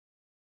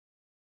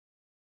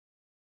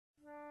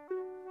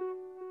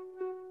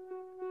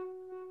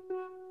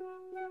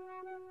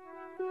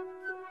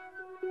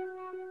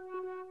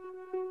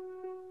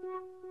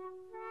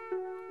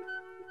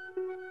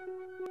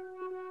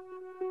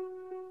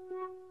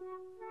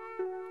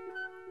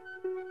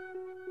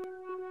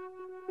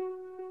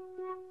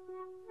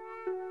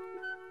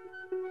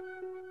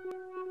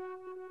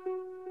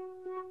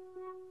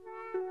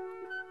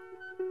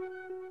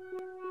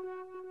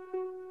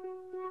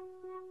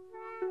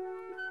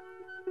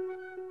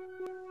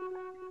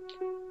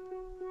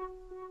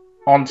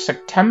On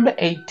September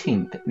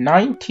 18,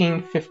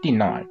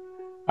 1959,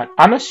 an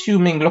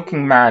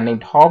unassuming-looking man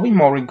named Harvey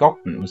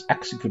Glatman was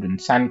executed in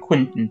San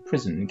Quentin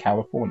Prison in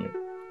California,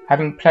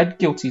 having pled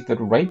guilty to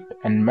the rape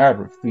and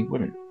murder of 3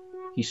 women.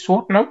 He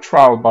sought no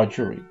trial by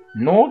jury,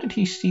 nor did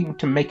he seem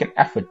to make an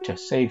effort to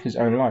save his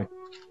own life.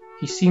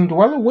 He seemed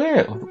well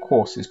aware of the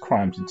course his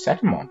crimes had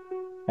set him on,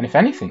 and if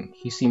anything,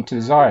 he seemed to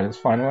desire his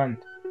final end.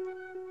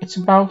 "It's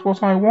about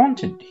what I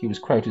wanted," he was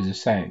quoted as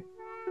saying,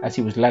 as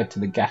he was led to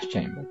the gas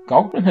chamber.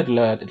 Glatman had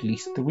lured at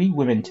least 3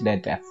 women to their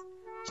death,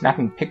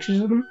 snapping pictures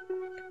of them,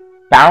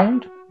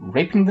 bound,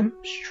 raping them,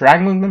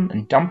 strangling them,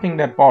 and dumping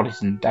their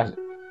bodies in the desert.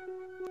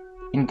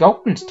 In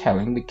Glatman's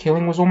telling, the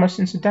killing was almost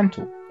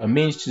incidental, a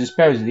means to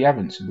dispose of the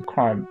evidence of the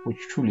crime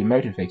which truly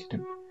motivated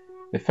him.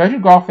 The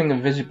photographing of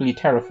visibly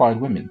terrified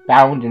women,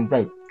 bound and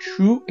roped,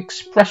 true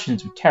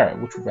expressions of terror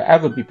which will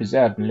forever be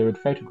preserved in lurid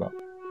photograph.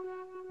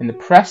 In the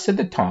press at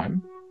the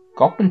time,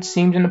 Glatman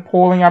seemed an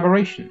appalling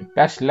aberration,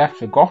 best left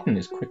forgotten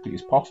as quickly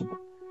as possible.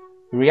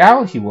 The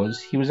reality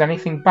was, he was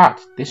anything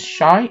but. This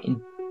shy,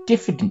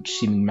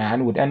 diffident-seeming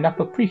man would end up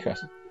a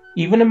precursor,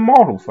 even a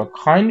model for a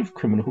kind of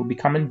criminal who would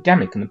become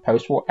endemic in the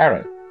post-war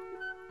era.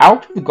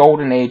 Out of the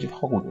golden age of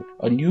Hollywood,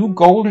 a new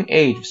golden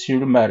age of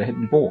serial murder had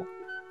been born.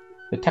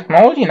 The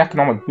technology and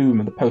economic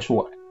boom of the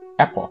post-war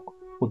epoch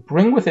would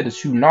bring with it a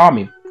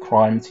tsunami of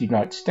crime into the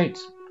United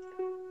States,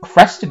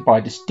 crested by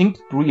a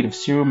distinct breed of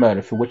serial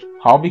murder for which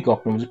Harvey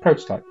Glatman was a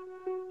prototype.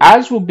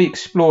 As will be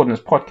explored in this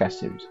podcast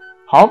series,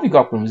 Harvey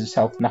Glatman was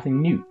itself nothing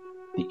new.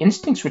 The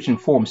instincts which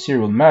inform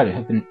serial murder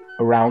have been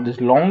around as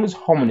long as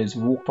hominids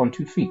have walked on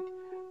 2 feet.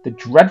 The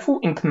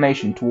dreadful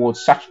inclination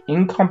towards such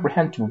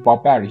incomprehensible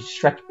barbarity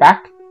stretched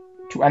back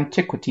to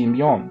antiquity and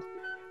beyond.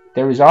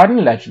 They reside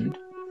in legend,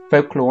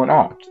 folklore, and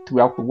art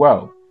throughout the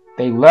world.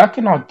 They lurk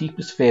in our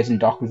deepest fears and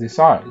darkest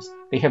desires.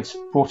 They have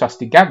brought us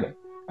together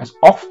as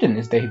often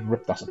as they have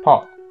ripped us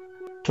apart.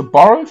 To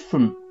borrow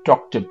from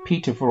Dr.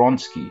 Peter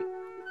Vronsky,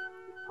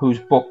 whose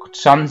book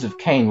Sons of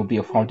Cain will be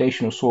a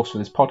foundational source for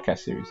this podcast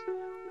series,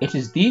 it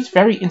is these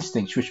very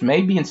instincts which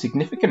may be in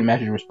significant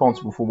measure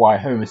responsible for why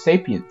Homo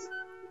sapiens,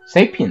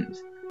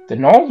 the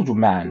knowledgeable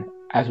man,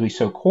 as we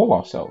so call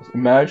ourselves,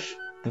 emerged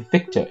the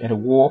victor in a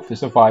war for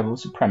survival and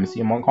supremacy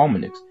among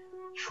hominids,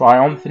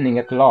 triumphing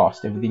at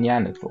last over the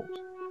Neanderthals.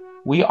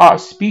 We are a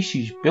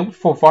species built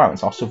for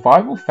violence, our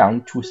survival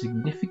found to a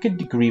significant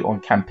degree on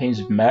campaigns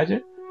of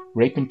murder,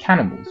 rape, and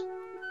cannibals.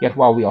 Yet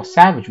while we are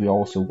savage, we are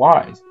also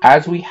wise,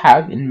 as we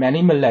have in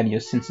many millennia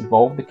since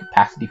evolved the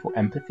capacity for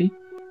empathy,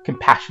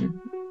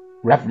 compassion,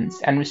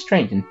 reverence, and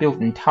restraint, and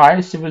built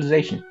entire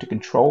civilizations to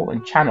control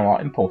and channel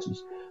our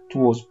impulses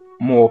towards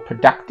more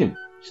productive,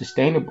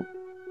 sustainable,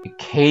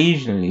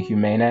 occasionally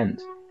humane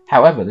ends.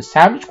 However, the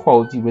savage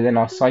quality within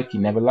our psyche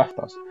never left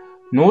us,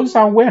 nor does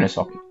our awareness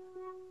of it.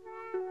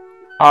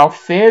 Our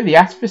fear, the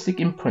atavistic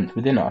imprint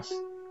within us,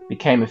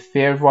 became a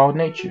fear of wild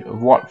nature,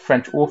 of what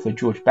French author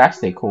Georges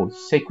Bastet called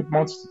sacred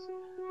monsters,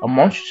 a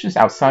monstrous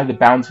outside the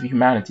bounds of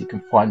humanity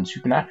confined and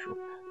supernatural.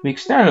 We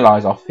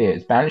externalize our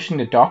fears, banishing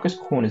the darkest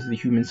corners of the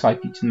human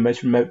psyche to the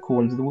most remote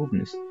corners of the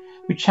wilderness.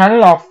 We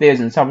channel our fears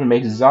and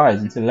sublimated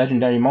desires into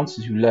legendary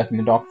monsters who lurk in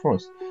the dark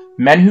forest,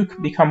 men who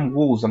could become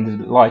wolves under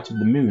the light of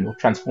the moon, or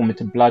transform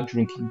into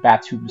blood-drinking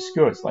bats who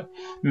obscure its light,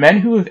 men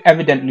who have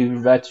evidently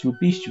reverted to a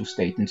bestial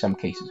state in some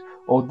cases,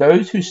 or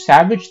those whose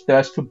savage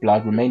thirst for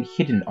blood remain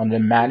hidden under a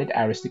mannered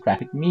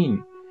aristocratic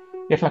mien.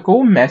 Yet like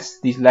all myths,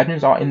 these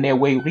legends are in their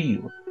way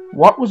real.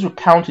 What was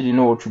recounted in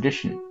oral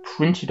tradition,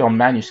 printed on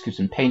manuscripts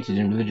and painted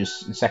in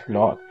religious and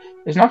secular art,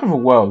 is not of a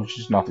world which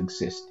does not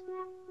exist.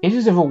 It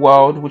is of a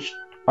world which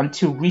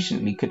until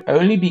recently could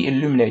only be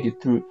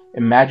illuminated through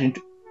imagined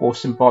or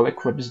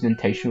symbolic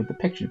representation or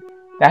depiction.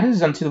 That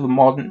is until the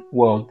modern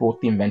world brought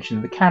the invention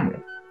of the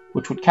camera,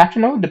 which would capture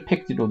not a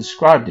depicted or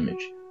described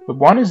image, but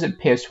one as it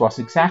appears to us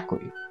exactly.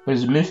 But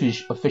as movie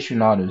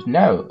aficionados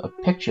know, a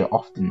picture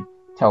often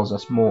tells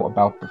us more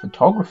about the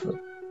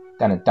photographer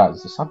than it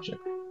does the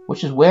subject,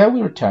 which is where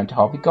we return to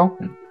Harvey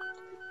Glatman.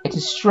 It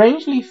is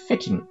strangely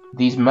fitting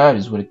these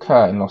murders would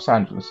occur in Los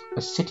Angeles,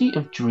 a city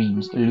of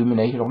dreams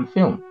illuminated on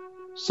film,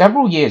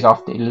 several years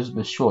after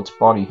Elizabeth Short's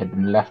body had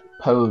been left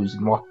posed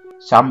in what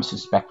some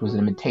suspect was an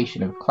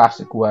imitation of a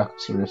classic work of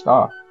surrealist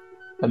art,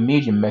 a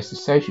medium most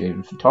associated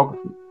with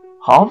photography.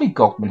 Harvey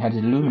Glatman had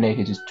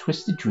illuminated his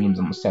twisted dreams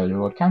on the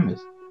celluloid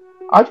canvas.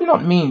 I do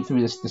not mean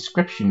through this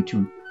description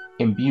to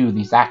imbue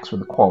these acts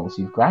with a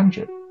quality of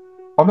grandeur.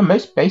 On the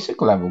most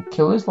basic level,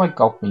 killers like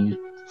Glatman used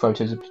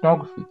photos of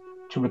pornography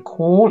to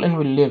recall and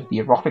relive the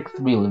erotic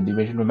thrill of the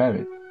original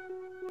moment.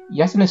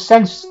 Yet in a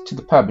sense, to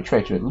the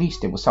perpetrator at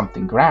least, it was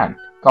something grand.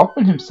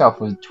 Glatman himself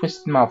was a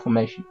twisted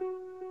malformation,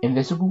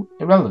 invisible,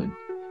 irrelevant.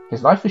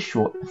 His life was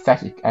short,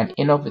 pathetic, and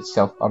in of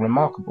itself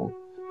unremarkable.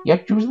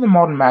 Yet due to the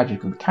modern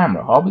magic of the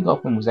camera, Harvey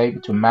Glatman was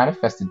able to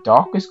manifest the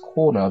darkest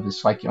corner of his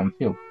psyche on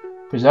film,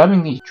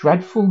 preserving these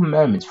dreadful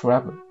moments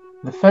forever.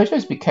 The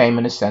photos became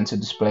in a sense a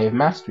display of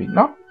mastery,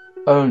 not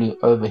only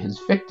over his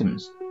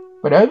victims,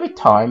 but over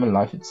time and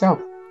life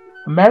itself.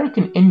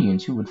 American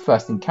Indians who would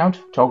first encounter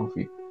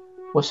photography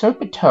were so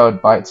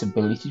perturbed by its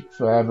ability to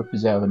forever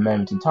preserve a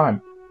moment in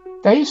time,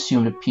 they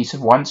assumed a piece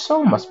of one's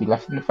soul must be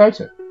left in the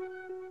photo.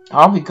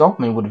 Harvey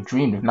Glatman would have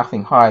dreamed of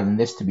nothing higher than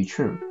this to be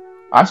true.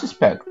 I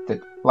suspect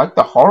that, like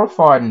the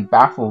horrified and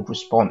baffled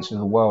response of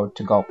the world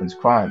to Glatman's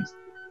crimes,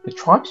 the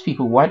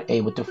tribespeople weren't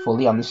able to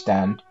fully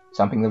understand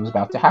something that was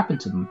about to happen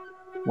to them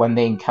when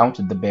they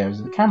encountered the bearers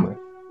of the camera.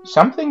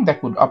 Something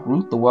that would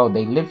uproot the world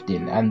they lived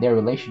in and their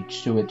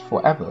relationship to it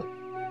forever.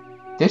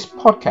 This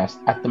podcast,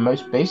 at the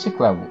most basic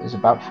level, is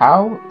about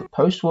how the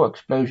post-war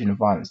explosion of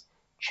violence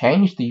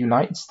changed the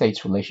United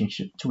States'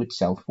 relationship to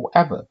itself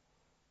forever,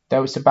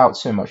 though it's about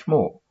so much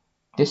more.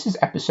 This is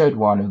episode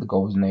 1 of the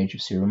Golden Age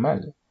of Serial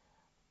Murder.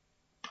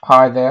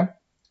 Hi there,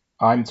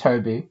 I'm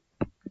Toby,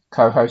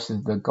 co-host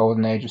of the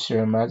Golden Age of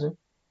Serial Murder,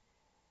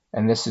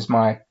 and this is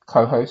my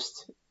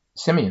co-host,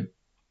 Simeon.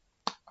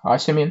 Hi,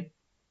 Simeon.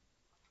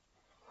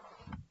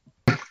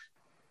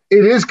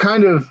 It is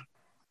kind of,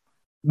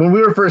 when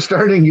we were first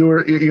starting, you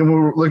were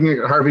looking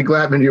at Harvey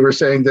Glatman, you were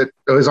saying that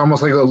it was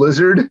almost like a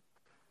lizard.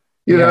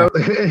 You know,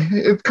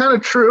 it's kind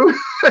of true.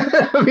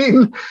 I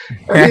mean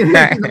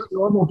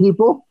normal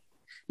people.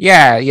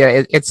 Yeah,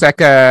 it's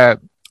like a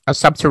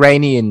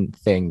subterranean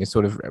thing, a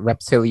sort of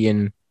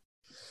reptilian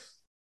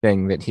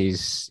thing that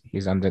he's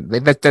under.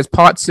 There's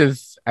parts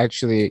of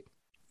actually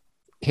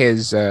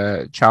his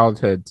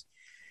childhood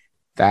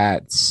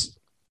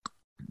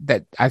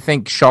that I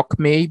think shock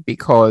me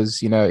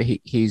because, you know,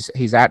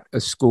 he's at a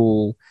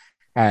school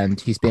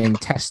and he's being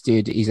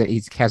tested.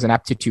 He has an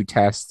aptitude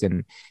test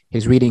and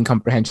his reading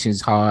comprehension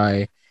is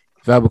high,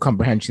 verbal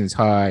comprehension is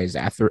high, his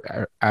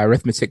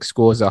arithmetic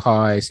scores are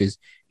high,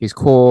 his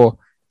core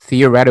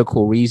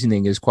theoretical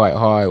reasoning is quite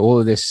high. All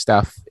of this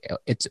stuff,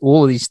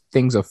 all of these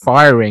things are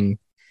firing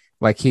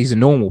like he's a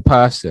normal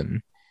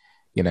person,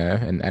 you know,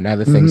 and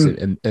other things,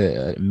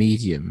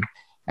 medium.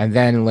 And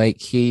then like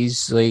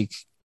he's like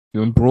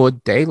in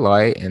broad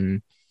daylight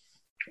and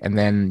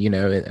then, you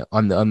know,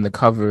 on the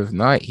cover of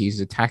Night,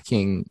 he's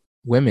attacking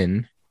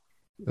women,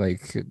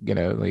 like, you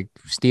know, like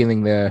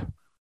stealing their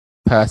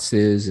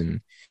purses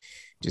and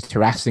just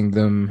harassing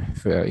them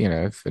for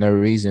no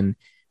reason,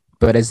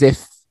 but as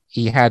if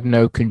he had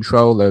no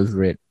control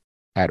over it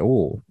at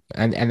all.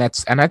 And I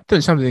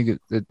thought something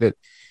that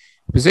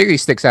particularly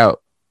sticks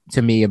out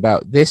to me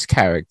about this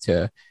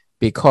character,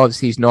 because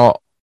he's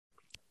not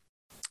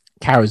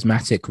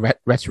charismatic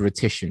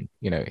rhetorician.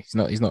 You know,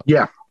 he's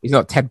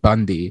not Ted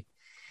Bundy.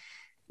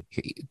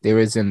 There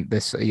isn't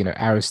this, you know,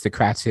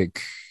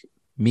 aristocratic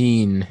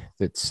mien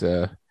that's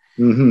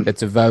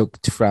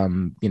evoked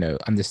from, you know,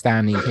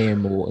 understanding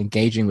him or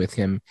engaging with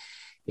him.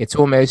 It's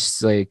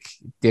almost like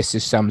this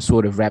is some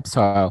sort of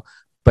reptile.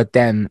 But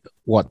then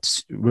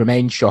what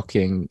remains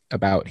shocking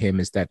about him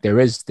is that there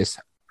is this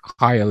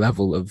higher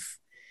level of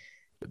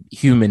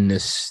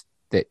humanness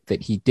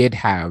that he did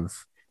have,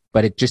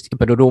 but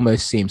it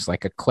almost seems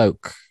like a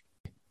cloak.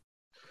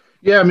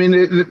 Yeah, I mean,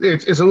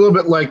 it's a little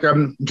bit like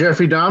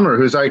Jeffrey Dahmer,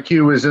 whose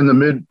IQ was in the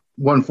mid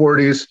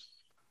 140s.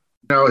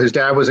 You know, his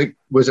dad was a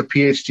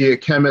PhD, a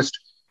chemist,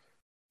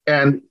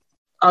 and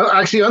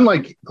actually,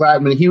 unlike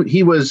Glatman,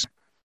 he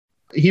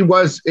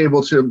was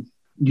able to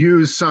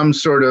use some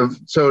sort of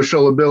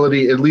social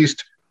ability, at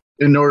least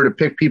in order to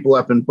pick people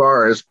up in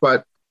bars.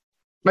 But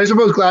I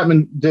suppose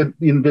Glatman did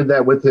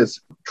that with his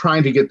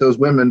trying to get those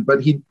women, but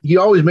he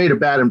always made a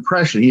bad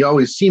impression. He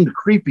always seemed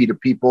creepy to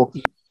people.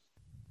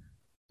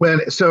 I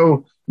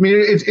mean,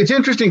 it's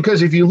interesting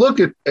because if you look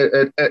at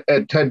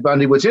Ted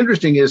Bundy, what's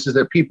interesting is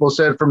that people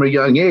said from a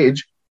young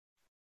age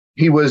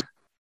he was,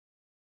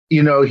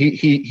 you know,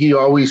 he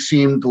always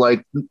seemed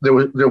like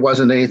there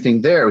wasn't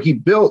anything there. He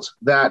built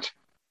that.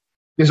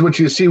 Is what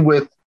you see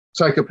with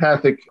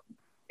psychopathic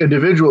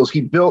individuals. He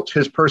built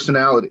his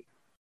personality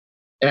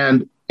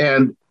and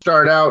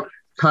start out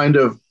kind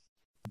of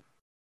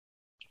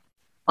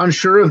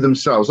unsure of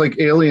themselves, like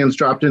aliens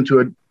dropped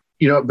into a,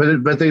 you know,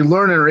 but they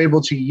learn and are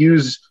able to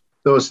use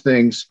those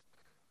things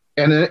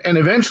and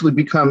eventually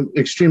become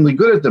extremely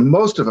good at them,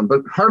 most of them,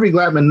 but Harvey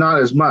Glatman, not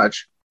as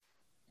much.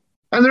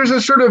 And there's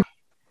a sort of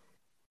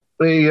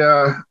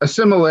a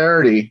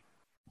similarity.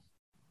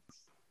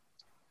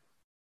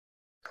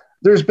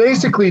 There's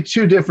basically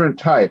two different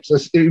types.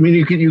 I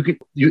mean,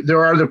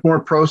 there are the more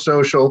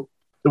pro-social,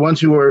 the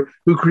ones who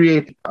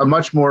create a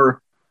much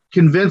more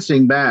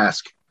convincing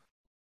mask.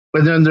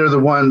 And then there are the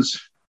ones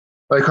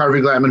like Harvey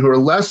Glatman who are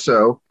less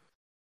so.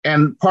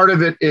 And part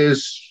of it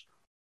is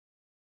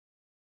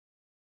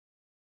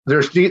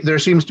there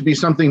seems to be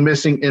something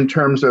missing in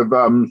terms of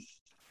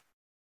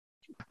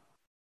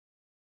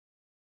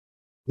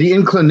the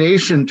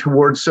inclination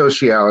towards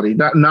sociality,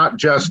 not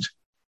just.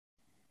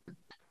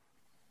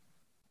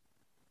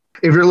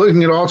 If you're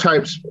looking at all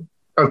types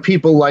of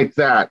people like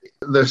that,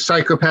 the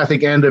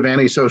psychopathic end of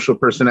antisocial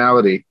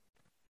personality,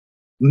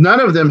 none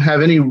of them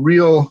have any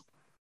real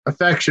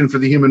affection for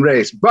the human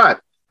race, but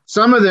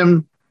some of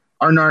them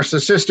are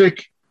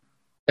narcissistic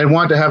and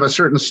want to have a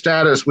certain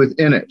status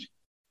within it.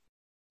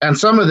 And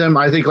some of them,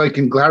 I think, like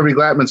in Harvey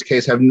Glatman's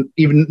case, have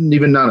even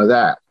none of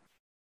that.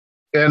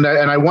 And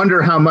I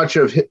wonder how much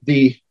of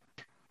the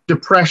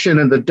depression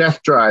and the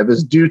death drive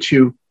is due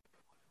to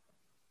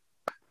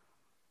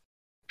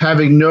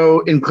having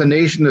no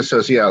inclination to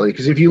sociality.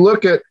 Because if you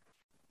look at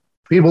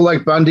people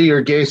like Bundy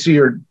or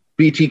Gacy or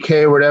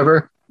BTK or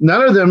whatever,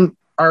 none of them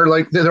are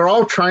like, they're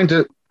all trying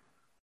to,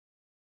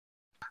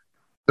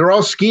 they're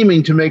all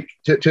scheming to make,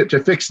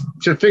 to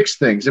fix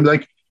things. And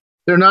like,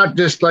 they're not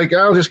just like,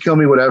 oh, just kill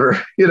me,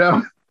 whatever, you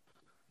know?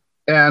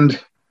 And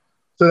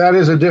so that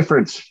is a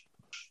difference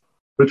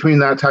between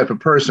that type of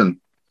person.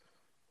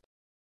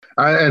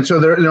 And so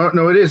there,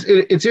 no, it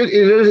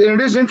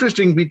is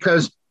interesting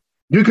because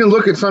you can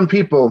look at some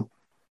people.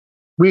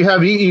 We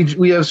have EEG,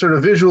 we have sort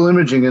of visual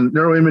imaging and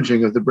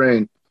neuroimaging of the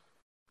brain,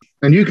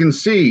 and you can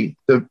see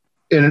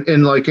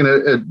in like an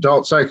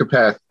adult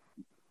psychopath,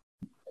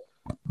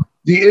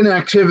 the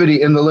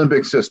inactivity in the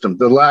limbic system,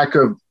 the lack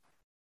of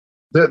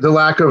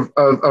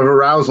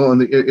arousal in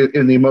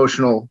the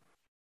emotional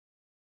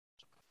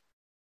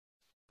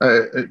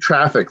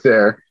traffic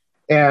there,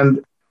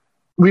 and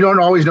we don't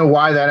always know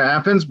why that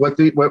happens, what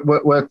the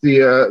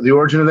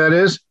origin of that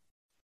is,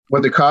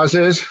 what the cause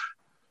is.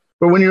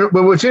 But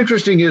what's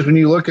interesting is when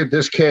you look at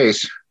this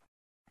case,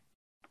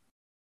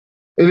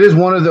 it is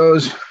one of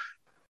those,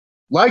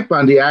 like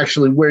Bundy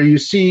actually, where you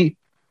see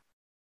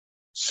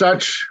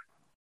such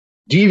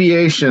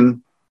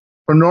deviation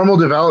from normal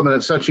development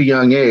at such a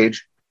young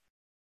age,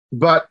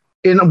 but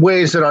in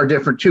ways that are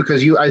different too.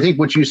 Because I think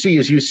what you see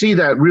is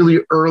that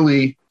really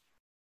early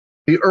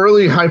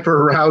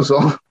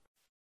hyperarousal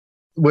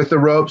with the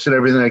ropes and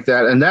everything like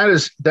that, and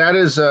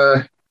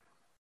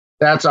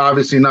that's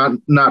obviously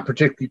not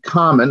particularly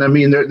common. I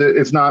mean,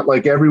 it's not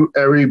like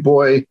every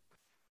boy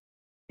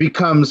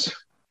becomes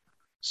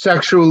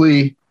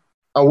sexually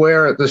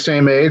aware at the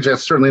same age.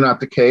 That's certainly not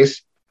the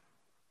case.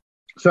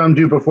 Some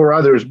do before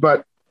others,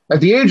 but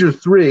at the age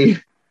of 3,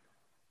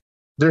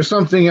 there's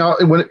something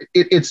else. When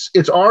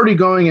it's already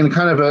going in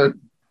kind of a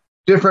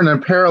different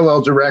and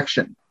parallel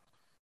direction.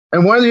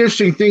 And one of the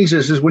interesting things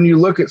is when you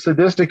look at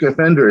sadistic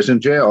offenders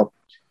in jail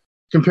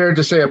compared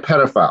to, say, a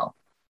pedophile.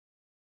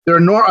 A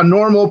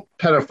normal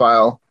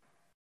pedophile,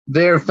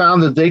 they're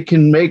found that they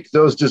can make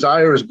those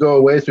desires go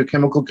away through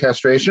chemical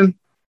castration,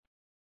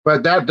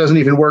 but that doesn't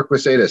even work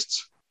with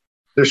sadists.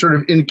 They're sort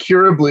of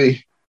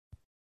incurably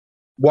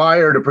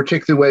wired a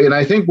particular way. And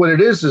I think what it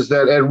is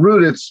that at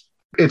root,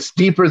 it's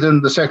deeper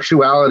than the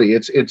sexuality.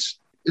 It's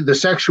the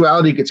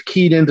sexuality gets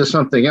keyed into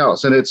something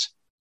else,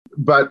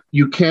 but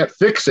you can't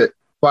fix it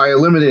by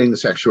eliminating the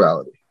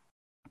sexuality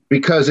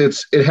because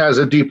it has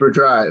a deeper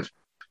drive.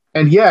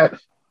 And yet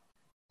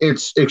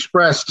it's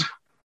expressed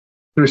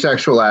through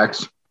sexual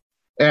acts.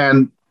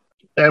 And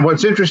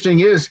what's interesting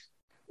is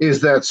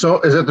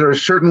that there are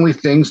certainly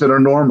things that are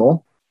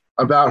normal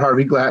about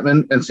Harvey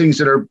Glatman and things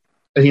that are,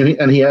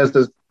 and he has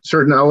the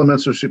certain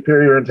elements of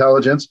superior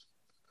intelligence.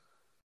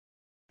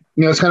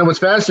 You know, it's kind of what's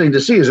fascinating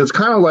to see is it's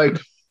kind of like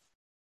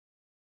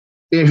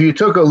if you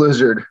took a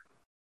lizard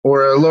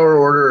or a lower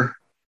order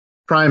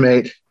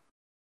primate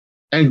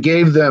and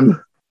gave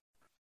them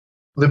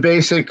the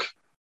basic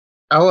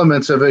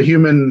elements of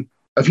human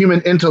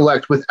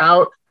intellect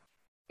without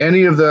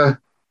any of the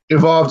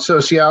evolved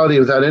sociality,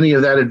 without any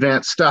of that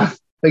advanced stuff.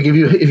 Like if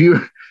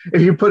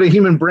you put a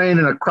human brain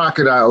in a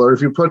crocodile, or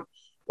if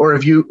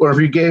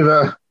you gave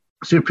a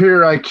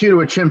superior IQ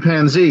to a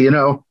chimpanzee, you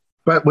know,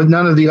 but with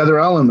none of the other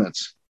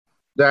elements.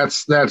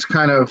 That's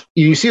kind of,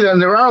 you see that,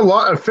 and there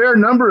are a fair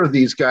number of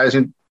these guys,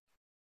 and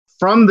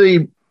from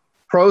the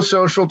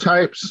pro-social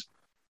types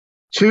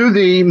to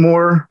the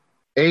more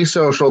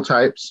asocial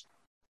types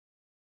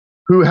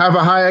who have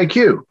a high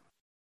IQ.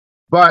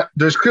 But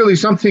there's clearly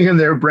something in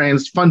their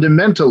brains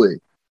fundamentally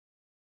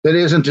that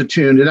isn't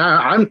attuned. And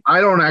I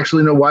don't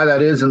actually know why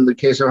that is in the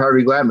case of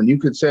Harvey Glatman. You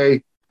could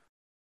say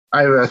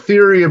I have a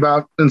theory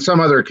about in some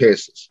other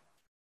cases.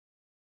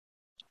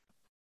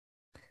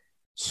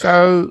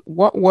 So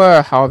what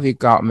were Harvey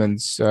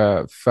Glatman's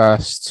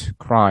first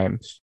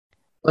crimes?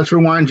 Let's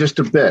rewind just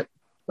a bit.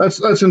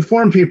 Let's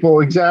inform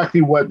people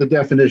exactly what the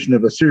definition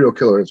of a serial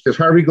killer is, because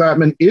Harvey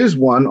Glatman is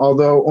one,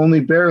 although only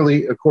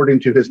barely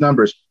according to his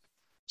numbers.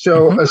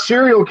 So a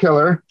serial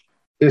killer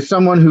is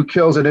someone who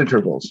kills at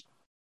intervals,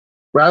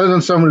 rather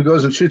than someone who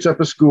goes and shoots up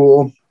a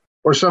school,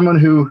 or someone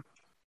who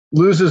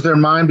loses their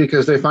mind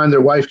because they find their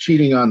wife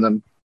cheating on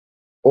them,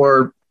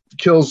 or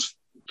kills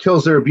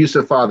their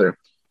abusive father.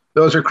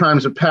 Those are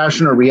crimes of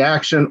passion or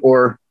reaction.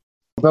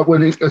 But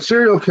when a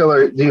serial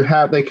killer,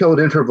 they kill at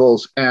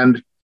intervals,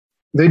 and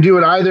they do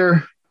it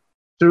either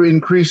through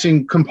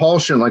increasing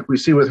compulsion, like we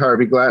see with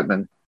Harvey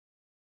Glatman,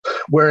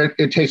 where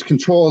it takes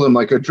control of them,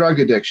 like a drug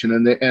addiction,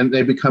 and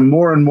they become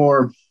more and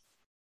more,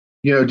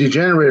 you know,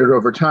 degenerated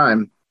over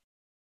time,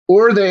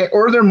 or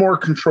they're more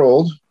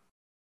controlled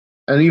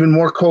and even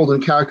more cold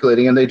and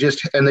calculating, and they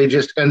just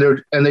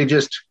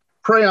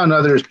prey on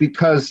others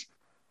because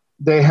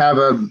they have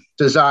a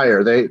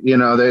desire.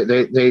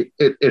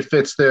 It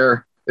fits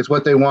it's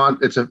what they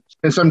want.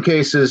 In some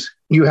cases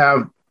you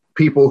have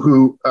people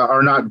who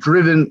are not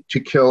driven to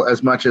kill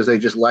as much as they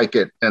just like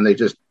it, and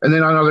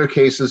then on other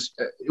cases,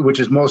 which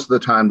is most of the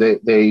time,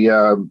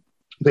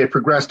 they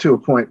progress to a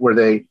point where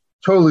they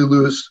totally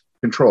lose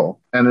control,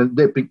 and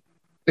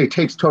it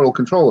takes total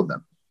control of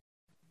them.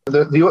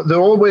 The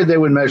old way they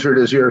would measure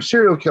it is you're a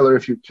serial killer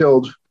if you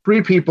killed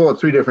 3 people at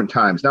 3 different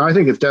times. Now I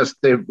think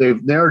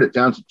they've narrowed it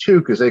down to 2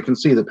 because they can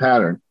see the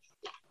pattern.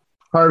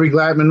 Harvey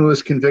Glatman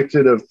was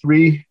convicted of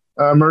 3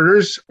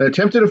 murders,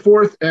 attempted a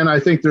 4th, and I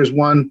think there's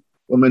one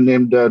woman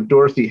named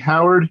Dorothy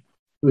Howard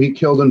who he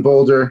killed in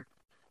Boulder.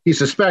 He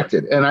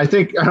suspected, and I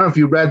don't know if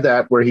you read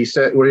that where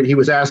he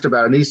was asked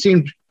about it, and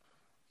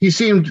he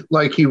seemed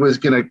like he was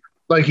gonna,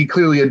 like he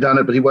clearly had done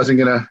it, but he wasn't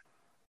gonna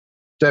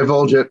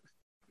divulge it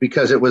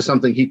because it was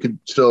something he could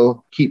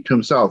still keep to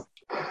himself.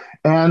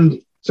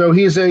 And so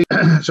he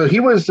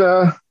was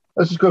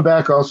let's just go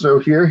back also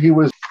here. He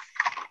was,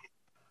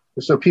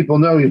 so people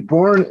know, he was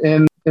born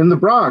in the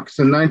Bronx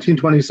in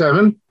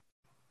 1927.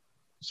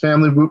 His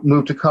family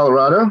moved to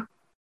Colorado.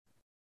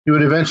 He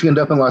would eventually end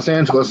up in Los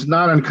Angeles. It's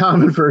not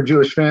uncommon for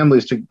Jewish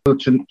families to go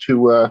to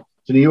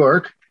New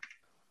York.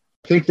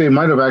 I think they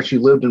might have actually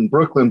lived in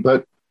Brooklyn,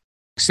 but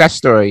success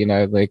story,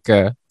 like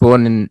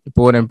born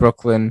in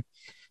Brooklyn,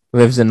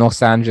 lives in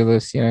Los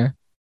Angeles. It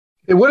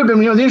would have been.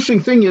 The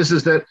interesting thing is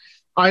that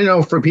I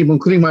know for people,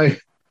 including my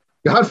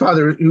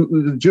godfather,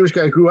 who, the Jewish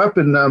guy, grew up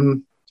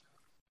in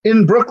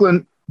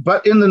Brooklyn,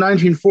 but in the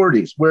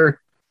 1940s,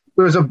 where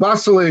there was a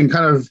bustling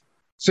kind of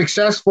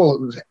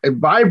successful,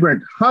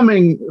 vibrant,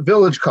 humming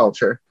village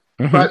culture,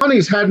 but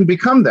 20s hadn't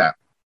become that.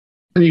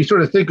 And you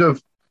sort of think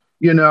of,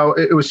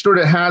 it was sort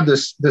of had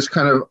this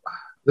kind of,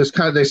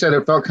 they said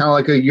it felt kind of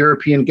like a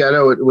European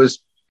ghetto.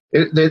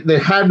 They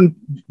hadn't,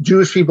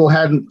 Jewish people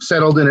hadn't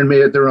settled in and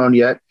made it their own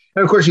yet.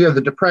 And of course you have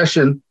the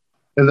Depression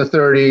in the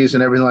 30s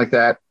and everything like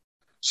that.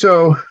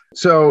 So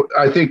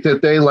I think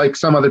that they, like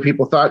some other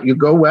people, thought you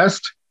go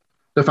west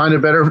to find a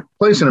better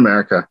place in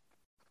America.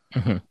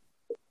 Mm-hmm.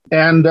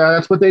 And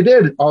that's what they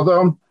did.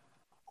 Although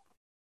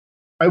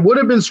it would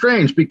have been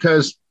strange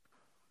because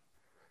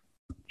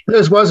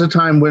this was a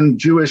time when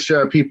Jewish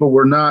people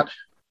were not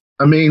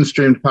a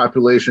mainstreamed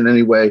population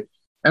anyway.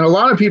 And a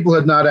lot of people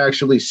had not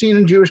actually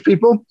seen Jewish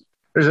people.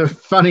 There's a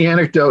funny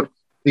anecdote.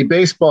 The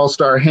baseball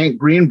star Hank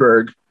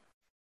Greenberg,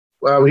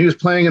 when he was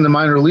playing in the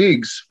minor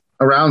leagues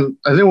around,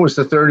 I think it was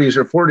the 30s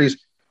or 40s,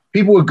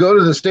 people would go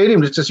to the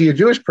stadium just to see a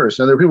Jewish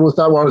person. There were people who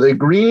thought, well, are they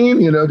green?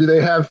 Do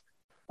they have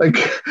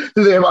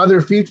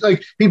other features?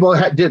 Like people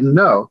didn't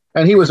know.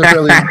 And he was a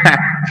fairly,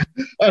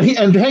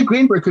 and Hank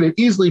Greenberg could have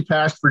easily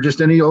passed for just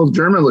any old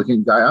German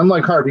looking guy,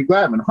 unlike Harvey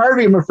Glatman.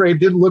 Harvey, I'm afraid,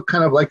 did look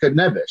kind of like a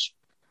Nebish.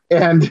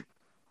 And,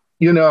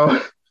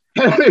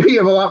 maybe you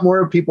have a lot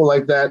more people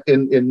like that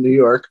in New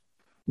York,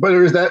 but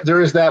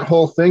there is that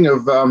whole thing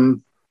of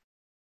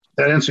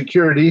that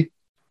insecurity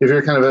if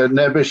you're kind of a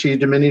Nebishy,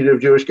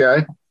 diminutive Jewish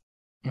guy.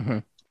 Mm-hmm.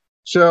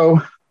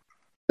 So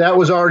that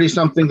was already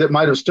something that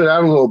might have stood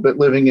out a little bit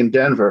living in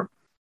Denver.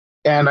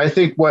 And I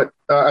think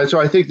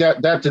I think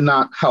that did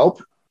not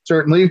help,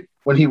 certainly,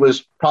 when he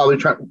was probably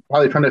trying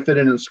to fit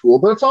in school.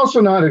 But it's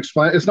also not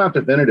it's not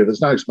definitive.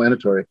 It's not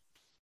explanatory.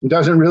 It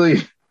doesn't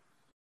really.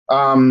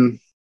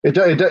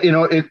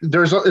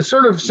 It's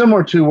sort of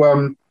similar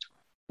to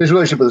his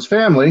relationship with his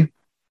family.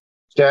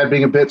 His dad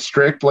being a bit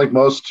strict, like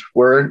most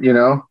were.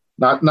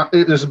 Not.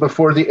 This is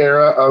before the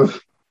era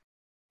of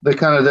the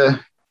kind of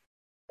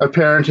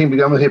parenting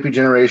begun with hippie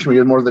generation. We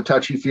had more of the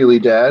touchy-feely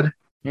dad.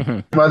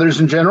 Mm-hmm. Mothers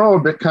in general are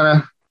a bit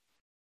kind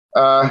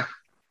of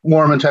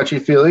warm and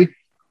touchy-feely,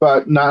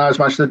 but not as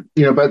much not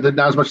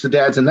as much the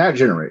dads in that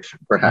generation,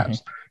 perhaps.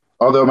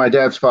 Mm-hmm. Although my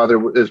dad's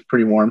father is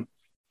pretty warm,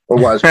 or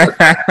was.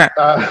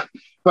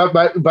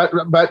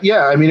 But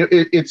yeah, I mean,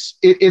 it's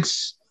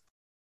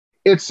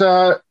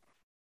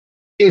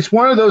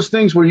one of those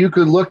things where you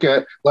could look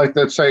at, like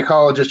that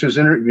psychologist who's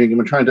interviewing him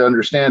and trying to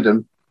understand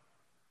him.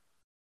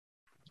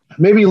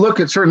 Maybe look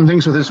at certain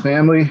things with his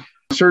family,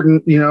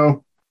 certain,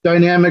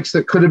 dynamics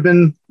that could have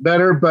been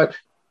better, but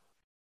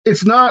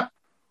it's not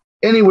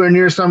anywhere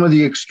near some of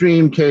the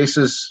extreme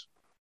cases,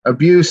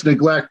 abuse,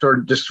 neglect, or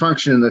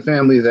dysfunction in the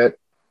family that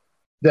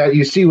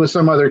you see with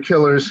some other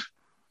killers,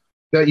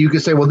 that you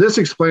could say, well, this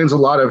explains a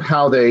lot of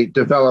how they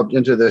developed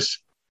into this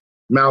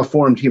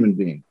malformed human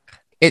being.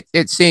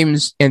 It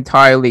seems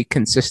entirely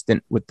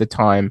consistent with the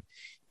time.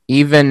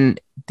 Even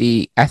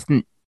the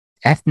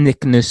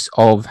ethnicness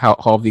of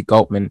Harvey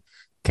Glatman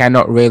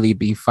cannot really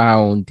be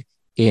found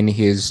in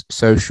his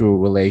social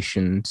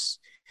relations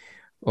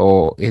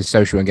or his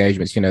social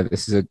engagements.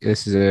 This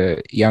is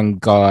a young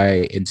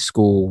guy in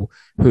school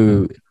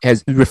who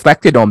has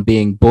reflected on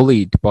being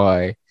bullied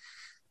by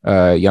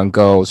young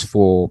girls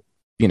for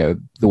the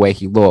way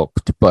he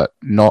looked, but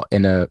not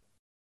in an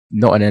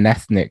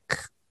ethnic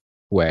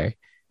way.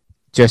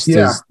 Just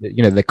as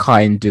the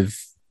kind of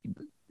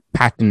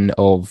pattern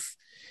of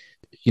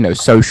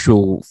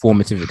social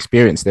formative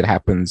experience that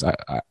happens,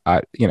 I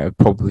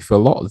probably for a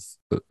lot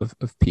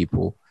of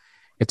people,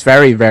 it's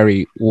very,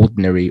 very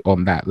ordinary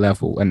on that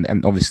level,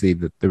 and obviously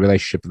the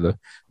relationship of the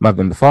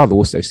mother and the father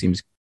also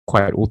seems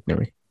quite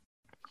ordinary.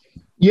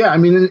 Yeah, I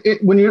mean,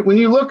 when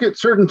you look at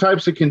certain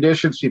types of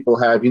conditions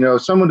people have,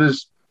 someone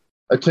has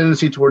a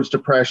tendency towards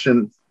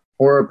depression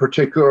or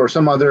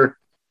some other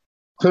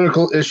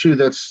clinical issue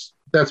that's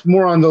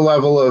more on the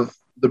level of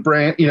the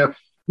brain,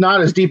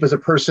 not as deep as a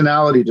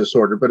personality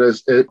disorder, but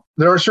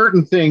there are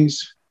certain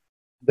things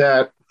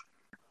that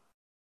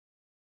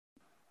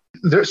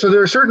there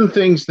are certain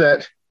things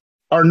that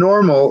are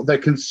normal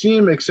that can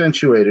seem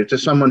accentuated to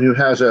someone who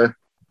has a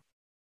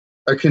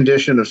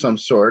condition of some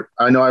sort.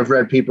 I know I've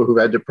read people who've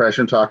had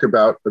depression talk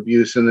about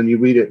abuse, and then you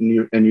read it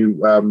and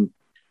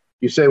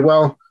you say,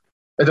 well,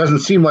 it doesn't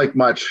seem like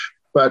much,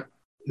 but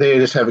they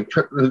just have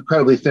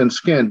incredibly thin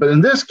skin. But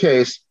in this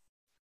case,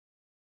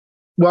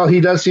 well,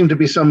 he does seem to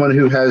be someone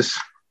who has,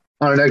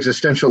 on an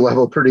existential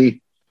level,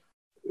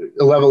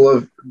 a level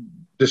of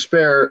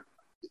despair.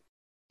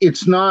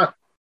 It's not.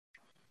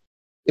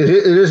 It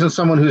isn't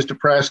someone who's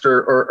depressed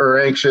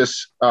or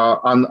anxious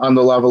on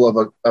the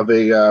level of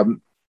a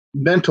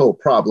mental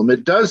problem.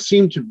 It does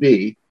seem to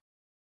be,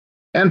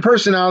 and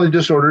personality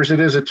disorders,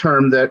 it is a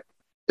term that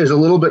is a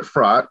little bit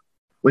fraught,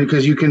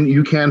 because you can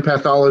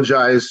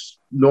pathologize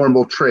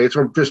normal traits,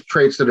 or just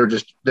traits that are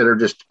just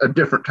a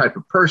different type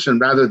of person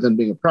rather than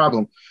being a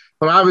problem.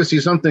 But obviously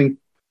something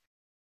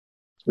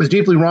is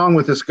deeply wrong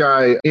with this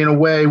guy in a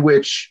way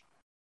which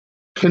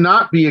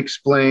cannot be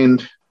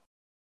explained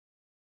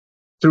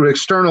through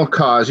external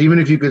cause, even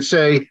if you could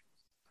say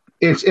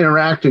it's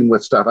interacting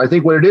with stuff. I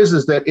think what it is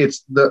that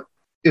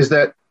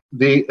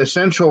the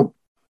essential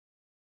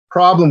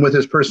problem with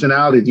his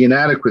personality, the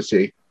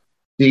inadequacy,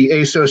 the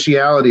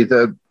asociality,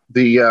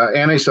 the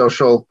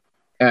antisocial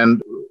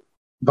and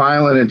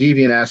violent and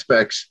deviant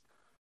aspects,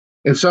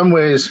 in some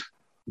ways,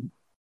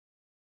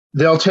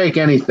 they'll take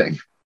anything.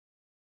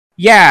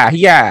 Yeah.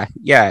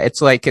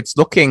 It's like it's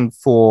looking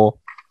for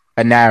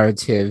a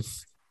narrative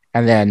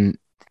and then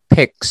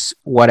picks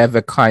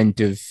whatever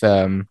kind of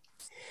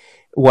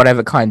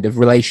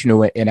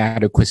relational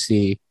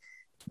inadequacy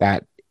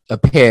that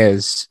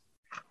appears,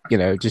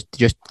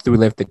 just through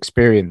lived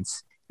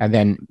experience, and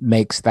then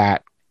makes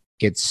that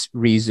its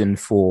reason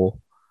for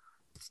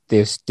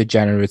this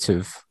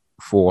degenerative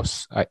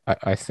force.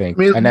 I think.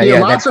 I mean,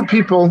 lots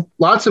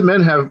of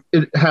men have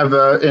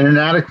an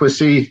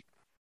inadequacy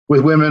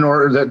with women,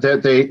 or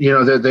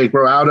that they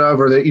grow out of,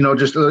 or that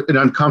just an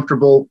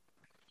uncomfortable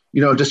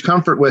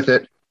discomfort with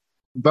it.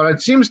 But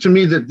it seems to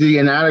me that the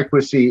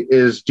inadequacy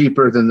is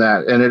deeper than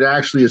that, and it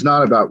actually is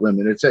not about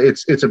women.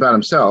 It's about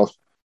himself,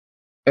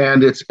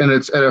 and it's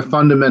at a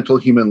fundamental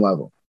human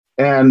level,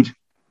 and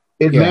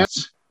it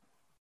manifests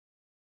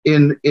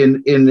in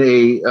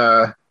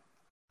a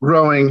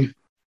growing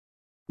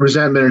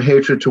resentment and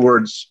hatred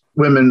towards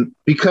women,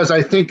 because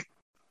I think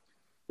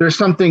there's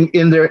something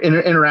in their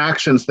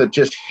interactions that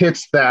just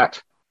hits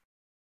that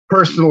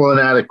personal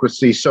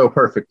inadequacy so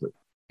perfectly.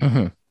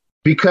 Mm-hmm.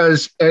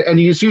 Because, and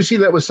you see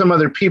that with some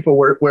other people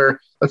where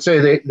let's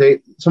say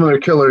some of their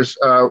killers,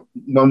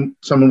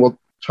 someone will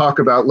talk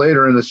about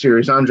later in the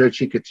series, Andre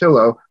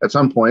Chikatilo, at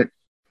some point,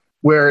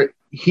 where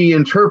he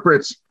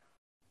interprets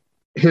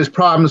his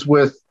problems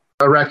with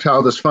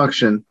erectile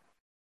dysfunction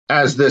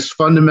as this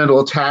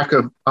fundamental attack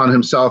on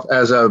himself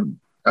as a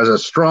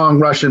strong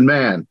Russian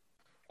man,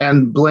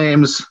 and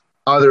blames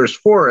others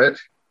for it,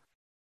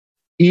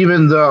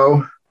 even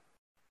though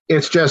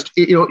it's just,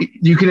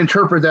 you can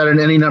interpret that in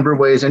any number of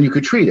ways and you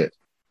could treat it.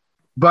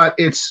 But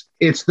it's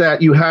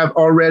that you have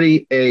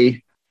already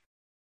a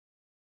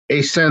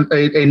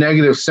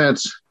negative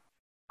sense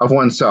of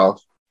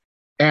oneself,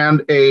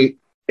 and an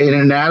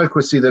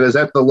inadequacy that is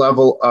at the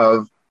level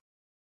of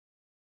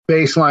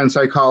baseline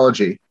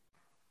psychology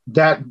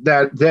that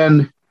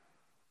then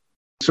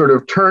sort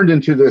of turned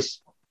into this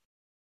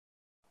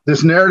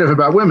narrative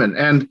about women.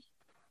 And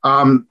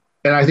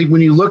I think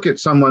when you look at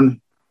someone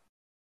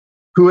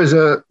who is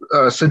a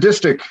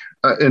sadistic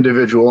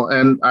individual,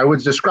 and I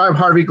would describe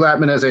Harvey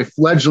Glatman as a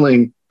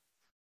fledgling,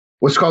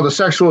 what's called a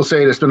sexual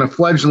sadist, and a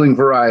fledgling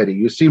variety.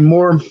 You see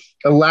more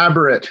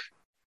elaborate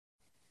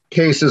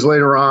cases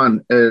later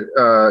on,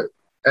 but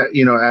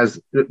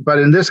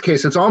in this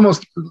case, it's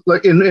almost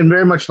like in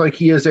very much like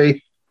he is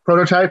a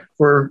prototype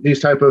for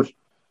these type of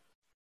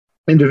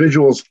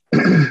individuals.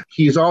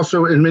 He's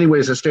also in many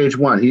ways a stage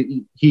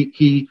one.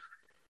 He's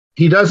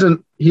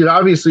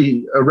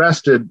obviously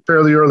arrested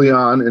fairly early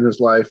on in his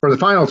life for the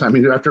final time,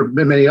 after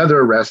many other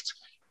arrests,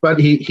 but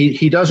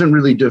he doesn't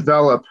really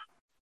develop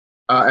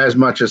as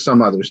much as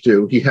some others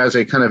do. He has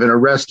a kind of an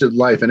arrested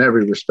life in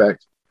every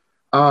respect.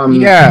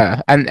 And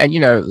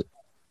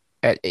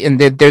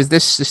there's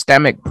this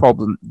systemic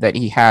problem that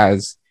he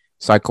has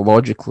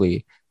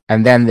psychologically,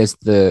 and then there's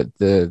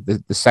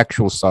the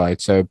sexual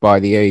side. So by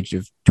the age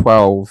of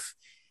 12,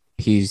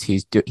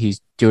 he's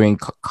doing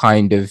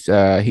kind of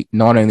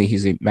not only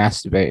he's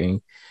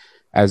masturbating,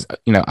 as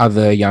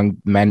other young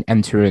men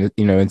enter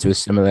into a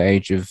similar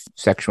age of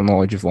sexual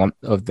knowledge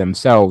of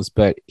themselves,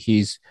 but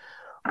he's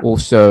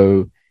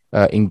also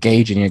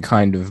engaging in a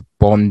kind of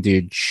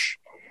bondage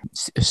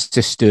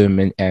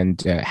system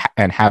and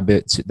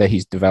habits that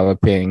he's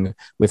developing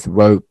with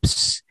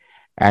ropes,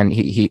 and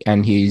he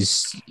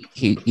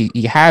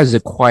has a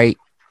quite,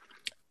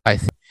 I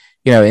think,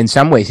 in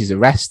some ways he's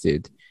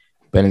arrested,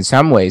 but in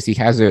some ways he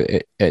has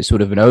a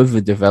sort of an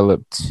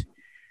overdeveloped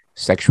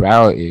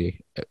sexuality,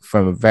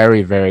 from a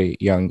very, very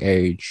young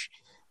age.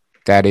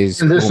 That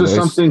is And this is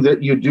almost, something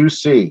that you do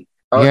see,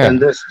 yeah, and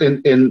this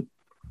in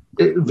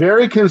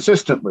very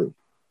consistently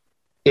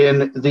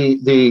in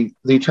the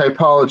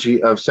typology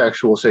of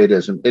sexual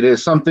sadism. It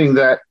is something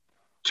that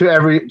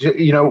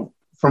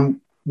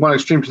from one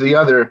extreme to the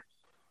other.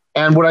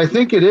 And what I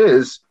think it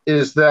is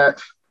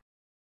that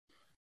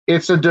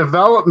it's a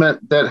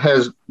development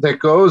that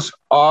goes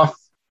off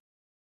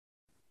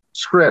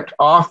script,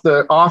 off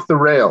the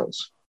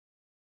rails,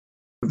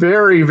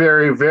 very,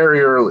 very,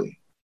 very early.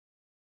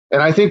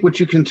 And I think what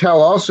you can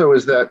tell also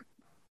is that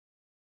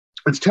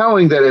it's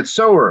telling that it's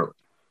so early.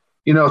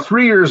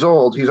 3 years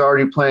old, he's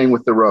already playing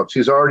with the ropes.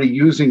 He's already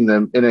using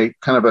them in a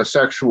kind of a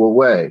sexual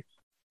way.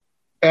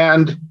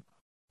 And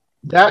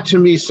that to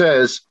me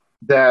says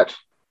that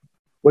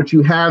what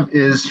you have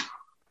is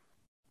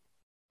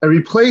a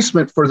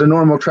replacement for the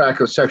normal track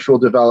of sexual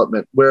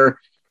development where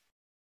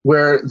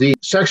the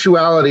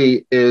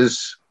sexuality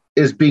is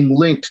being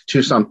linked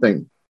to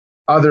something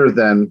other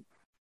than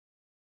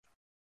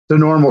the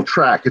normal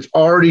track. It's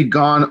already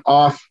gone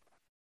off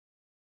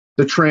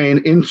the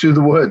train into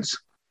the woods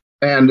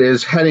and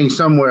is heading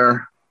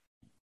somewhere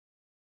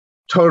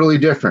totally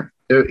different,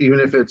 even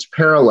if it's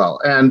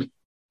parallel. And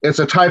it's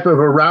a type of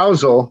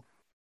arousal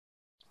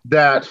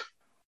that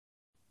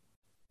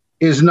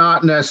does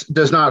not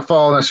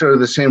follow necessarily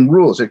the same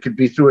rules. It could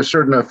be through a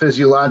certain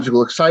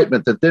physiological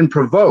excitement that then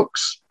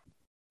provokes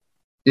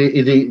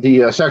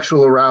the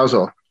sexual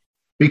arousal.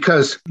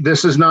 Because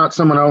this is not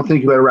someone, I don't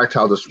think, who had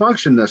erectile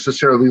dysfunction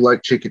necessarily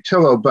like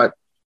Chikatilo, but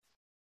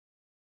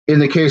in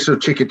the case of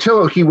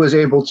Chikatilo, he was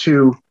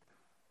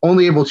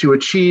only able to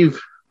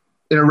achieve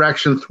an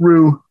erection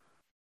through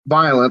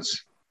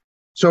violence.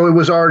 So it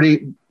was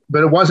already,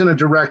 but it wasn't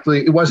it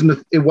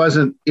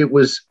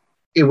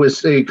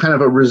was a kind of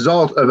a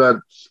result of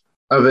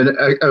an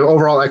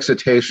overall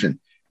excitation.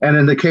 And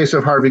in the case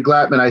of Harvey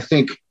Glatman, I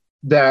think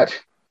that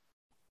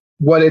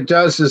what it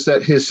does is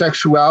that his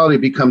sexuality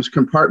becomes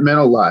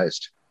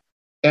compartmentalized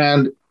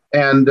and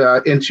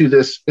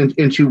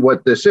into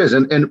what this is.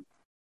 And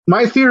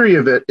my theory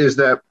of it is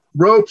that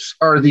ropes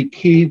are the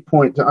key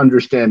point to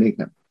understanding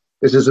him,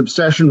 is his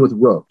obsession with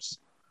ropes.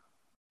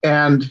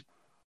 And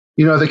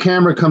the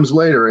camera comes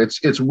later.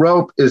 It's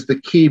rope is the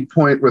key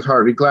point with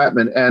Harvey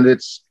Glatman,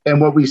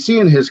 and what we see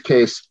in his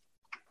case,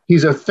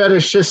 he's a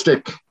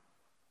fetishistic,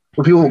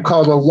 what people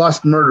called a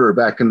lust murderer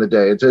back in the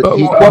day.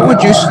 What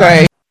would you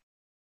say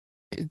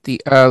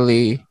the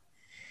early,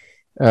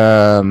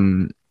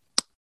 the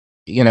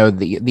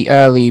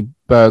early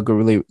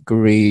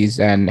burglaries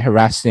and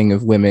harassing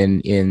of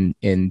women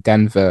in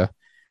Denver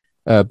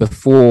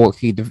before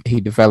he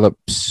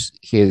develops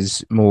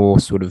his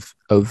more sort of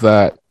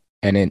overt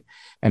and an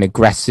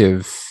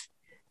aggressive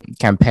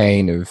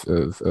campaign of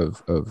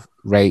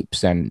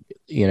rapes and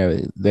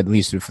that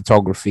leads to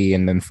photography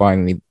and then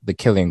finally the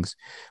killings.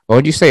 What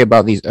would you say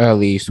about these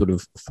early sort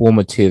of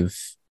formative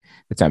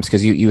attempts?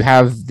 Because you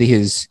have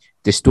his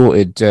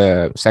distorted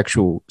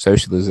sexual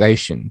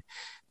socialization,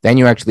 then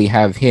you actually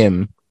have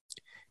him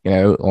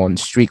on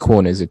street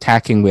corners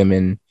attacking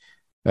women,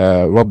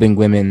 robbing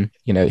women.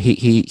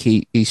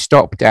 He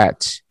stopped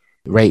at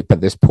rape at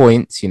this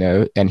point,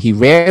 and he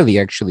rarely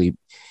actually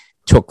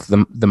took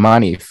the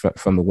money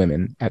from the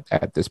women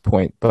at this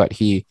point, but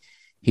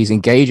he's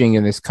engaging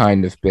in this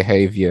kind of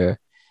behavior,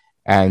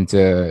 and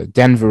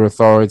Denver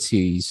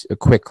authorities are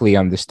quickly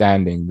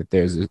understanding that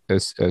there's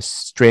a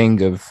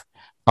string of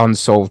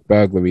unsolved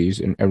burglaries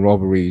and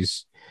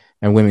robberies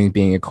and women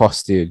being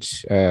accosted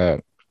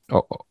on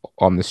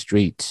the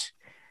street.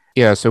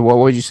 Yeah, so what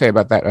would you say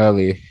about that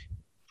early?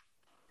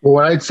 Well,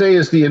 what I'd say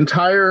is the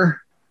entire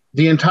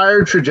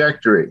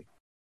trajectory,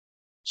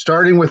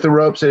 starting with the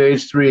ropes at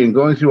age 3 and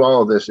going through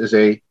all of this, is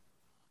a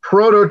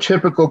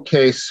prototypical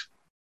case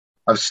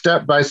of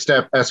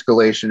step-by-step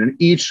escalation. And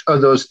each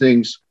of those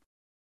things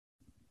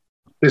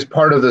is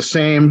part of the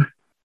same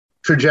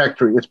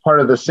trajectory. It's part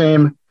of the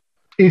same,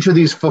 each of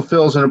these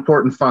fulfills an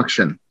important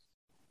function.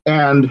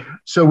 And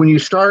so when you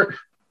start,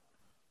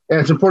 and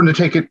it's important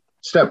to take it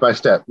step by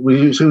step.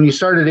 So when you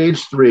start at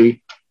age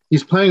 3,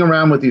 he's playing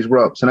around with these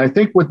ropes. And I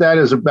think what that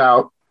is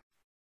about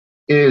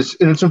is,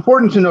 and it's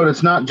important to note,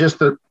 it's not just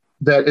that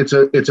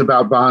it's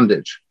about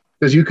bondage,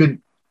 because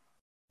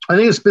I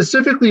think it's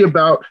specifically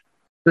about,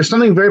 there's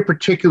something very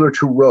particular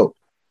to rope,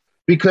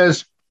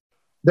 because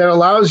that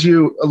allows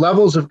you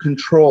levels of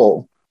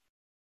control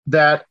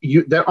that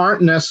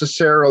aren't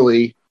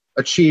necessarily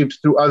achieved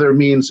through other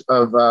means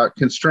of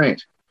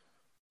constraint.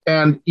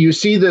 And you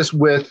see this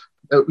with,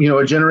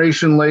 a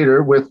generation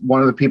later with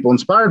one of the people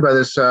inspired by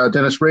this,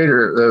 Dennis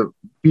Rader, the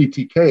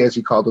BTK, as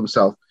he called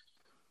himself,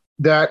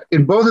 that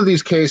in both of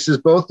these cases,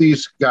 both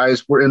these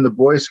guys were in the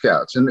Boy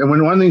Scouts. And one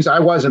of the things I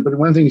wasn't, but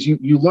one of the things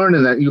you learn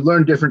in that, you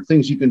learn different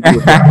things you can do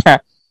with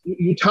that.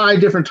 You tie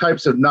different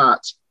types of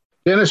knots.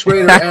 Dennis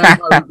Rader and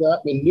Harvey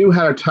Glatman knew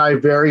how to tie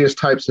various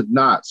types of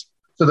knots.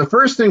 So the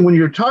first thing when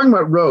you're talking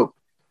about rope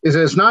is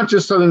that it's not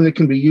just something that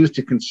can be used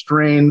to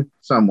constrain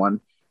someone.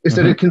 It's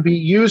that it can be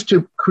used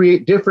to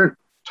create different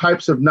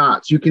types of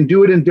knots. You can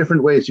do it in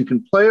different ways. You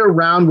can play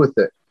around with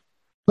it,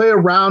 play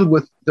around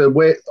with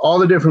all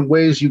the different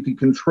ways you can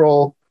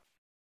control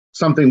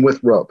something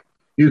with rope.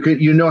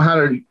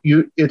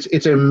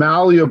 It's a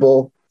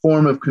malleable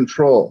form of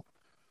control.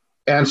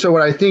 And so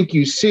what I think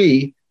you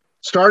see,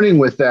 starting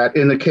with that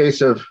in the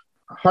case of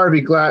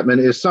Harvey Glatman,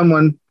 is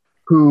someone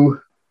who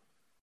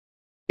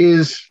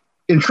is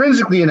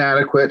intrinsically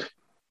inadequate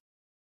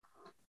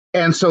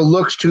and so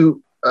looks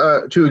to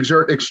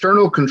exert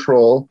external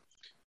control.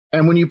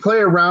 And when you play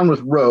around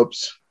with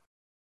ropes,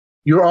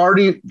 you're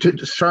already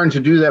starting to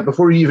do that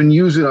before you even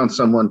use it on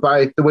someone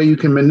by the way you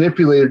can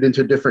manipulate it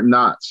into different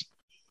knots.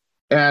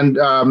 And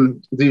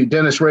the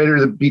Dennis Rader,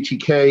 the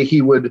BTK,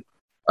 he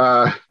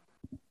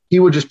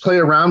would just play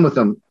around with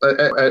them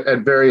at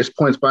various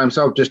points by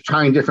himself, just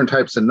trying different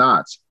types of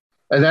knots.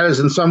 And that is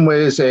in some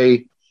ways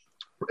a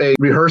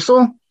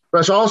rehearsal, but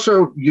it's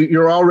also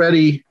you're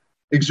already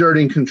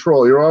exerting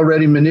control. You're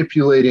already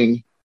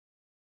manipulating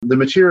the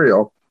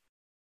material.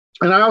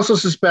 And I also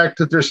suspect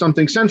that there's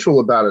something sensual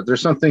about it.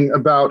 There's something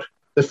about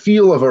the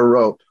feel of a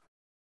rope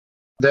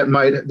that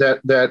might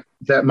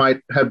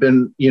have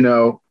been,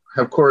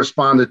 have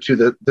corresponded to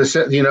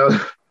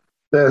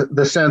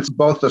the sense,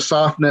 both the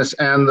softness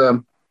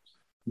and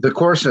the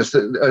coarseness.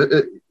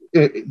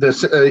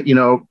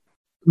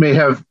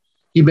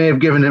 He may have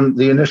given him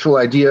the initial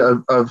idea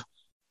of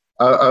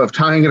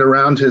tying it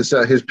around his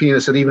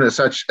penis, and even at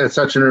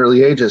such an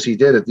early age as he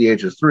did at the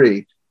age of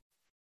 3.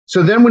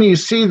 So then, when you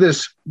see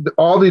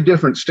all the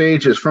different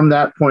stages from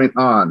that point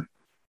on,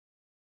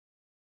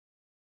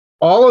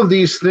 all of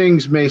these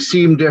things may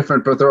seem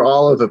different, but they're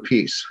all of a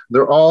piece.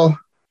 They're all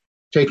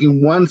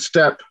taking one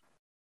step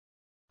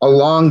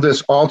along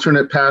this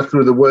alternate path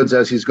through the woods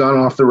as he's gone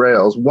off the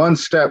rails, one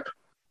step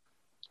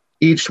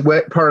each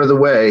part of the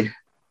way,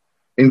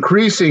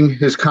 increasing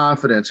his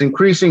confidence,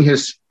 increasing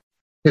his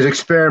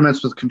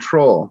experiments with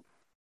control.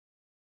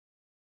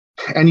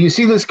 And you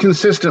see this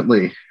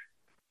consistently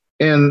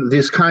in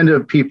this kind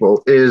of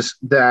people, is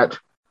that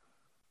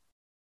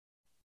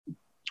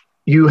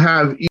you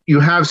have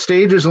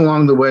stages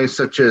along the way,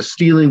 such as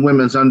stealing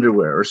women's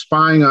underwear or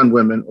spying on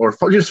women or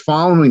just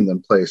following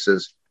them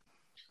places,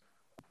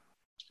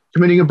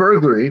 committing a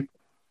burglary.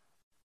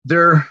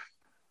 They're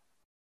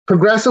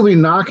progressively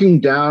knocking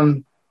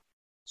down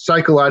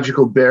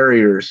psychological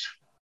barriers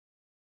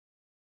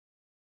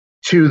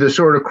to the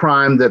sort of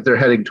crime that they're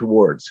heading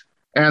towards.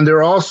 And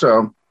they're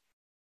also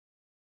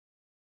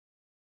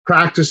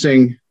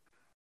practicing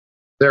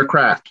their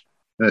craft,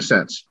 in a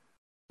sense.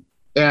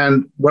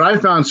 And what I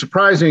found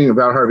surprising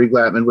about Harvey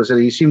Glatman was that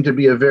he seemed to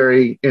be a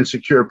very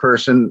insecure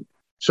person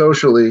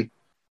socially,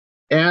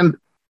 and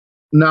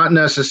not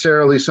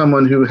necessarily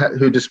someone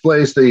who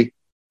displays the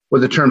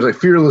terms like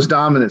fearless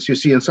dominance you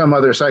see in some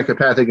other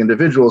psychopathic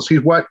individuals.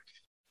 He's what,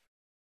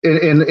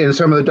 in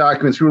some of the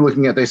documents we were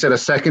looking at, they said a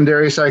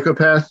secondary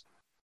psychopath.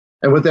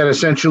 And what that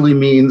essentially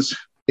means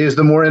is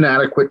the more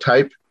inadequate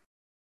type,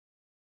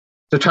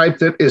 the type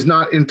that is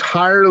not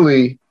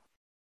entirely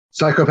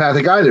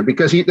psychopathic either,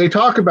 because they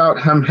talk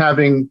about him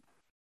having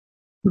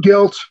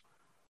guilt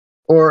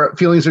or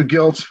feelings of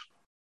guilt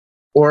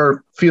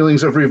or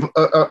feelings of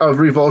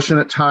revulsion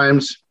at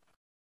times,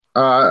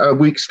 a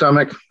weak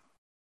stomach.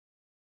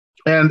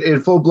 And in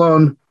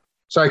full-blown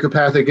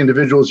psychopathic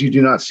individuals, you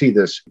do not see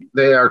this.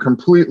 They are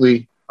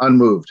completely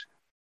unmoved.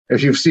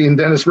 If you've seen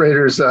Dennis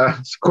Rader's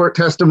court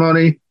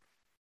testimony,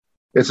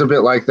 it's a bit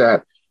like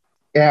that.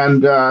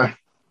 And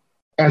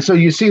so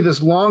you see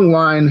this long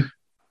line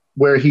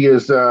where he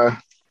is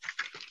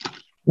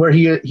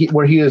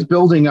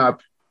building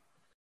up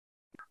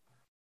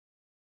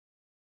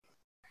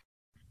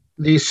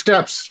these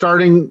steps,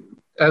 starting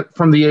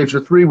from the age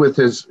of 3 with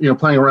his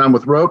playing around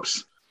with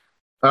ropes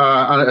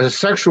on a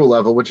sexual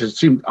level, which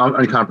seemed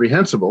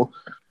incomprehensible.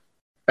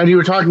 And you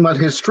were talking about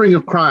his string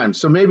of crimes.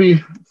 So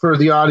maybe for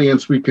the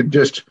audience, we could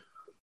just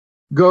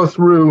go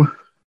through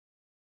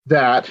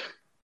that.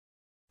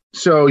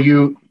 So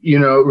he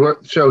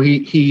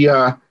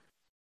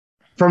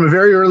from a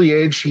very early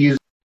age, he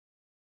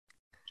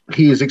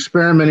is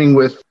experimenting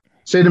with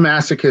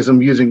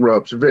sadomasochism using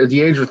ropes at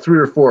the age of 3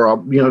 or 4, at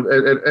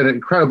an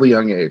incredibly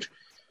young age.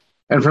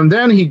 And from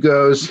then he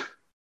goes,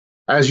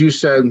 as you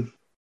said,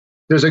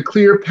 there's a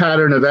clear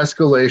pattern of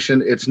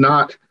escalation.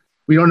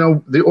 We don't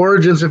know the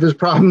origins of his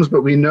problems,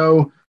 but we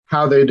know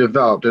how they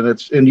developed, and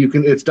it's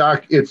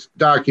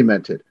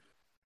documented.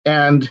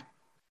 And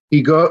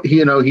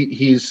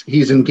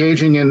he's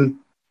engaging in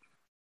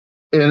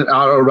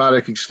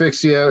autoerotic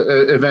asphyxia.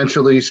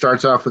 Eventually, he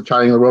starts off with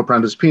tying a rope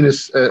around his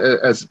penis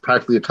as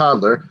practically a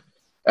toddler,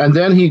 and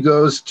then he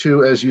goes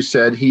to, as you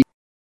said, he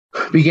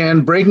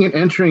began breaking and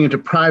entering into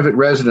private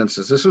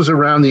residences. This was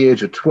around the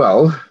age of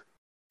 12.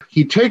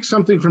 He takes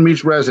something from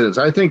each residence.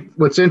 I think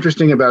what's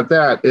interesting about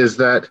that is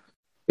that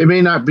it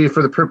may not be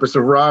for the purpose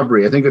of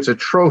robbery. I think it's a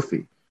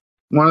trophy.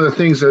 One of the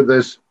things that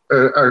there's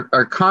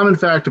a common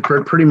factor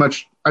for pretty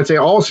much, I'd say,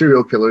 all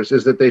serial killers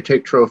is that they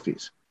take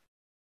trophies.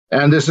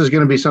 And this is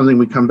going to be something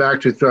we come back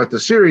to throughout the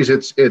series.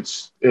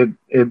 It's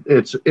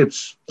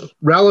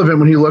relevant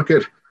when you look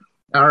at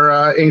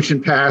our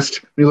ancient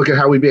past. We look at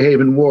how we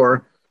behave in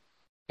war,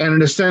 and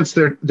in a sense,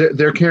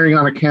 they're carrying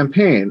on a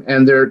campaign,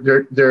 and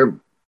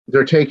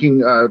they're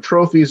taking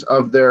trophies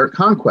of their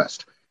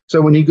conquest.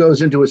 So when he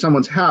goes into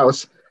someone's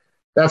house,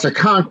 that's a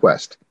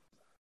conquest,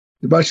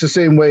 much the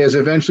same way as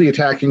eventually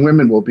attacking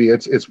women will be.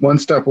 It's one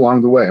step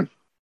along the way.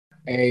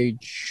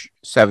 Age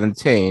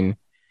 17,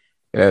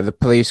 the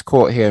police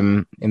caught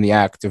him in the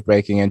act of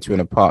breaking into an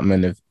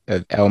apartment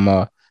of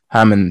Elmer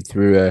Hammond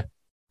through a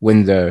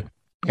window.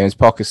 In his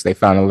pockets, they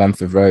found a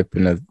length of rope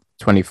and a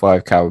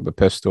 25 caliber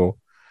pistol.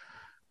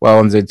 While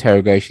under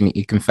interrogation,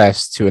 he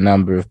confessed to a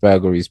number of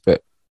burglaries,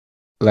 but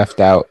left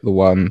out the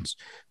ones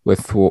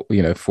with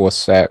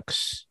forced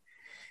sex.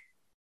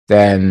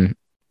 Then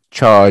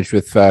charged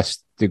with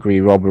first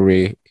degree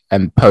robbery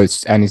and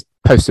his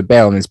posted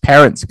bail, and his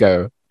parents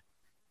go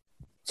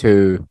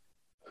to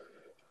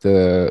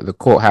the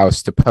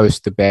courthouse to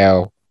post the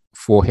bail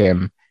for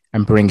him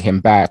and bring him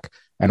back.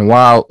 And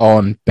while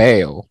on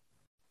bail,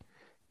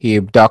 he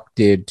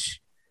abducted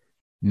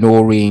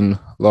Noreen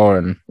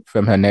Lauren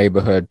from her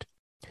neighborhood.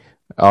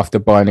 After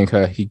binding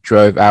her, he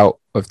drove out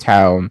of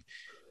town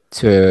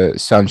to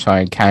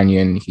Sunshine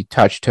Canyon. He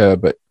touched her,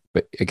 but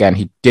again,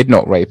 he did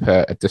not rape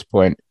her at this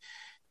point.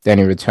 Then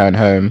he returned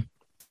home.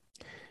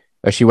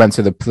 She went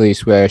to the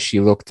police, where she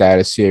looked at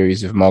a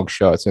series of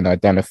mugshots and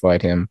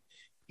identified him.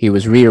 He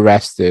was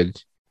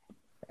rearrested,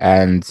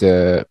 and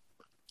at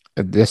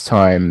this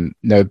time,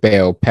 no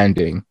bail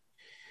pending,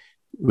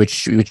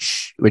 which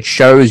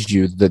shows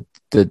you the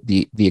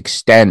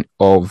extent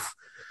of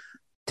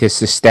the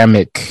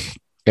systemic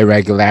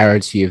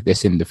irregularity of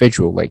this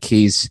individual. Like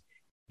he's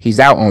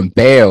out on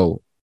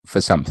bail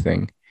for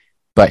something,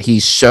 but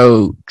he's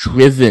so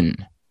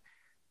driven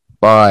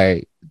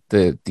by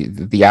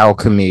the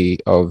alchemy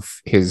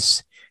of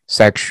his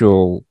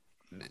social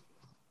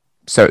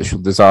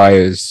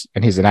desires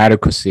and his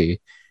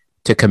inadequacy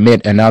to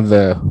commit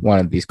another one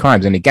of these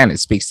crimes. And again, it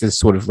speaks to this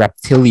sort of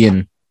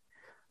reptilian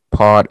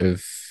part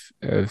of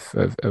Harvey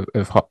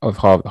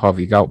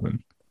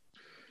Glatman.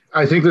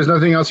 I think there's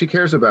nothing else he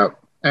cares about,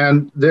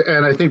 and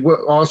I think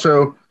what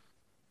also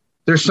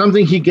there's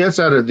something he gets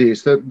out of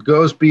these that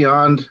goes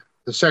beyond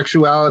the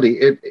sexuality,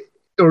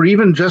 or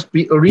even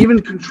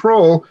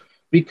control,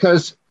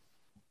 because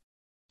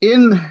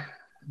in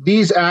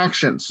these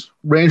actions,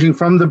 ranging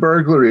from the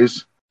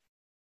burglaries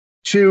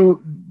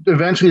to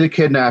eventually the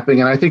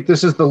kidnapping, and I think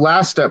this is the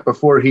last step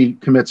before he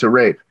commits a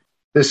rape.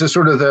 This is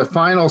sort of the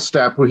final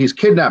step where he's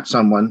kidnapped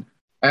someone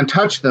and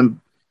touched them,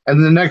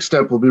 and the next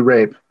step will be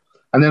rape,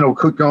 and then it'll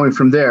keep going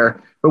from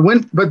there.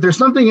 But there's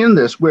something in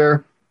this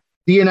where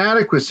the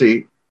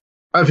inadequacy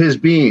of his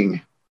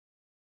being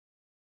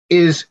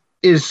is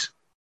it's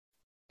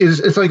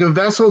like a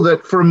vessel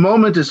that for a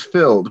moment is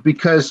filled,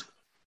 because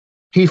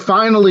he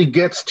finally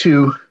gets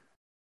to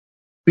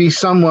be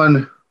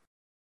someone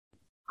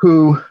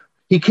who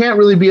he can't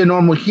really be a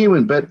normal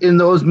human, but in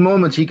those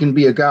moments he can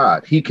be a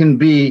god. He can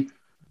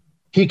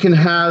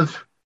have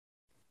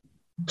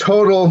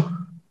total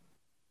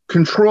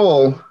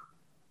control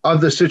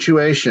of the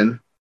situation,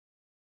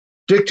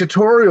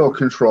 dictatorial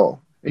control.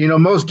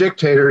 Most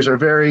dictators are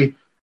very,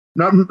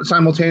 not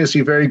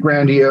simultaneously very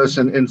grandiose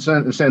and in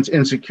a sense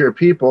insecure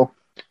people.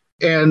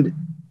 And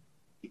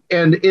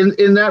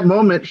in that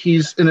moment,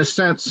 he's in a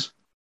sense,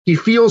 he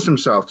feels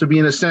himself to be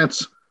in a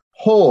sense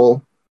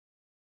whole,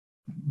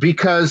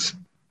 because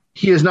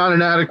he is not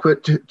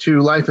inadequate to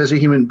life as a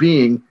human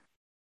being,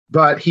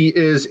 but he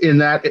is in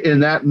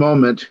that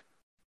moment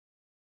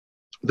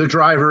the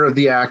driver of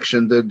the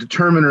action, the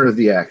determiner of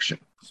the action.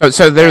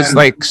 So there's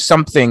like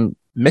something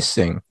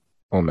missing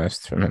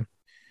almost from him.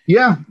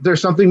 Yeah,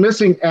 there's something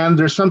missing, and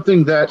there's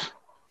something that,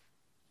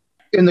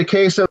 in the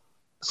case of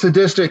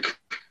sadistic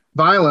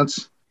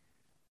violence,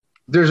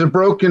 there's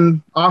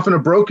often a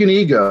broken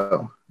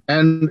ego.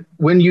 And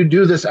when you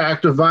do this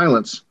act of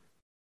violence,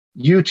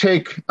 you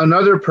take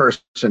another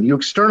person, you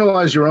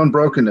externalize your own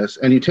brokenness,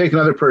 and you take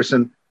another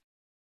person,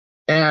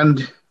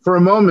 and for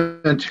a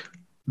moment,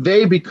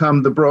 they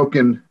become the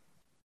broken,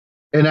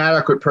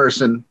 inadequate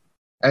person,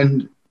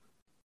 and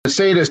the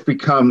sadist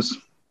becomes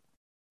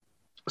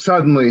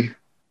suddenly,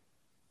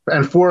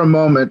 and for a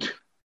moment,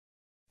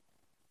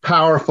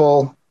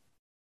 powerful,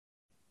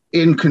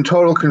 in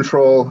total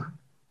control,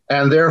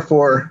 and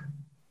therefore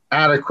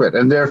adequate,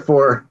 and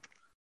therefore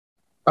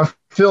a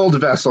filled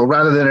vessel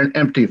rather than an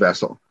empty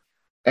vessel.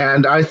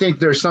 And I think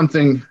there's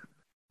something,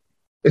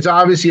 it's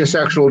obviously a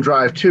sexual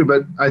drive too,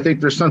 but I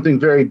think there's something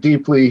very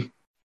deeply,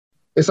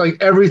 it's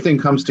like everything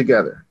comes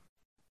together.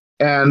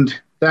 And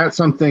that's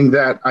something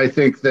that I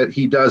think that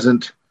he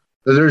doesn't,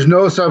 that there's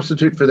no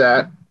substitute for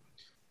that.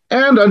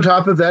 And on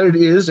top of that, it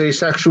is a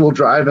sexual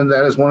drive, and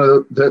that is one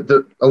of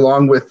the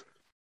along with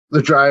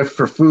the drive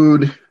for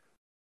food,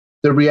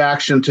 the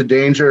reaction to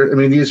danger. I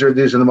mean, these are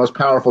the most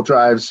powerful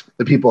drives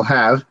that people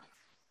have.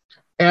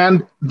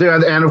 And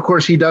of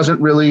course, he doesn't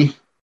really,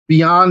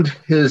 beyond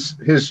his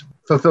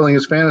fulfilling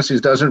his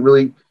fantasies, doesn't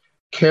really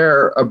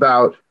care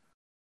about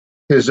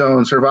his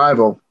own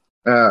survival,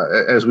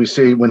 as we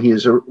see when he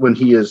is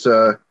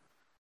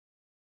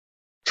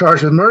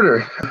charged with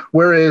murder.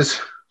 Whereas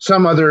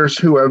some others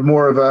who have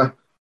more of a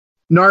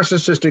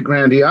narcissistic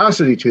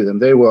grandiosity to them,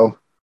 they will,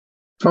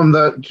 from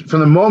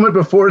the moment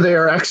before they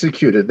are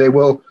executed, they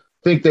will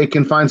think they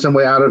can find some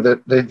way out of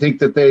it. They think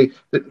that they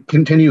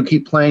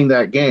keep playing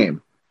that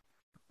game.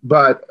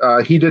 But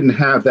he didn't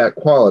have that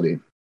quality.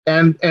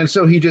 And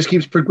so he just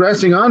keeps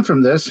progressing on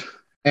from this.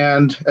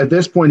 And at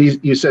this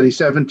point, you said he's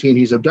 17.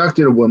 He's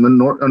abducted a woman,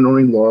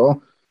 Noreen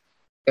Laurel.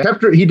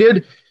 He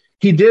did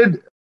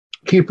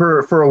keep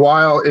her for a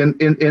while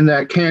in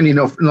that candy,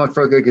 not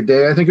for like a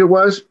day, I think it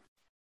was.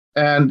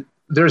 And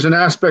there's an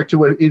aspect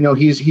to it,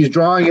 he's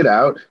drawing it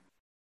out.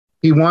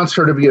 He wants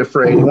her to be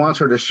afraid. He wants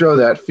her to show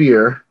that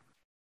fear.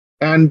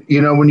 And,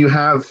 when you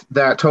have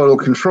that total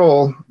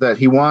control that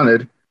he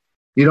wanted,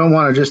 you don't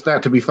want just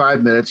that to be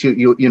 5 minutes.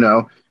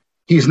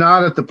 He's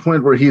not at the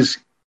point where he's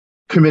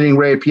committing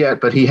rape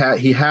yet, but he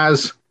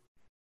has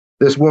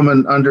this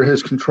woman under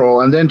his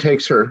control and then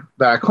takes her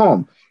back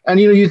home. And,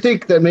 you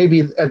think that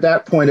maybe at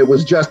that point it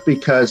was just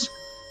because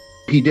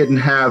he didn't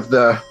have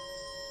the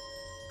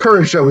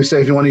courage, shall we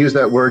say, if you want to use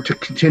that word, to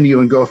continue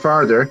and go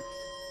farther.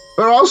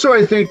 But also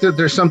I think that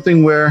there's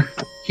something where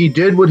he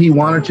did what he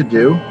wanted to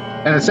do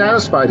and it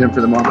satisfied him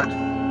for the moment.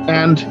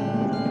 And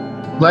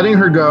letting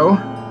her go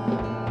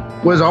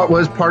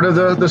was part of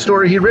the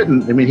story he'd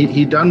written. I mean,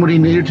 he'd done what he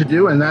needed to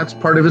do, and that's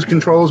part of his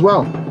control as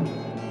well.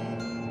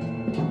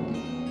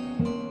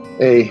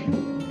 A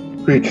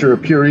creature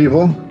of pure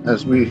evil,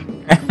 as we...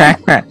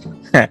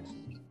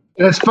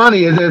 It's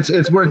funny,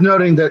 it's worth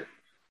noting that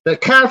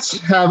cats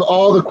have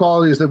all the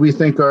qualities that we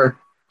think are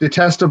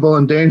detestable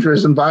and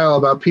dangerous and vile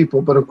about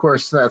people, but of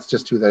course that's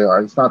just who they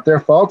are. It's not their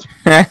fault.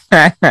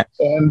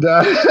 and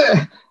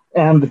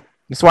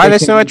that's why they're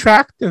so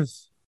attractive.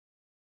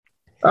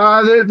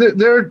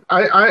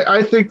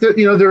 I think that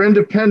they're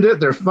independent,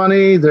 they're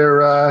funny,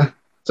 they're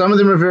some of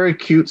them are very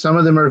cute, some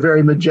of them are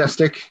very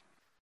majestic,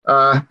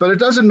 but it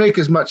doesn't make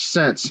as much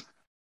sense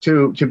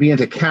to be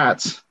into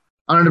cats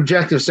on an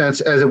objective sense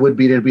as it would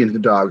be to be into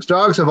dogs.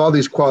 Dogs have all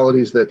these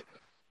qualities that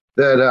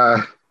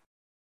they're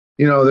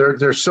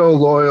so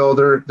loyal,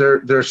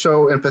 they're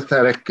so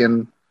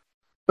empathetic,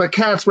 but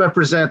cats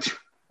represent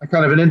a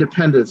kind of an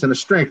independence and a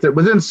strength that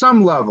within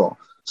some level,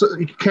 so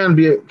it can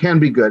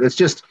be good. It's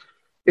just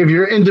if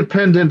you're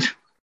independent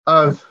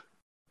of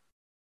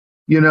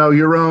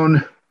your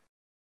own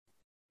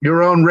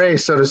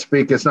race, so to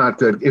speak, it's not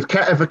good.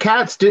 If a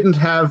cats didn't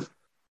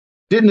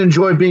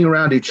enjoy being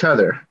around each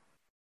other,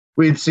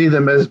 we'd see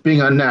them as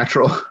being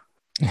unnatural.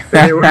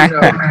 They were,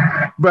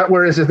 but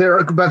whereas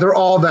they're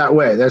all that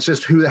way. That's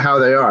just how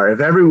they are. If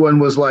everyone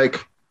was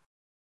like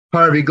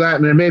Harvey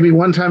Glatman, and maybe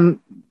one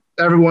time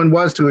everyone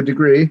was to a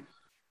degree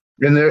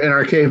in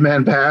our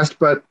caveman past,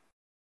 but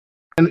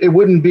it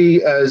wouldn't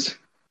be as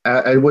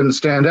it wouldn't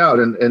stand out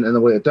in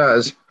the way it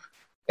does.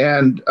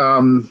 And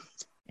I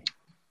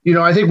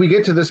think we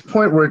get to this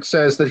point where it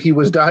says that he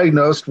was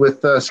diagnosed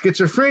with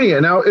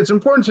schizophrenia. Now, it's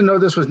important to know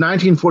this was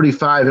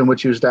 1945 in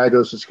which he was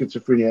diagnosed with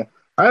schizophrenia.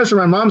 I was from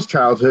my mom's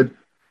childhood.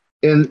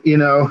 In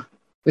the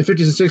 50s and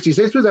 60s,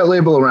 they threw that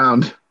label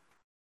around.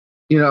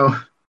 At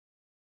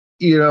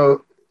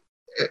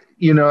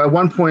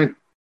one point,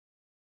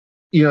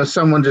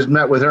 someone just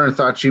met with her and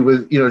thought she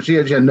was, she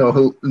had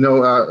no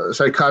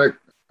psychotic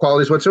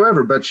qualities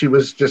whatsoever, but she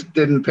just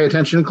didn't pay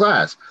attention in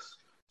class.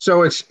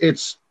 So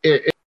this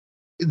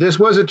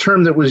was a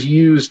term that was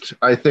used,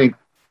 I think,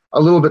 a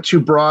little bit too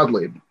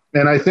broadly.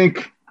 And I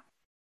think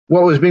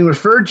what was being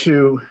referred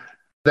to at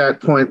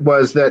that point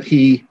was that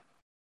he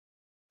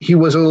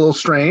was a little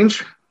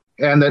strange,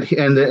 and that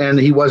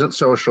he wasn't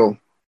social.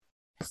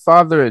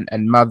 Father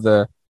and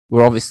mother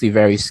were obviously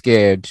very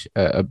scared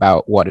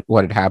about what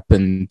had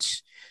happened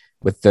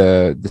with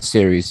the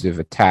series of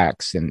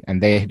attacks,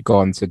 and they had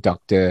gone to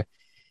Dr.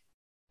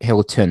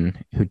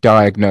 Hilton, who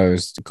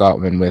diagnosed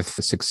Glatman with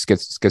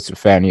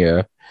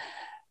schizophrenia,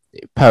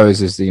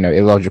 poses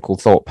illogical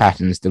thought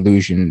patterns,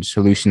 delusions,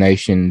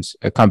 hallucinations,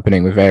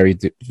 accompanying with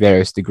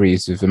various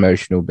degrees of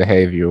emotional,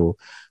 behavioral,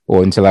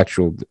 or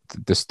intellectual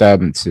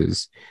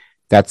disturbances.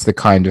 That's the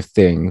kind of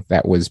thing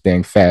that was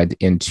being fed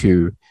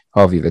into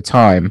Harvey at the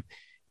time.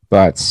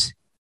 But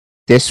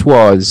this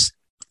was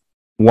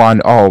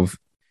one of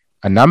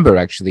a number,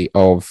 actually,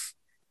 of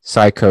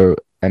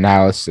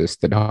psychoanalysis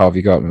that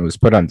Harvey Glatman was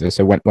put under.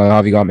 So when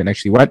Harvey Glatman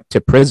actually went to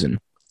prison,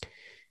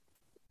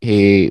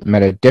 he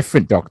met a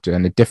different doctor,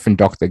 and a different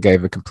doctor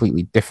gave a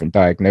completely different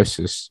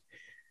diagnosis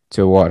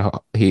to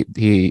what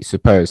he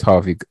supposed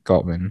Harvey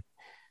Glatman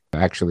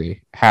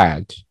actually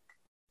had.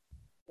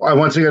 Well,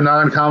 once again,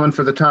 not uncommon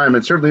for the time.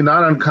 It's certainly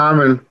not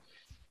uncommon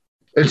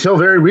until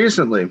very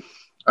recently.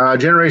 A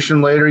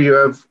generation later, you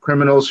have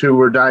criminals who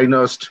were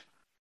diagnosed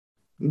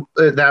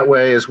that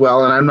way as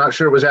well, and I'm not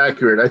sure it was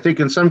accurate. I think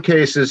in some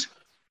cases,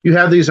 you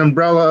have these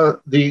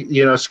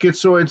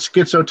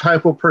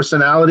schizotypal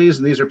personalities,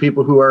 and these are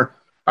people who are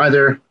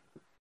either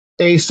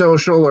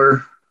asocial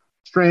or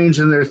strange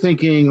in their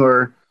thinking,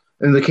 or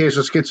in the case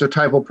of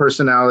schizotypal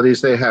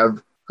personalities, they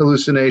have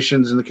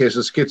hallucinations. In the case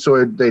of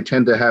schizoid, they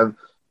tend to have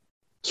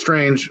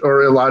strange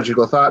or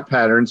illogical thought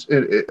patterns.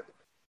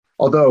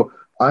 although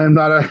I am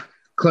not a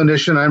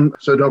clinician,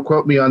 so don't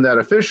quote me on that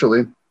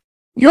officially.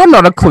 You're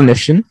not a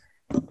clinician.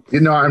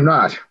 I'm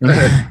not.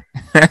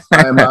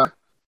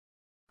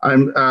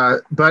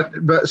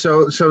 But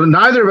so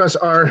neither of us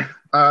are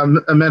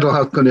mental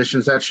health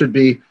clinicians. That should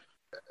be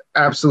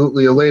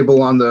absolutely a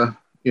label on the,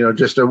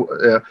 just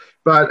a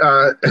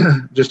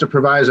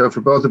proviso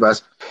for both of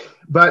us.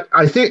 But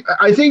I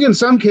think in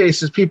some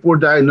cases people were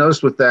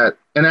diagnosed with that,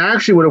 and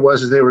actually what it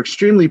was is they were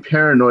extremely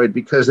paranoid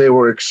because they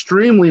were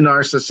extremely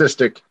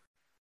narcissistic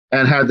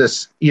and had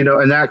this,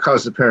 and that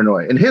caused the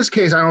paranoia. In his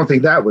case, I don't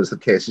think that was the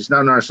case. He's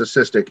not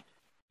narcissistic,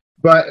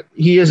 but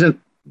he isn't.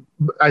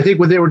 I think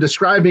what they were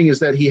describing is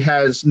that he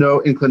has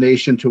no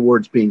inclination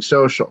towards being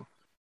social.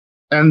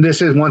 And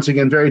this is, once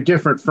again, very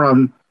different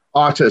from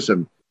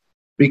autism,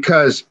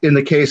 because in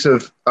the case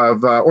of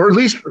or at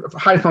least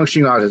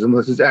high-functioning autism,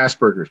 this is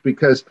Asperger's,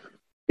 because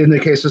in the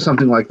case of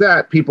something like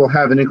that, people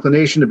have an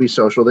inclination to be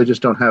social. They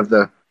just don't have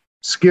the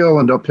skill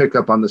and don't pick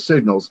up on the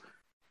signals.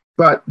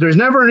 But there's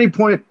never any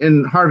point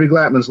in Harvey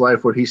Glatman's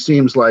life where he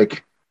seems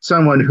like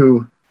someone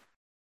who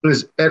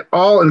is at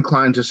all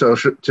inclined to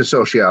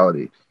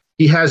sociality.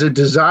 He has a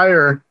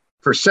desire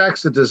for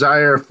sex, a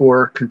desire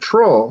for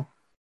control,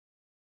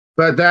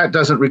 but that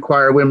doesn't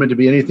require women to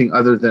be anything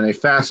other than a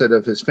facet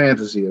of his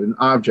fantasy, an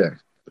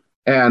object.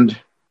 And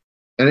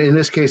in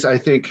this case, I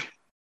think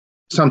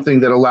something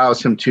that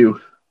allows him to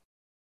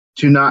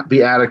not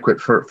be adequate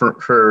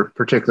for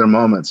particular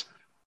moments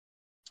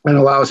and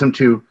allows him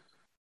to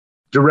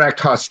direct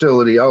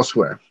hostility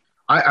elsewhere.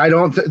 I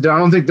don't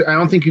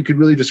think you could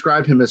really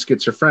describe him as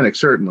schizophrenic,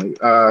 certainly.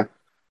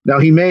 Now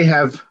he may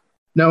have.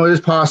 Now, it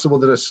is possible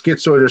that a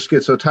schizoid or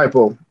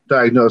schizotypal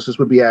diagnosis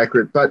would be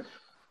accurate, but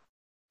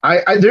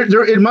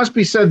it must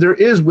be said there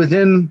is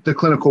within the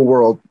clinical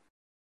world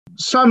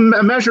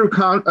a measure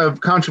of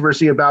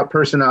controversy about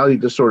personality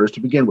disorders to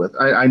begin with.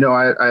 I know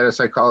I had a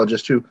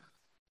psychologist who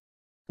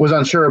was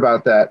unsure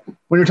about that.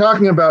 When you're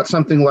talking about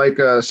something like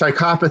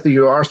psychopathy,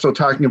 you are still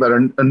talking about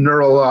a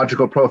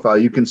neurological profile.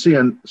 You can see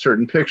in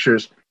certain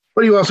pictures,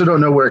 but you also don't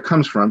know where it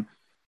comes from.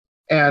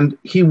 And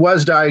he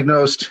was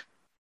diagnosed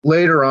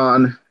later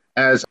on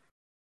as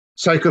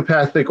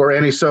psychopathic or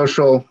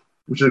antisocial,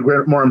 which is a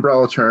more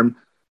umbrella term,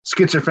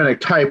 schizophrenic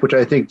type, which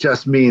I think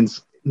just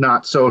means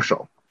not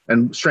social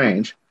and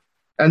strange.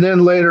 And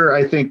then later,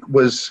 I think,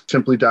 was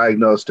simply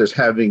diagnosed as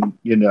having,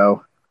 I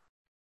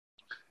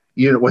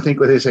think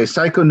what they say,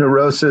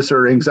 psychoneurosis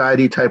or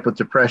anxiety type of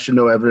depression,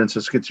 no evidence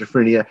of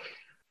schizophrenia.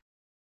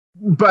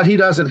 But he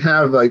doesn't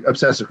have like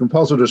obsessive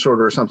compulsive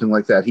disorder or something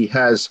like that. He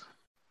has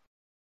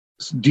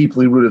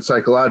deeply rooted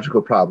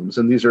psychological problems.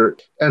 And so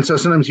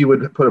sometimes you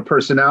would put a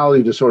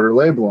personality disorder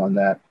label on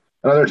that.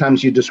 And other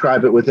times you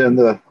describe it within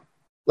the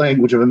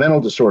language of a mental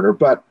disorder.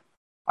 But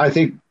I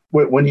think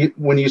when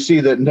you see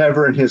that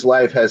never in his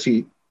life has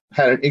he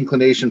had an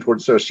inclination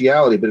towards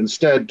sociality, but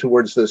instead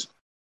towards this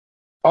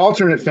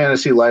alternate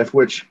fantasy life,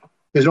 which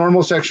his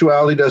normal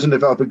sexuality doesn't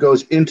develop, it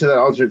goes into that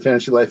alternate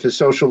fantasy life. His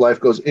social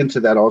life goes into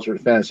that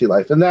alternate fantasy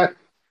life. And that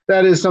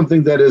is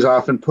something that is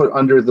often put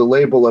under the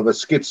label of a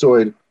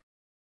schizoid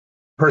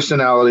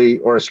personality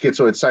or a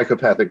schizoid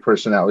psychopathic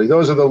personality.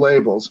 Those are the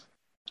labels.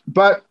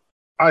 But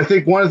I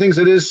think one of the things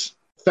that is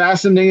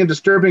fascinating and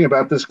disturbing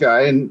about this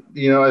guy, and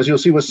as you'll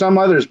see with some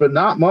others, but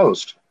not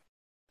most,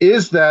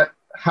 is that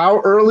how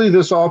early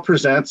this all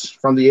presents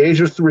from the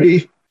age of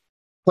 3,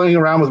 playing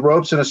around with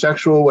ropes in a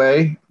sexual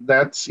way.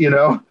 That's, I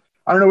don't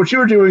know what you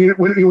were doing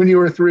when you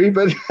were 3,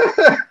 but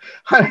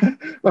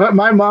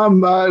my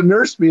mom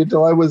nursed me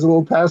until I was a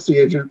little past the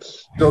age of.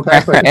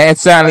 It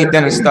certainly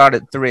didn't start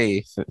at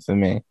 3 for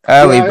me.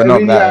 Early, but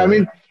not that.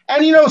 Yeah,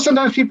 and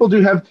sometimes people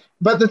do have,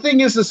 but the thing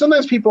is that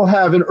sometimes people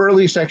have an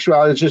early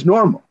sexuality that's just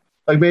normal.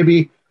 Like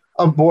maybe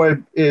a boy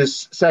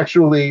is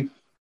starting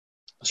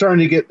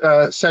to get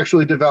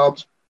sexually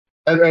developed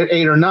at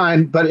 8 or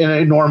 9, but in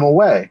a normal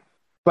way.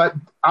 But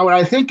what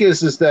I think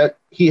is that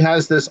he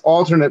has this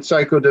alternate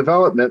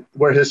psychodevelopment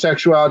where his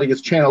sexuality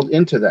gets channeled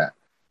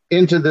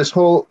into this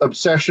whole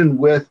obsession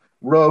with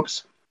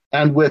ropes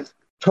and with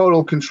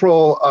total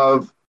control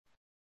of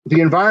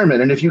the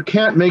environment. And if you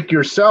can't make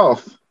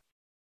yourself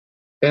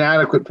an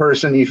adequate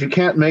person, if you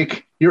can't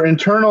make your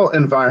internal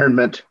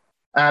environment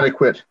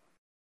adequate,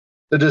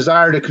 the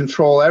desire to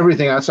control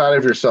everything outside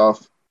of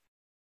yourself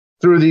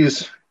through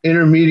these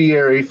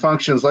intermediary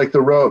functions like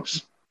the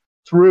ropes,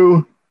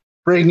 through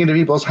breaking into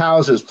people's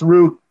houses,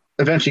 through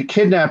eventually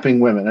kidnapping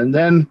women, and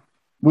then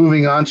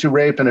moving on to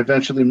rape and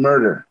eventually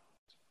murder.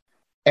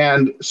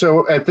 And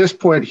so at this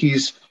point,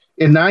 he's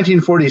in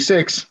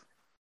 1946.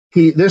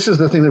 This is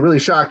the thing that really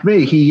shocked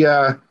me. He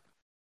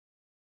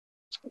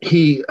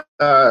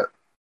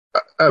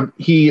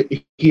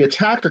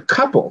attacked a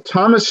couple,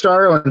 Thomas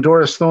Starro and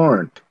Doris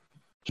Thorne.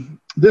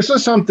 This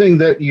is something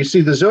that you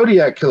see the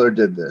Zodiac Killer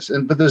did this,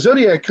 but the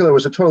Zodiac Killer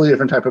was a totally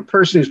different type of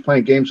person. He was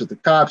playing games with the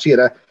cops. He had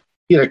a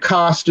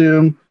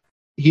costume.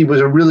 He was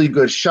a really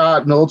good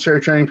shot,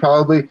 military training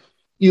probably.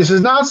 this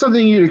is not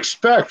something you'd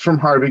expect from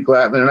Harvey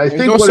Glatman. And I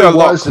think also what it a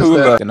lot was cooler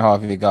is that than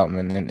Harvey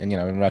Glatman, and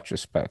in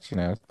retrospect,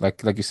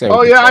 like you say.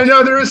 oh yeah, I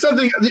know there is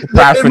something. It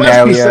must be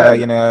Paraphernalia, said.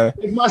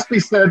 It must be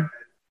said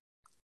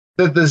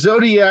that the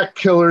Zodiac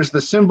killers,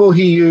 the symbol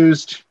he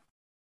used,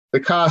 the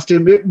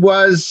costume, it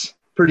was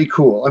pretty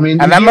cool. I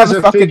mean, and that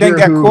motherfucker didn't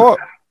get caught.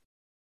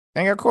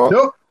 Didn't get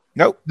caught.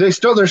 Nope. They're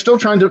still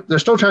trying to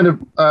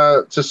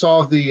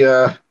solve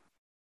the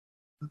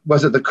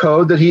was it the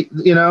code that he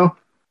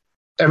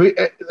I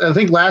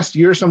think last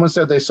year someone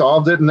said they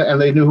solved it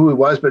and they knew who he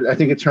was, but I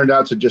think it turned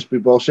out to just be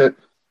bullshit.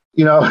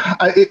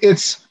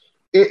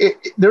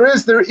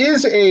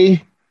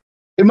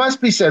 It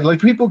must be said, like,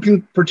 people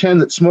can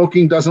pretend that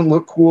smoking doesn't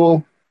look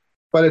cool,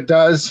 but it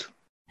does,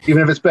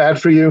 even if it's bad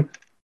for you.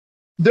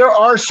 There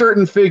are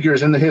certain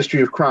figures in the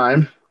history of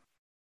crime.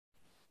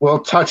 We'll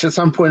touch at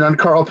some point on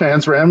Carl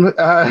Panzram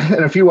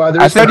and a few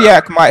others.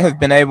 Zodiac might have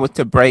been able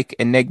to break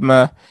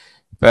Enigma,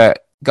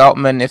 but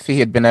Galtman, if he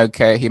had been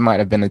okay, he might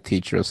have been a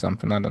teacher or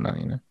something. I don't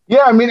know,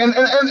 Yeah, I mean,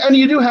 and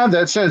you do have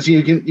that sense.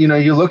 You can,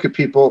 you look at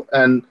people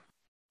and,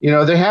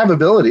 they have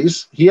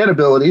abilities. He had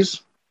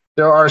abilities.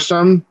 There are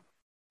some,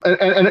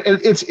 and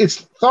it's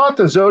thought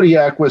the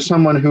Zodiac was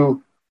someone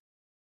who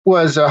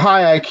was a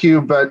high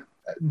IQ, but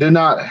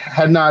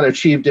had not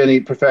achieved any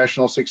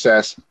professional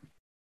success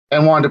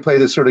and wanted to play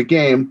this sort of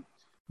game.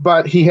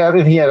 But he had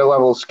a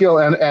level of skill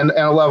and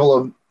a level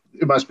of,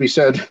 it must be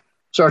said,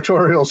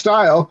 sartorial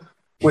style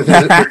with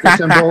the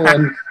symbol,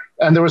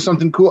 and there was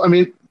something cool. I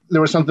mean,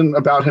 there was something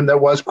about him that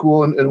was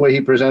cool in the way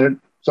he presented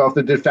himself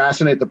that did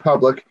fascinate the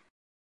public.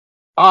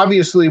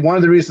 Obviously, one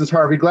of the reasons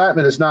Harvey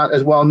Glatman is not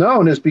as well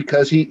known is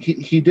because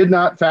he did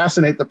not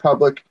fascinate the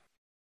public,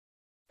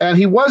 and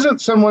he wasn't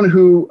someone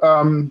who,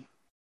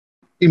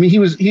 he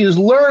was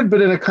lurid,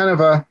 but in a kind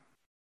of a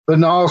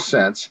banal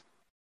sense.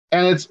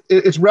 And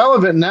it's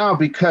relevant now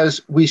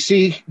because we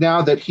see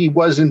now that he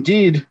was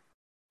indeed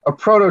a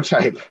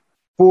prototype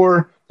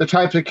for the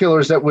types of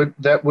killers that would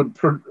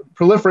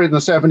proliferate in the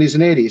 70s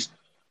and 80s.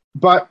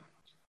 But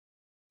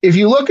if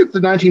you look at the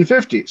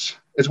 1950s,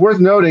 it's worth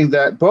noting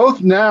that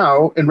both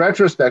now, in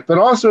retrospect, but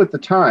also at the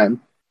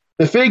time,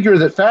 the figure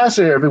that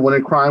fascinated everyone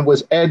in crime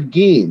was Ed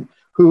Gein,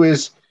 who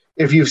is,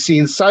 if you've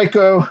seen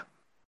Psycho,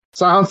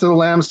 Silence of the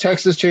Lambs,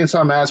 Texas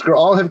Chainsaw Massacre,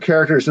 all have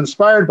characters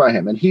inspired by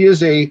him. And he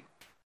was a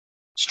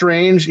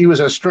strange,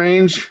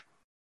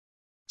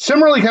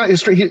 similarly kind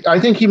of, I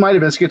think he might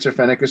have been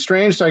schizophrenic, a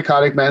strange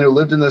psychotic man who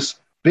lived in this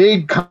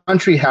big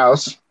country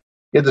house.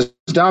 He had this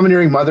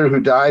domineering mother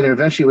who died, and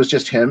eventually it was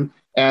just him.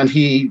 And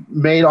he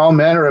made all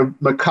manner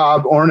of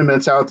macabre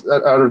ornaments out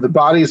of the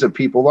bodies of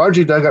people,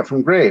 largely dug up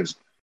from graves.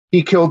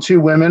 He killed 2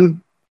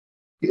 women.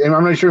 And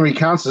I'm not sure he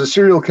counts as a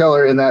serial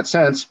killer in that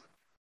sense.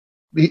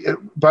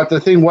 But the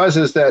thing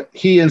is that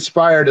he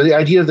inspired the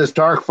idea of this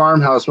dark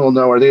farmhouse middle of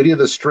nowhere, the idea of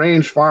the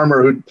strange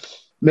farmer who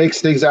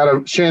makes things out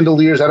of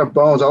chandeliers, out of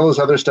bones, all this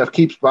other stuff,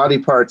 keeps body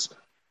parts.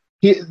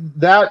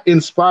 That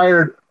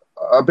inspired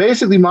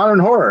basically modern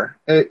horror.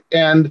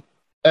 And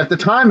at the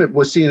time, it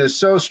was seen as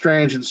so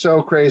strange and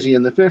so crazy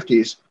in the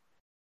 50s.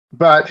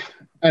 But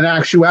in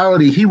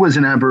actuality, he was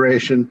an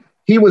aberration.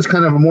 He was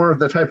kind of more of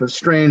the type of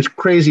strange,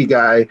 crazy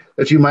guy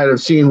that you might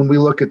have seen when we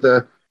look at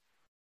the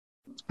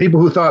people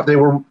who thought they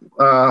were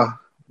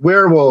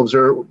werewolves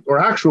or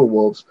actual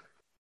wolves.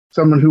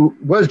 Someone who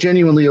was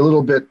genuinely a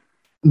little bit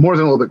more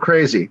than a little bit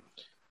crazy.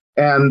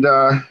 And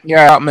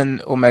Altman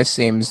almost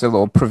seems a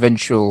little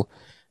provincial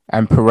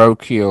and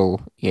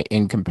parochial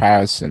in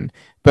comparison.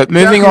 But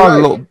moving on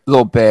a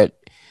little bit,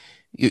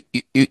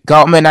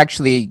 Galtman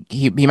actually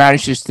he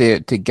manages to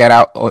get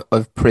out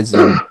of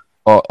prison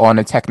on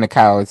a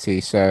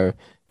technicality. So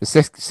the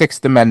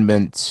Sixth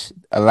Amendment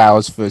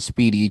allows for a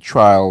speedy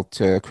trial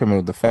to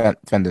criminal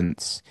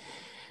defendants.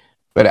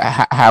 But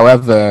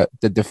however,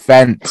 the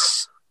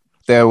defense,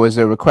 there was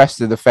a request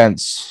to the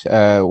defense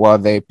while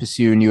they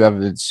pursue new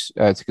evidence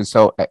to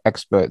consult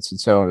experts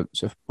and so on and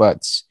so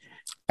forth.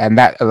 And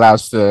that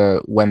allows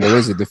for when there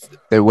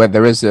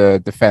is a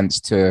defense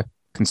to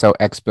consult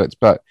experts.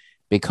 But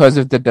because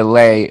of the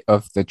delay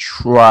of the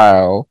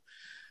trial,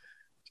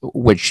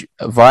 which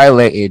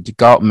violated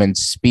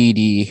Galtman's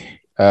speedy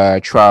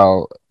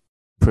trial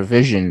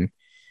provision,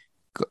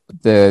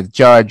 the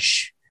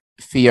judge,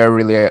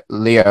 Theo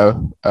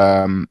Leo,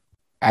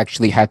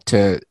 actually had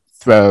to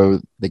throw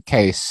the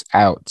case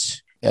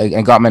out.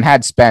 And Galtman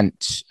had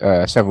spent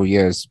several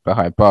years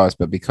behind bars,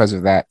 but because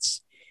of that,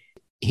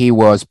 he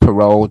was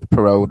paroled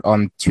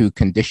on 2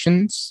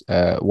 conditions.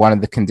 One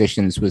of the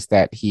conditions was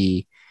that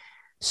he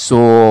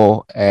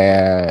saw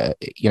a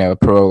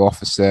parole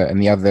officer,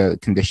 and the other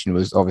condition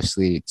was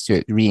obviously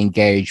to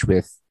re-engage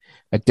with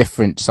a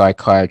different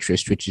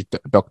psychiatrist, which is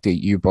Dr.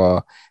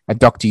 Ubar. And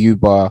Dr.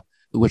 Ubar,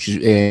 which is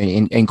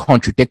in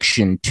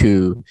contradiction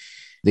to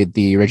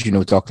the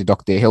original Dr.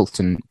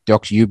 Hilton,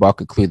 Dr. Ubar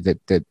concluded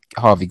that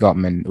Harvey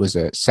Glatman was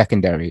a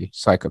secondary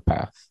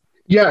psychopath.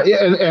 Yeah,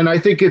 and I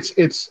think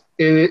it's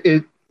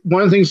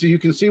one of the things that you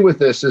can see with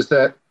this is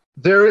that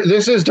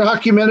this is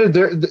documented.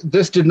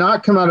 This did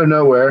not come out of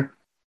nowhere.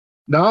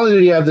 not only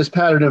did he have this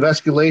pattern of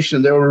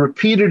escalation, there were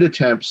repeated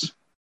attempts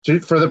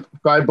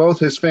by both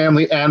his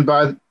family and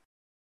by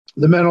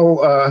the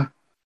mental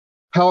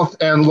health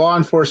and law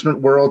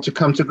enforcement world to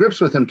come to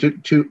grips with him,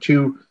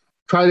 to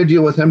try to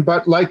deal with him.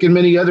 But like in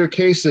many other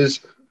cases,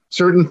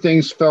 certain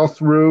things fell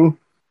through.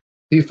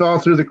 He fell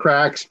through the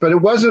cracks, but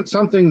it wasn't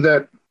something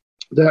that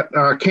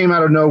came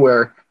out of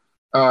nowhere.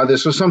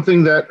 This was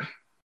something that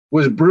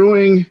was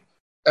brewing,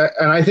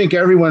 and I think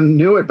everyone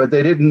knew it, but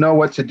they didn't know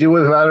what to do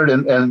about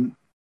it. And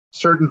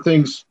certain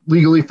things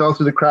legally fell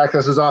through the crack,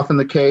 as is often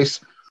the case.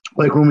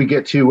 Like when we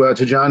get to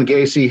John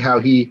Gacy, how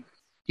he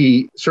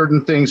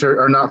certain things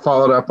are not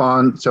followed up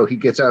on, so he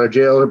gets out of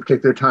jail at a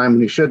particular time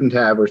when he shouldn't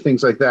have, or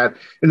things like that.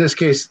 In this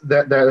case,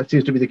 that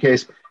seems to be the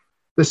case.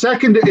 The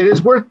second, it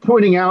is worth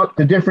pointing out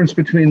the difference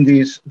between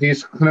these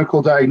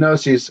clinical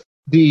diagnoses.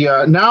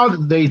 Now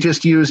they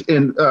just use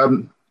in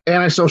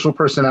antisocial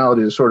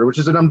personality disorder, which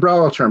is an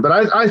umbrella term.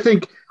 But I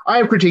think I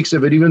have critiques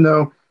of it, even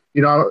though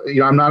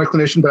I'm not a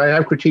clinician, but I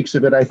have critiques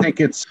of it. I think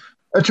it's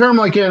a term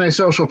like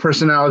antisocial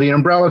personality, an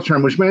umbrella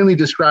term, which mainly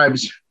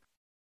describes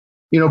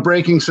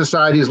breaking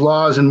society's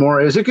laws and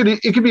mores. It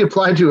could be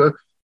applied to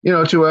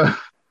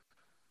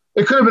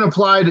it could have been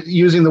applied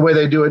using the way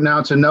they do it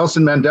now to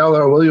Nelson Mandela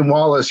or William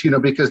Wallace,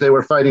 because they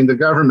were fighting the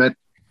government.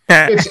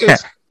 I think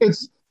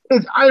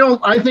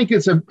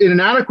it's an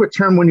inadequate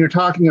term when you're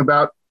talking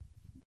about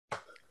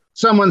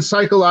someone's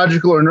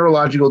psychological or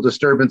neurological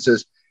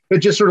disturbances. It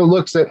just sort of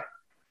looks at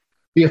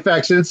the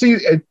effects, and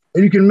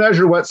you can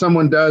measure what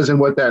someone does and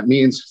what that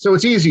means. So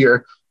it's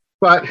easier,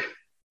 but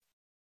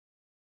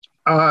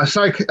I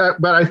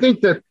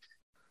think that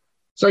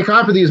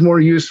psychopathy is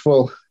more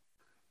useful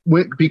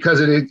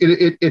because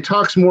it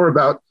talks more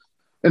about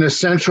an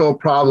essential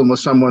problem with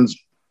someone's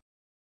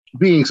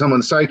being,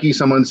 someone's psyche,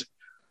 someone's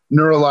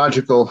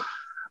neurological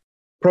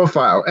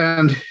profile.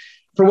 And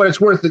for what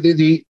it's worth,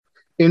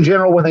 in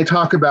general, when they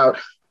talk about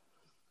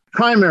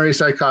primary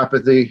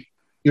psychopathy,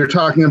 you're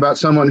talking about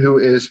someone who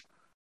is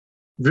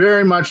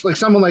very much like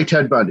someone like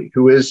Ted Bundy,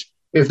 who is,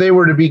 if they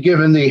were to be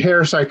given the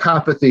Hare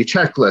psychopathy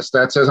checklist,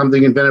 that's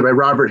something invented by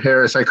Robert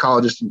Hare, a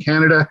psychologist in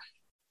Canada,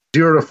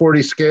 0 to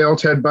 40 scale,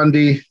 Ted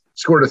Bundy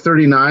scored a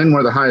 39, one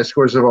of the highest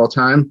scores of all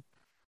time.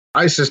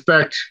 I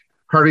suspect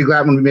Harvey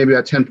Glatman would be maybe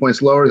about 10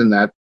 points lower than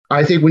that.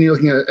 I think when you're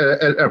looking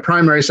at a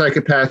primary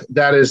psychopath,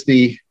 that is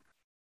the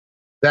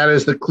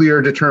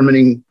clear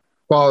determining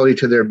quality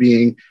to their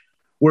being.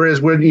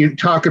 Whereas when you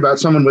talk about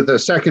someone with a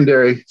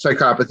secondary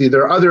psychopathy,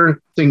 there are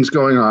other things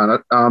going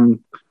on.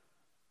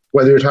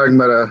 Whether you're talking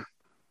about a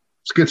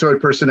schizoid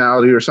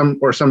personality or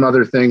some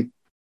other thing.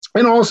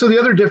 And also the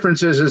other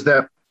difference is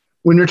that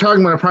when you're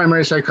talking about a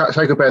primary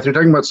psychopath, you're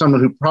talking about someone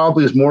who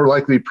probably is more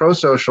likely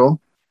prosocial,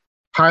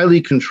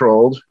 highly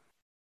controlled,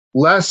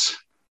 less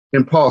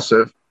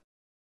impulsive.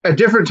 At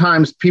different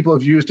times, people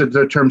have used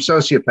the term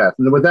sociopath.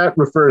 And what that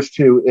refers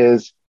to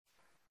is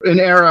an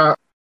era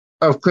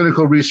of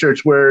clinical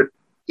research where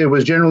it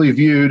was generally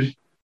viewed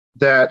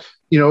that,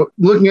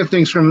 looking at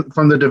things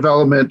from the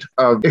development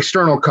of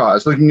external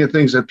cause, looking at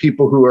things that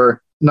people who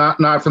are not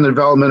from the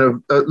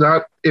development of,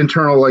 not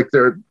internal, like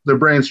their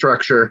brain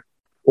structure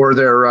or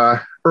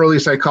their early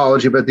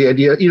psychology, but the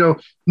idea,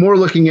 more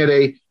looking at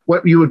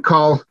what you would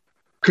call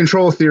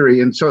control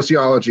theory in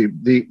sociology,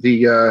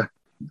 the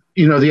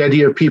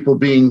idea of people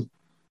being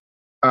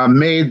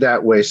made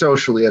that way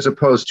socially, as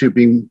opposed to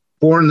being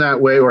born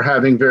that way or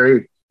having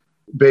very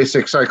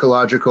basic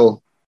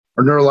psychological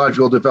or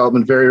neurological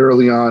development very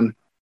early on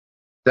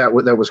that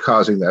was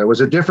causing that. It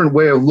was a different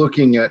way of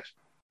looking at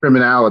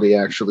criminality,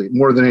 actually,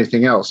 more than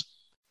anything else,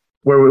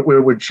 where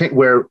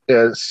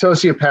a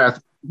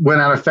sociopath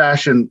went out of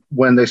fashion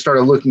when they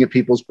started looking at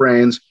people's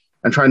brains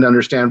and trying to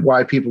understand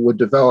why people would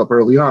develop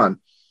early on.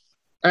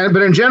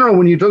 But in general,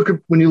 when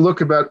you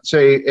look about,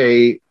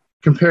 say,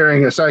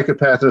 comparing a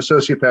psychopath and a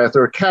sociopath,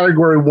 or a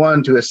category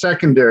 1 to a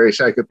secondary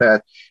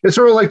psychopath, it's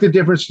sort of like the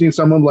difference between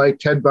someone like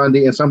Ted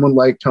Bundy and someone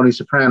like Tony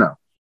Soprano,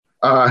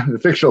 the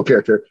fictional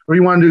character. What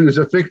you want to do is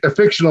a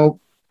fictional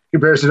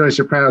comparison to Tony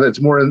Soprano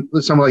that's more in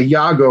someone like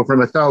Iago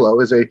from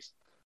Othello is a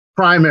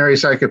primary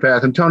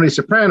psychopath, and Tony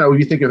Soprano,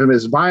 you think of him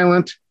as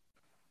violent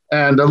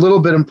and a little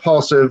bit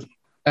impulsive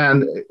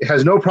and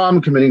has no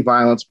problem committing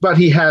violence, but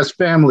he has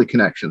family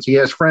connections. He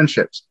has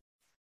friendships.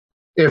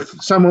 If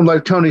someone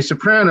like Tony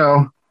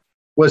Soprano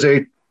was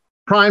a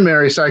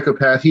primary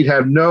psychopath, he'd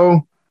have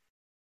no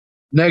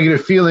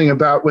negative feeling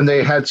about when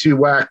they had to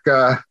whack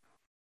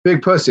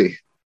big pussy.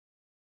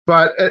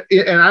 But,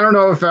 and I don't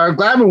know if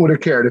Glamour would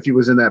have cared if he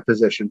was in that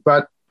position,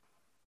 but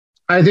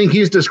I think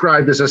he's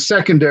described as a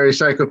secondary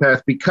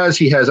psychopath because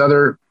he has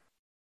other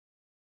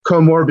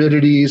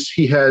comorbidities.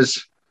 He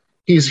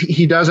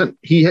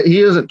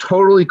isn't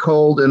totally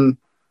cold and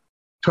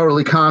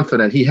totally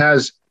confident. He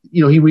has,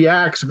 he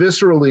reacts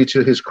viscerally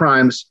to his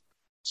crimes,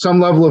 some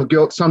level of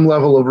guilt, some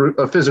level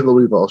of physical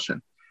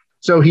revulsion.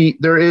 So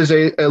there is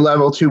a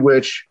level to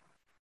which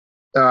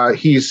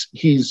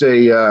he's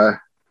a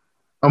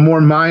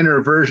more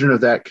minor version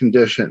of that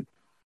condition.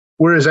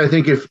 Whereas I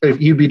think if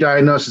he'd be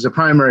diagnosed as a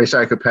primary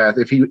psychopath,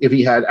 if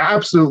he had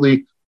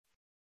absolutely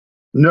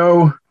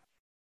no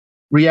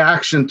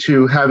reaction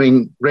to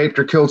having raped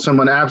or killed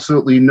someone,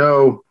 absolutely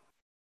no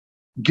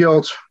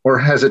guilt or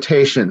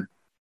hesitation.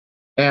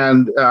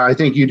 And I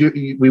think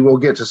we will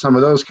get to some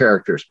of those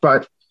characters,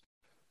 but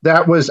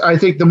that was, I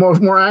think, the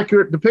more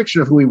accurate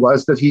depiction of who he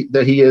was. That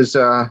he is,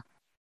 a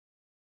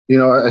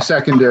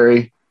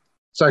secondary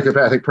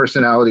psychopathic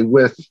personality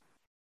with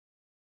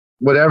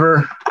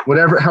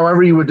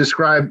however you would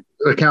describe,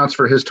 accounts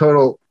for his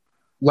total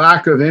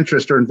lack of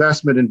interest or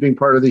investment in being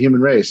part of the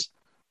human race.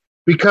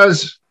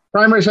 Because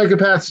primary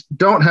psychopaths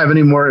don't have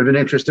any more of an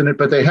interest in it,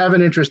 but they have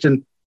an interest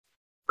in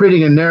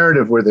creating a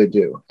narrative where they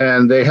do,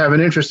 and they have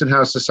an interest in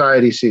how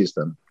society sees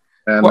them.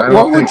 And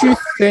what would you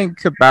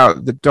think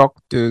about the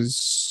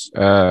doctor's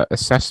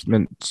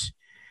assessment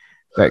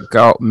that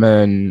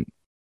Glatman,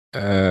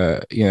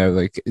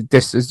 like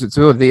this is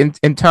sort of the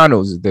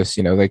internals of this,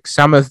 like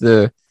some of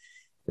the,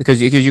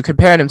 because you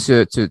compared him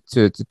to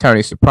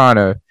Tony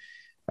Soprano,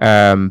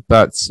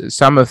 but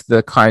some of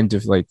the kind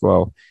of like,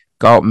 well,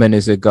 Glatman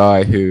is a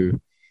guy who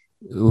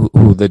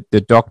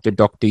the Dr.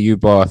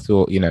 Ubar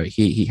thought,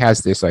 he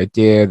has this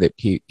idea that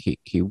he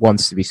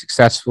wants to be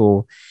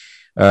successful.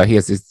 He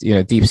has this,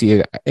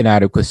 deep-seated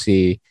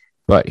inadequacy,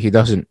 but he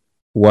doesn't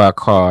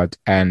work hard.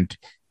 And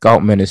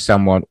Glatman is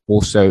someone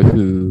also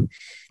who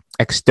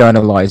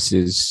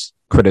externalizes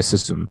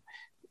criticism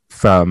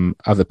from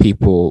other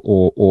people,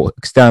 or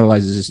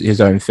externalizes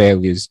his own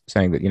failures,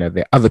 saying that,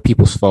 they're other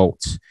people's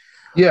faults.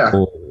 Yeah.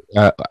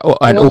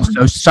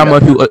 Also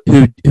someone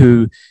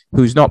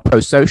who's not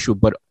pro-social,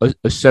 but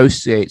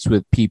associates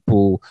with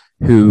people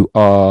who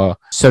are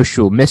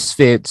social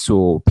misfits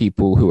or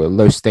people who are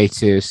low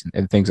status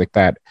and things like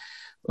that.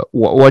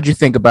 What do you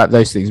think about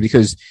those things?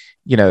 Because,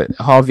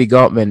 Harvey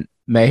Glatman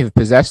may have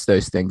possessed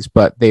those things,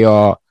 but there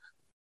are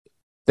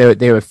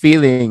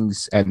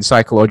feelings and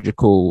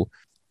psychological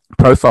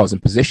profiles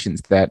and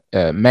positions that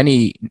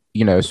many,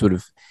 sort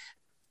of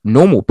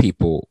normal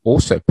people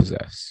also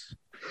possess.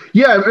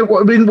 Yeah,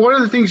 I mean, one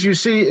of the things you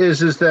see is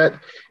that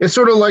it's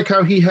sort of like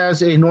how he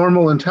has a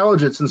normal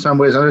intelligence in some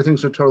ways, other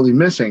things are totally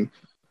missing.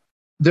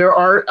 There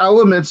are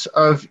elements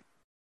of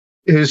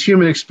his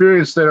human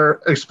experience that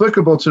are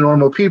explicable to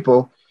normal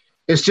people.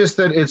 It's just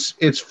that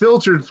it's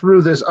filtered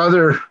through this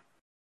other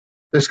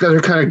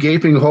kind of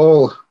gaping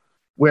hole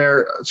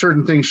where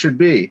certain things should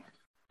be.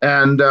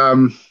 And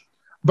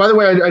by the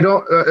way, I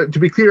don't. To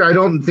be clear, I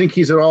don't think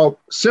he's at all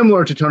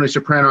similar to Tony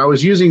Soprano. I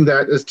was using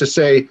that as to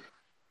say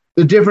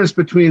the difference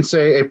between,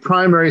 say, a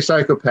primary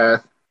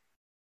psychopath,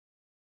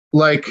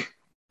 like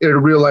in a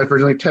real life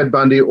version, like Ted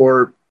Bundy,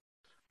 or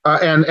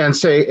and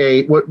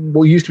say what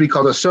used to be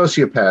called a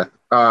sociopath,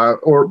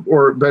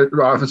 but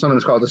often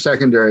sometimes called a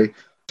secondary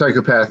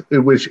psychopath.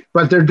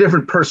 But they're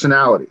different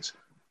personalities.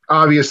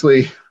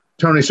 Obviously,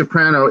 Tony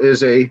Soprano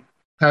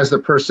has the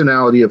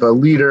personality of a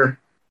leader,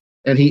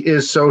 and he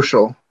is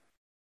social.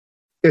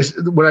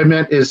 What I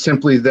meant is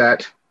simply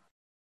that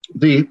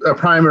the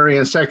primary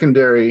and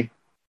secondary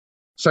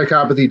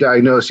psychopathy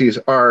diagnoses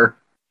are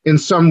in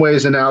some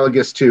ways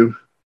analogous to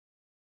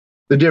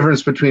the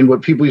difference between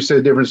what people used to say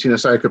the difference between a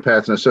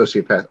psychopath and a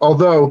sociopath,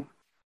 although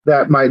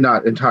that might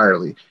not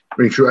entirely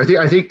ring true.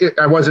 I think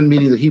I wasn't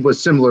meaning that he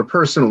was similar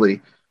personally,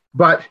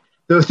 but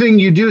the thing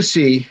you do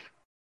see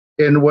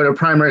in what a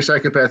primary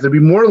psychopath would be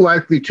more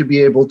likely to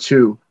be able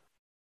to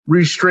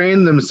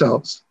restrain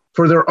themselves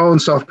for their own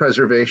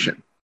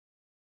self-preservation.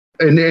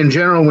 And in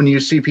general, when you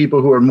see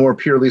people who are more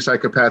purely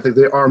psychopathic,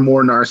 they are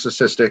more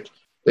narcissistic.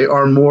 They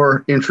are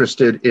more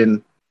interested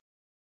in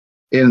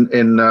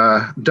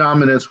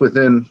dominance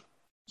within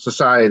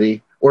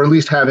society, or at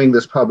least having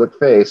this public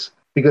face,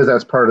 because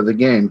that's part of the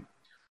game.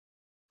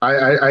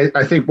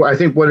 I think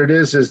what it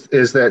is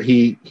that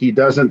he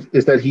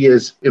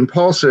is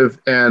impulsive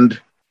and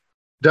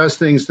does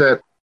things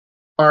that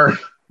are,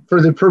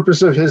 for the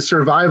purpose of his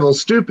survival,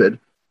 stupid.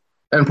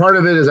 And part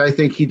of it is, I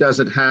think he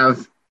doesn't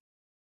have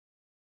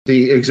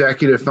the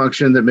executive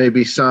function that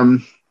maybe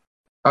some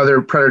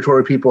other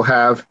predatory people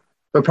have.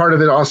 But part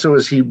of it also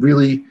is he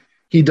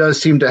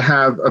does seem to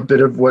have a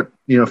bit of what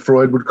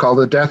Freud would call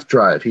the death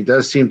drive. He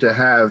doesn't seem to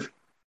have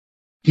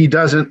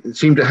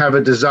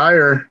a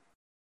desire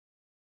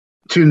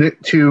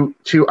to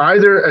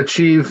either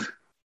achieve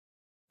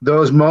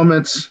those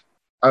moments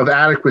of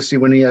adequacy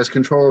when he has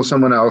control of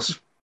someone else,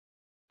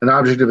 an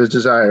object of his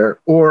desire,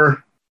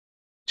 or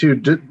to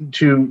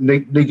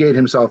negate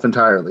himself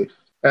entirely,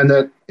 and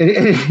that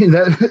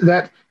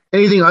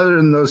anything other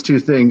than those two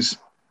things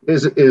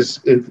is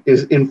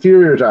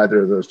inferior to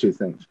either of those two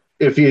things.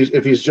 If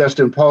he's just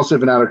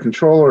impulsive and out of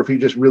control, or if he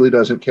just really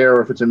doesn't care,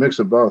 or if it's a mix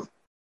of both.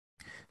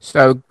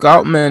 So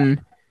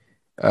Glatman,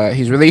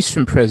 he's released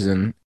from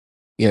prison.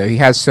 He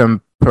has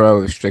some parole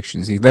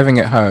restrictions. He's living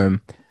at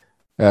home.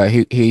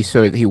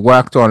 He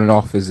worked on and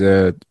off as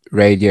a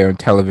radio and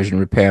television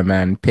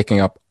repairman, picking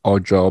up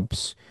odd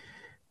jobs,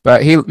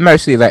 but he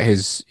mostly let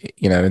his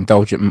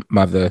indulgent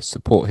mother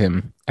support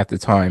him at the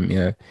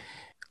time.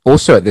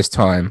 Also at this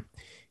time,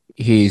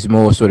 he's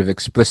more sort of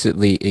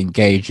explicitly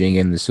engaging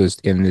in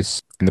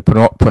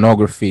the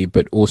pornography,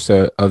 but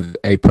also of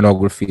a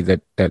pornography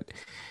that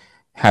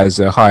has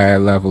a higher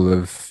level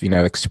of,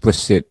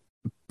 explicit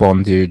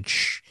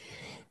bondage,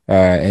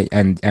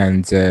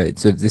 and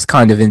so this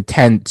kind of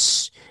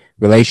intense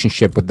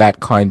relationship with that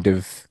kind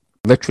of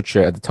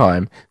literature at the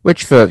time,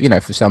 which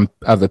for some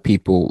other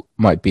people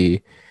might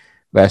be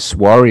less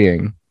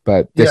worrying,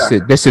 but Yeah.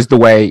 this is the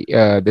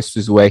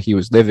way he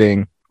was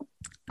living.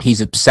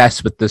 He's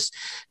obsessed with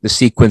the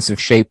sequence of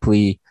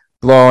shapely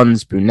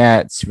blondes,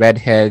 brunettes,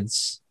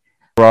 redheads,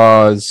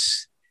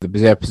 bras, the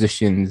bizarre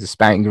positions, the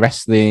spanking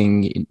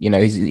wrestling.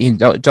 He's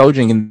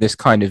indulging in this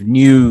kind of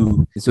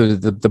new sort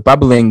of the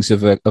bubblings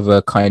of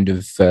a kind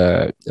of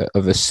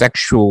a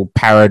sexual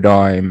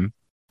paradigm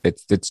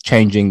that's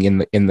changing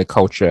in the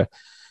culture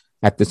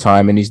at the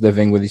time, and he's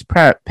living with his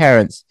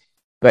parents.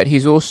 But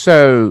he's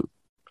also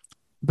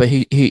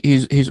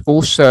he's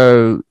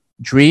also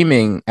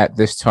dreaming at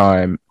this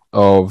time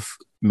of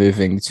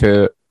moving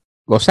to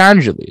Los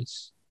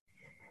Angeles.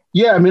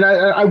 Yeah, I mean,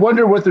 I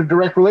wonder what the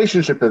direct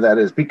relationship of that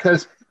is,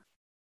 because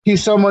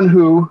he's someone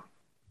who,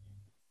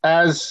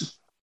 as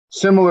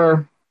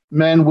similar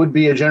men would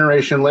be a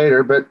generation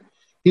later, but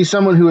he's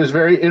someone who is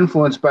very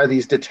influenced by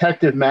these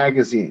detective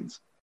magazines.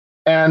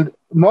 And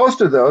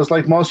most of those,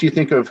 like most you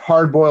think of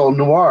hard-boiled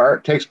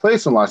noir, takes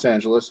place in Los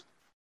Angeles.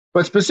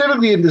 But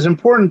specifically, it is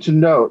important to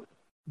note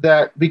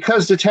that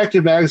because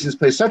detective magazines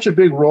play such a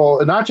big role,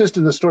 and not just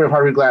in the story of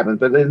Harvey Glatman,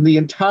 but in the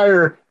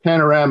entire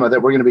panorama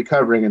that we're going to be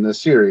covering in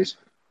this series,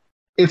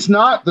 it's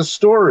not the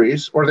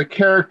stories or the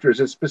characters,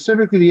 it's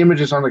specifically the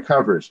images on the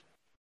covers.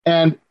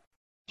 And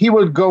he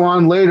would go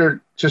on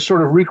later to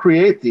sort of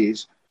recreate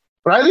these.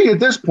 But I think at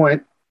this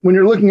point, when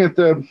you're looking at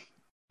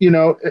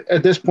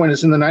at this point,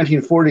 it's in the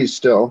 1940s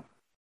still,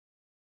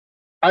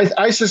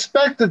 I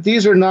suspect that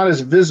these are not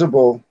as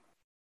visible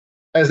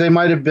as they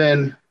might have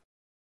been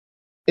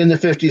in the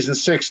 50s and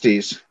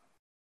 60s.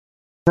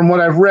 From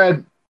what I've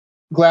read,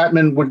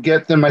 Glatman would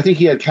get them. I think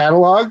he had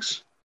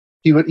catalogs.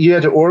 You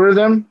had to order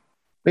them.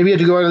 Maybe you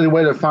had to go out of the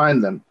way to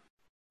find them.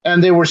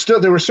 And they were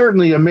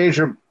certainly a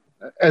major,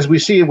 as we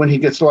see when he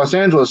gets to Los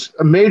Angeles,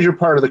 a major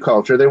part of the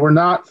culture. They were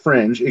not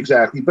fringe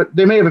exactly, but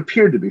they may have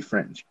appeared to be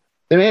fringe.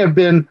 They may have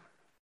been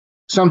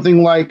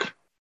something like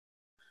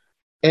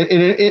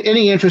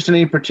any interest in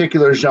any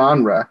particular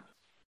genre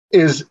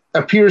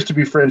appears to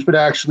be fringe, but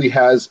actually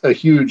has a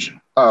huge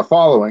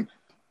following.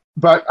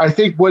 But I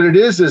think what it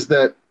is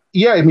that,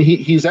 yeah, I mean,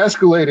 he's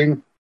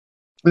escalating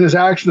in his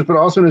actions, but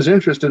also in his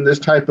interest in this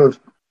type of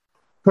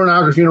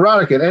pornography and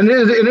erotica. And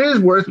it is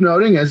worth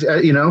noting, as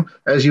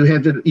you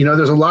hinted,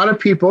 there's a lot of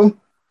people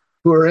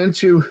who are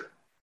into,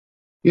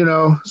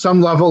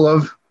 some level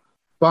of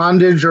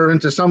bondage or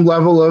into some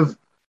level of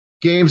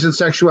games and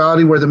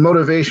sexuality where the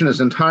motivation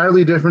is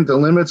entirely different, the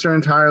limits are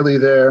entirely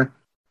there,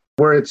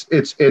 where it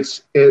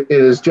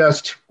is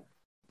just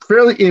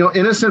fairly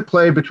innocent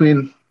play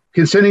between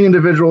consenting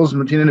individuals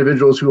and between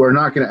individuals who are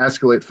not going to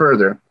escalate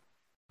further,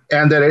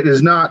 and that it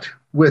is not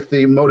with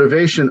the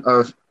motivation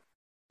of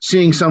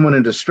seeing someone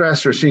in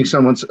distress or seeing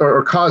someone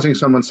or causing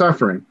someone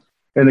suffering.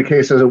 In the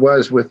case as it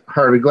was with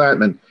Harvey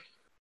Glatman,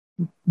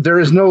 there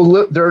are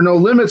no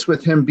limits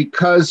with him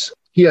because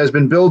he has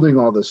been building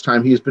all this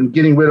time. He's been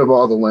getting rid of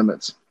all the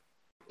limits,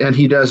 and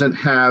he doesn't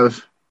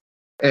have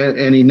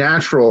any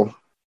natural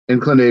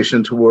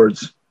inclination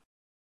towards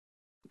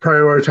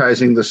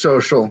prioritizing the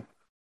social,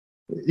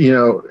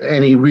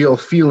 any real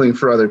feeling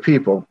for other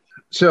people.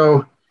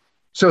 But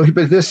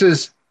this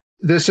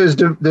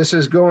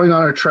is going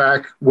on a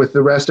track with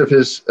the rest of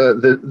his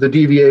the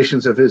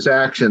deviations of his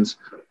actions.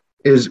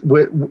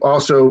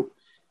 Also,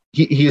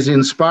 he's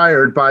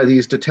inspired by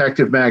these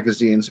detective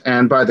magazines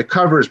and by the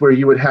covers where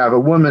you would have a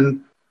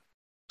woman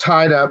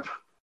tied up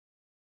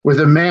with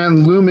a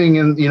man looming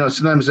in,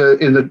 sometimes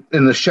in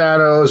the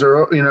shadows,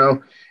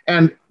 or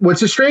and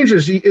what's strange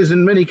is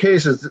in many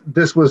cases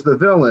this was the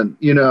villain,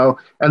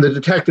 and the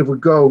detective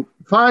would go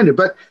find it.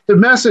 But the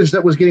message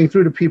that was getting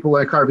through to people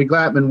like Harvey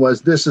Glatman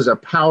was, this is a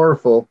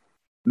powerful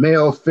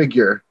male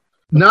figure,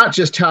 not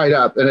just tied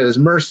up and at his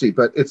mercy,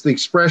 but it's the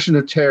expression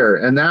of terror.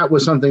 And that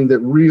was something that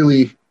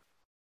really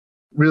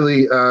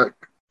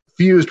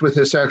fused with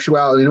his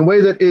sexuality in a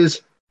way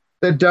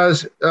that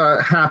does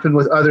happen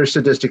with other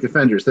sadistic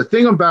offenders. The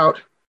thing about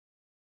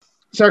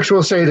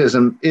sexual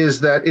sadism is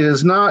that it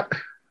is not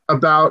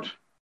about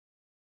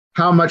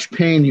how much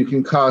pain you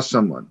can cause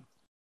someone.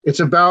 It's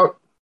about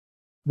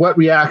what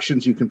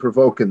reactions you can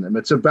provoke in them.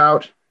 It's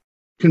about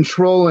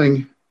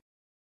controlling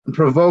and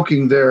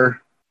provoking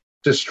their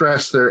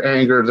distress, their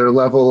anger, their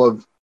level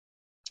of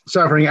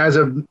suffering as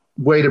a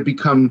way to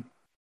become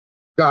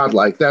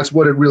godlike. That's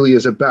what it really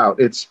is about.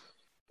 It's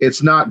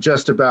not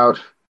just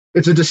about,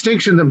 it's a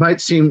distinction that might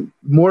seem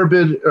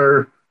morbid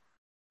or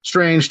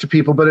strange to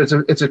people, but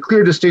it's a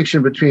clear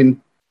distinction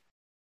between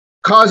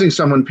causing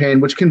someone pain,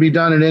 which can be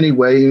done in any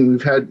way.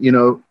 We've had,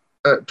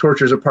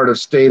 torture is a part of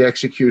state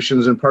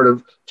executions and part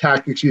of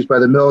tactics used by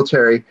the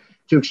military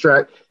to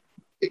extract.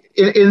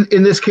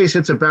 In this case,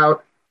 it's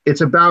about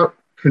the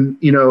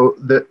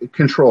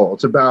control.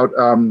 It's about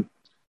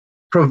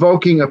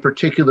provoking a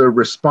particular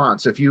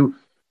response. If you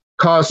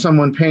cause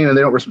someone pain and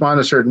they don't respond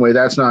a certain way,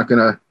 that's not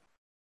going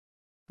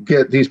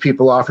get these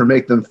people off or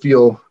make them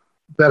feel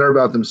better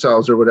about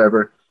themselves or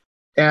whatever.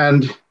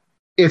 And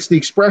it's the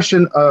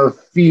expression of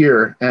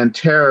fear and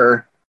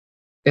terror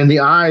in the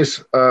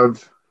eyes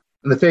of,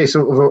 in the face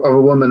of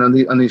a woman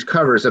on these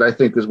covers that I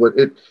think is what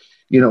it,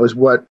 is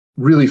what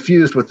really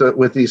fused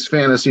with these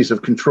fantasies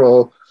of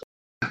control,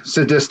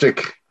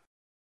 sadistic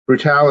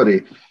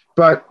brutality.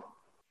 But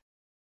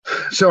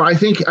so I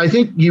think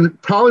you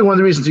probably one of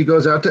the reasons he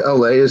goes out to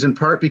LA is in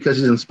part because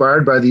he's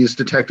inspired by these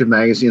detective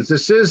magazines.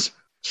 This is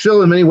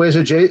still in many ways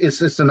it's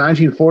the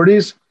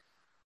 1940s.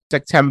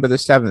 September the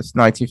 7th,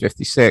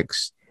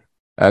 1956,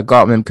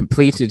 Glatman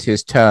completed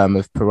his term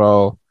of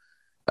parole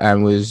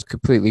and was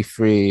completely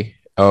free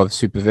of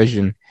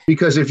supervision.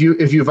 Because if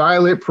you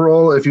violate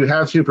parole, if you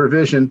have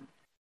supervision,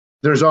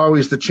 there's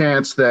always the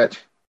chance that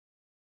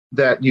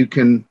you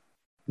can,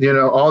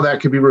 all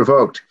that could be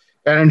revoked.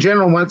 And in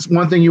general,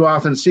 one thing you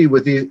often see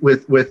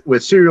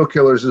with serial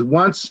killers is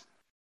once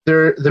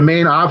the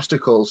main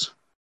obstacles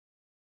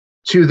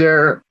to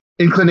their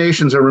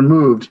inclinations are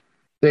removed,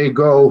 they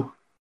go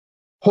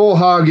whole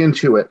hog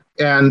into it.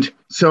 And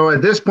so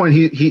at this point,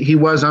 he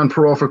was on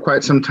parole for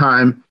quite some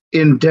time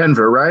in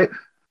Denver, right?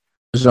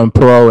 He was on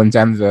parole in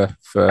Denver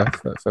for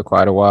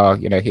quite a while.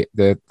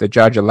 The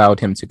judge allowed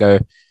him to go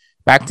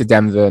back to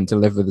Denver and to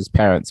live with his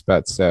parents,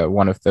 but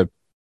one of the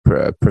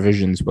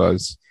provisions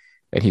was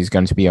that he's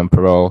going to be on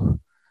parole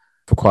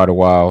for quite a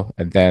while,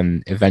 and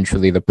then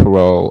eventually the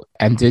parole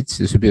ended,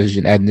 the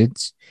supervision ended,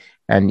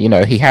 and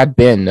he had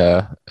been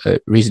a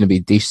reasonably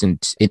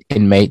decent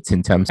inmate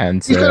in terms.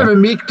 And he's kind of a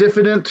meek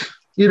diffident,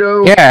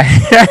 Yeah,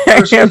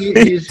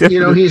 he's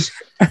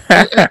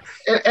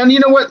and you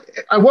know what?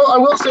 I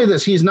will say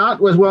this: he's not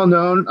as well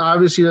known,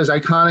 obviously, as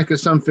iconic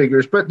as some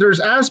figures, but there's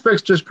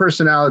aspects to his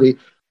personality.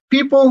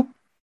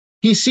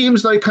 He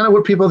seems like kind of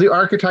what people, the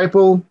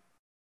archetypal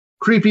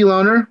creepy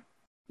loner.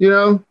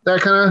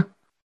 That kind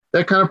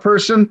of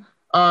person.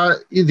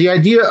 The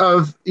idea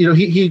of,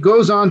 he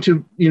goes on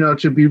to,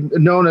 to be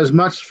known as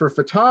much for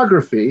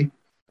photography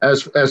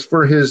as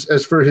for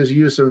his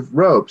use of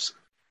ropes.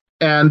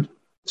 And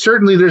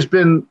certainly there's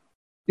been,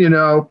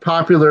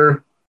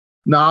 popular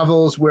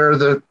novels where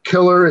the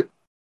killer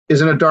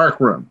is in a dark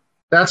room.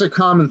 That's a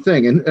common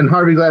thing. And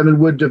Harvey Glatman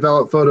would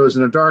develop photos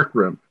in a dark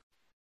room.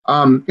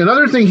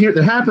 Another thing here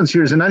that happens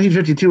here is in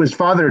 1952, his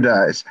father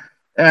dies.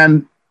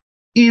 And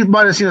he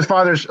might have seen his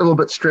father's a little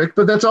bit strict,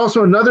 but that's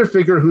also another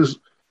figure who's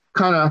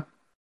kind of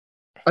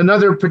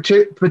another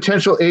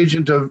potential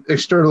agent of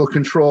external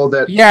control.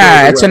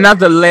 It's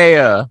another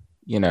layer,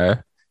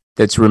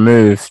 that's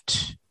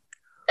removed.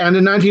 And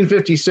in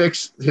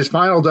 1956, his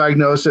final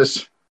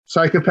diagnosis,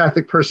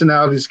 psychopathic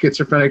personality,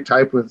 schizophrenic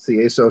type, with the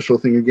asocial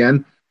thing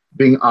again,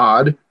 being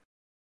odd,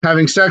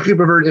 having sexually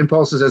perverted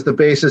impulses as the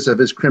basis of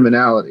his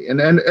criminality. And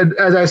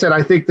as I said,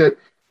 I think that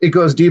it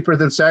goes deeper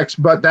than sex,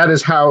 but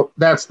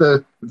that's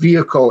the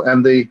vehicle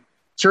and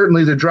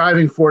certainly the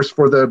driving force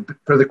for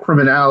the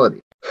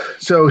criminality.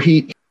 So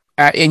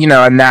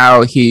and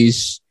now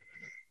he's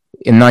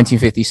in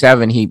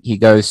 1957. He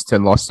goes to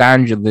Los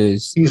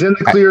Angeles. He's in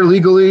the clear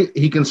legally.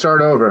 He can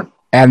start over.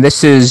 And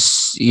this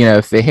is,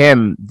 for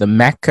him, the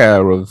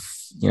mecca of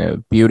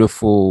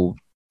beautiful,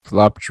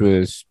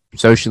 voluptuous,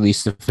 socially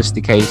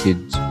sophisticated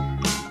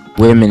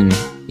women.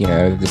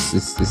 This.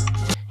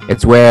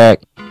 It's where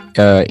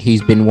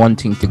he's been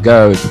wanting to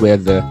go. It's where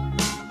the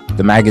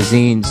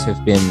magazines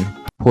have been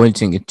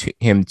pointing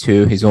him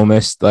to. He's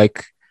almost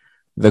like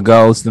the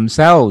girls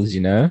themselves,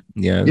 Yeah,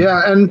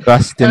 and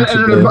at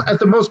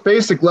the most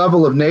basic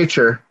level of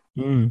nature,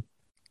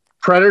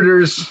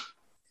 predators,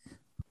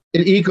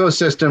 an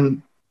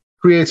ecosystem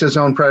creates its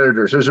own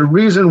predators. There's a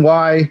reason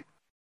why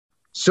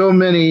so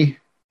many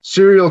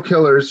serial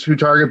killers who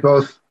target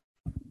both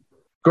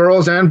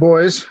girls and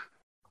boys,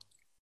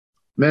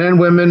 men and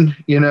women,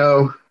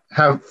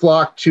 have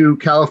flocked to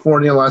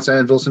California, Los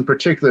Angeles in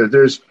particular.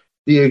 There's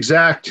the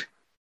exact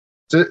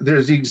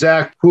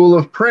pool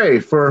of prey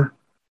for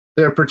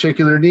their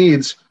particular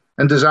needs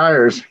and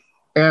desires.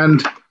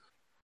 And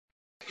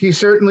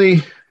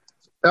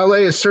LA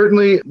is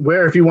certainly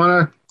where, if you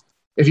want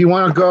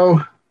to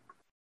go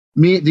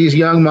meet these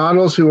young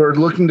models who are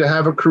looking to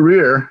have a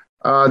career,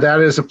 that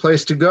is a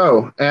place to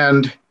go.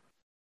 And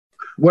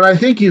what I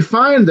think you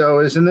find, though,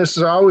 is, and this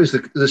is always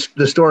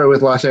the story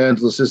with Los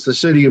Angeles, is the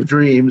city of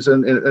dreams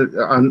and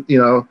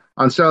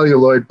on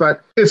celluloid.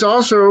 But it's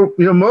also,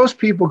 most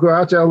people go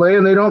out to LA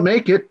and they don't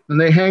make it, and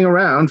they hang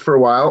around for a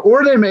while,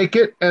 or they make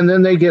it and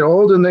then they get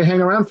old and they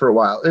hang around for a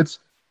while. It's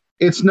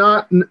a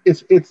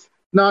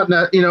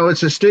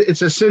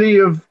city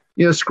of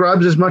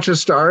scrubs as much as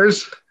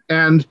stars,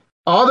 and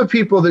all the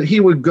people that he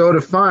would go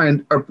to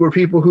find were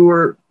people who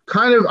were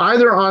kind of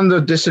either on the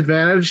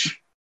disadvantage.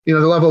 The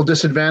level of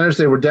disadvantage,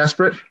 they were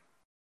desperate,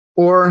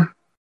 or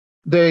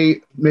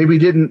they maybe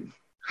didn't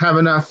have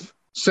enough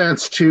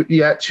sense to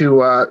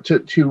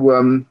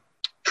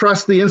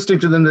trust the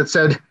instinct in them that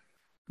said,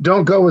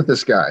 don't go with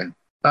this guy.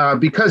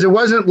 Because it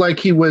wasn't like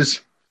he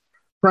was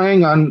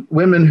preying on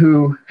women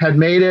who had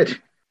made it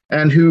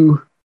and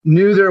who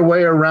knew their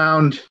way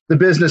around the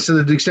business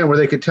to the extent where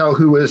they could tell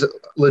who was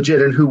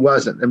legit and who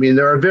wasn't. I mean,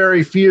 there are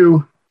very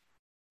few.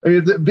 I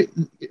mean,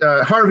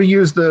 Harvey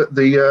used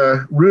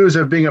the ruse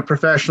of being a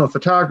professional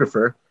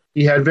photographer.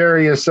 He had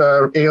various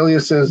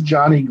aliases.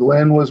 Johnny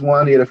Glenn was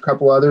one. He had a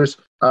couple others.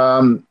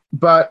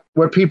 But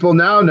what people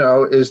now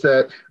know is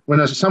that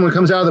when someone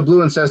comes out of the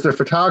blue and says they're a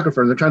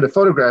photographer and they're trying to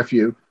photograph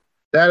you,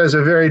 that is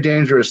a very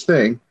dangerous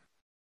thing.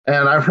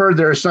 And I've heard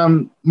there are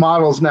some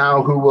models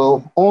now who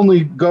will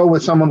only go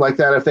with someone like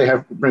that if they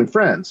bring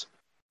friends,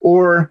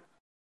 or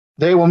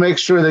they will make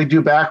sure they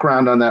do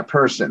background on that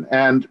person.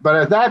 But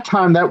at that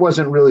time, that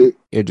wasn't really.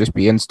 It'd just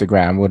be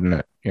Instagram, wouldn't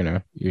it? You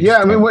know. Yeah,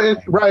 I mean,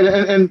 right,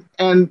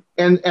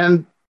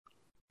 and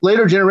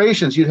later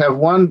generations, you'd have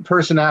one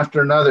person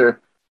after another.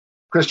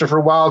 Christopher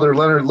Wilder,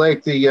 Leonard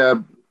Lake,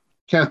 the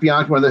Kenneth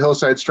Bianchi, one of the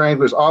Hillside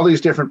Stranglers, all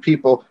these different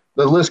people.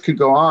 The list could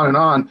go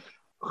on,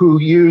 who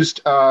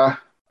used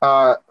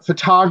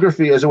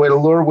photography as a way to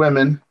lure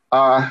women,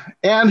 and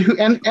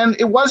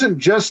it wasn't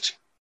just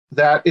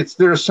that.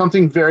 There's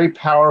something very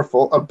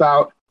powerful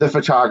about the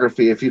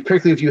photography.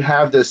 Particularly if you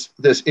have this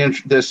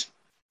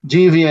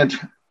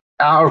deviant,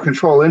 out of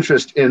control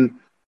interest in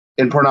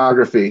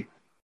pornography,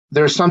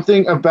 there's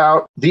something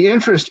about the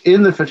interest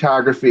in the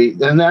photography,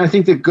 and I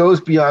think that goes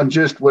beyond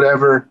just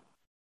whatever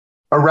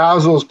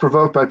arousal is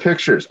provoked by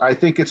pictures. I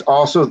think it's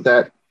also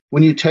that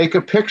when you take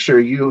a picture,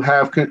 you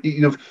have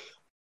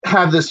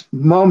this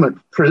moment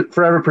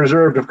forever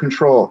preserved of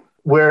control.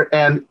 Where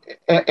and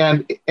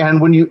a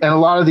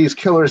lot of these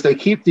killers, they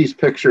keep these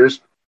pictures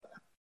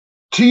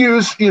to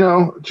use,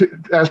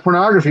 as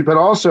pornography, but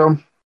also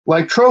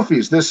like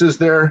trophies. This is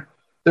their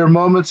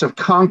moments of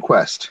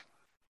conquest.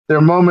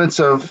 Their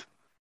moments of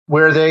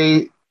where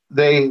they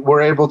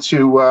were able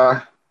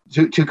to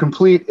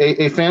complete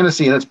a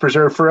fantasy, and it's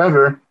preserved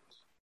forever.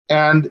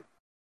 And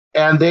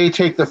they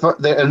take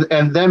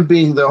and them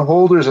being the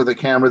holders of the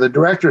camera, the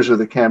directors of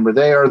the camera,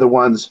 they are the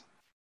ones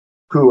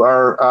who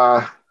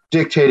are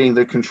dictating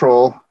the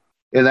control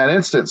in that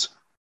instance,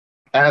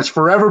 and it's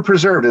forever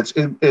preserved.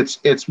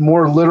 It's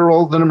more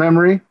literal than a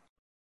memory,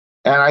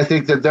 and I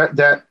think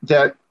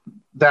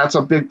that's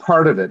a big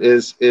part of it.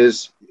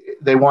 Is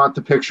they want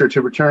the picture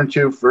to return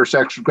to for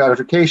sexual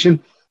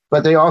gratification,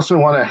 but they also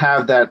want to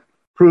have that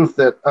proof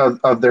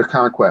of their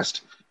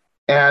conquest.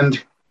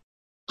 And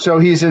so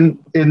he's in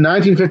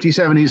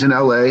 1957. He's in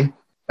LA, and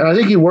I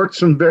think he worked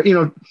he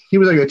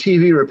was like a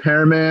TV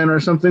repairman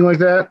or something like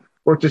that.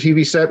 Worked a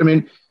TV set. I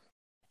mean,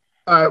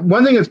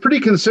 one thing that's pretty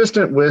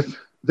consistent with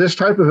this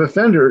type of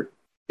offender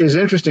is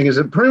interesting is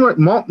that pretty much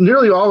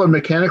nearly all are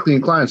mechanically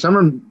inclined. Some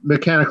are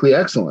mechanically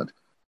excellent,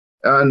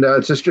 and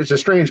it's a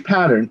strange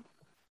pattern.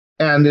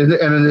 And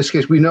in this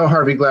case, we know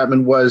Harvey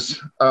Glatman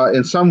was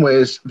in some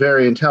ways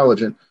very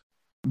intelligent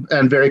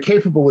and very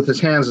capable with his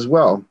hands as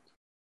well.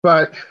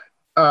 But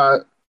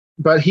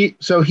he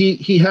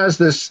has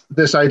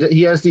this idea.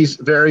 He has these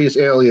various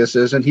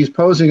aliases, and he's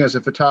posing as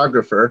a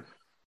photographer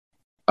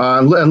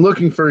and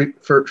looking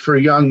for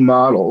young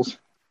models.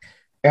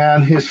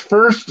 And his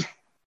first,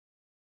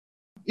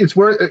 it's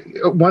worth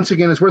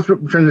returning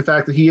to the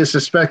fact that he is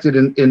suspected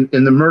in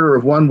the murder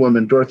of one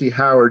woman, Dorothy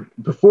Howard,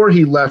 before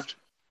he left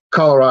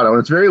Colorado, and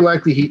it's very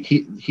likely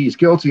he's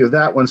guilty of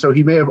that one. So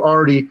he may have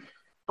already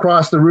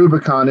crossed the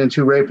Rubicon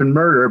into rape and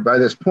murder by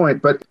this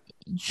point. But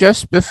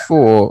just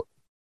before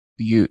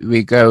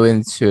we go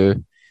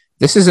into,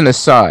 this is an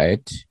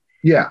aside.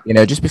 Yeah.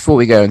 Just before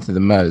we go into the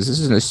murders, this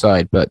is an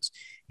aside, but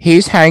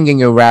he's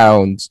hanging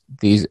around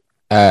these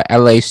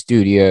LA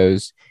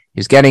studios.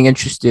 He's getting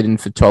interested in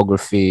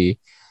photography.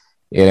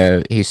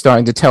 He's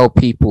starting to tell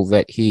people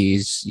that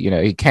he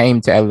came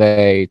to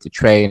LA to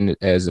train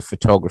as a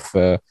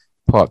photographer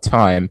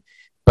part-time,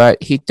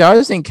 but he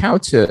does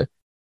encounter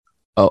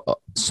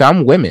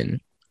some women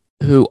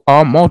who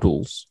are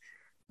models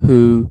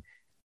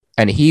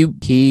and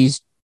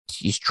he's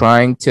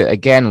trying to,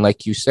 again,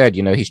 like you said,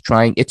 he's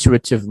trying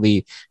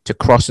iteratively to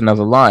cross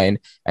another line,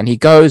 and he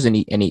goes and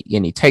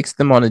he takes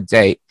them on a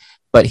date,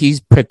 but he's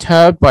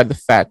perturbed by the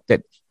fact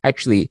that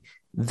actually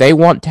they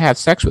want to have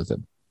sex with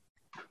him.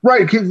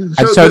 Right.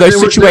 So those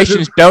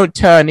situations don't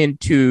turn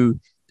into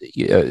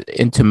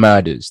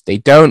murders. They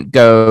don't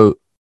go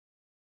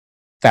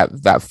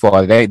that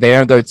far. They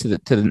don't go to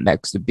the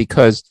next,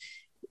 because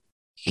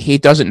he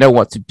doesn't know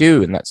what to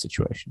do in that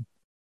situation.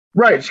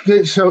 Right.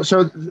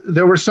 So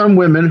there were some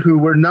women who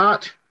were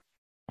not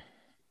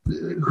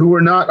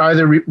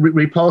either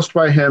repulsed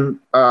by him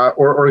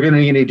or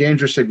getting any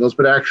danger signals,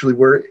 but actually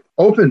were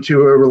open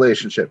to a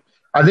relationship.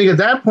 I think at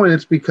that point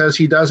it's because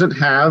he doesn't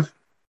have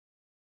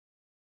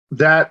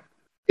that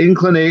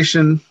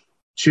inclination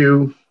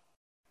to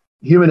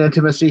human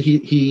intimacy.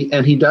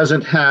 He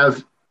doesn't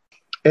have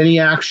any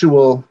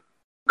actual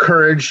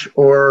courage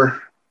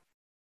or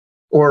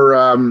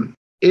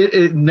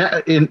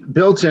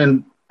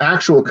built-in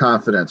actual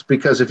confidence,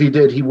 because if he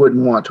did, he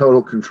wouldn't want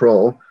total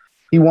control.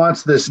 He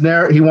wants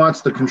he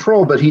wants the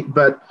control, but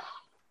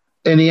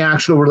any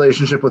actual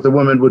relationship with a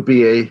woman would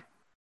be a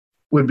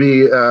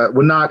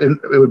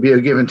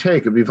give and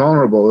take. It'd be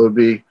vulnerable. It would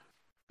be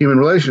human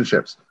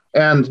relationships.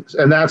 and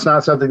that's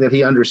not something that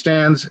he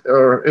understands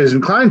or is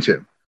inclined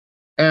to.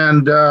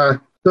 And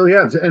so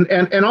yeah,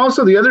 and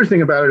also the other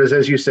thing about it is,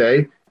 as you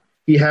say,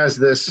 he has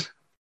this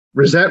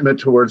resentment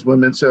towards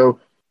women. So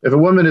if a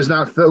woman is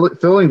not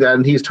filling that,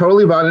 and he's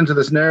totally bought into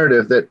this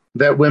narrative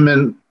that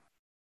women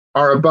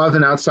are above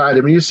and outside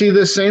him. And you see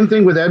this same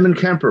thing with Edmund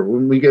Kemper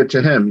when we get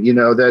to him,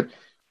 that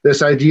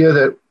this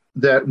idea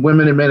that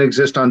women and men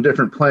exist on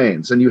different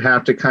planes, and you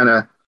have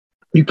to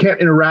you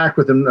can't interact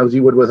with them as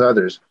you would with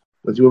others,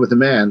 as you would with a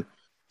man.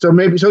 So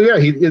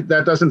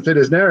that doesn't fit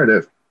his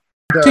narrative.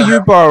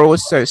 Yubar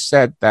also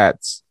said that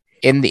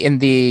in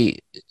the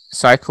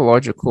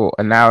psychological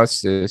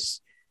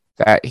analysis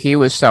that he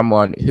was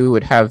someone who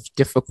would have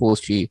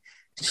difficulty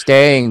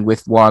staying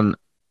with one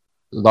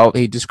love.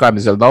 He described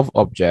as a love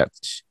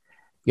object,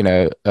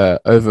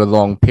 over a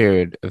long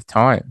period of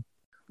time.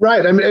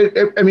 Right.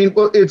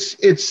 Well,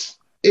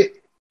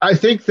 I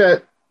think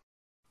that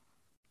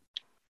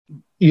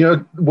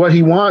what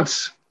he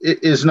wants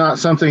is not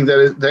something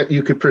that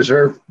you could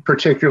preserve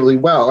particularly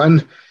well.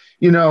 And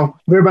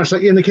very much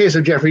like in the case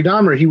of Jeffrey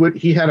Dahmer,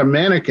 he had a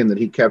mannequin that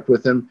he kept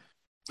with him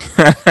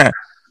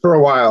for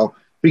a while,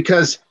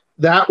 because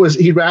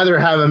he'd rather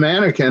have a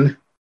mannequin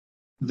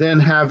than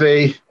have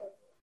a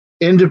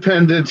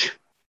independent,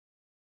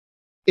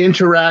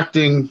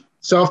 interacting,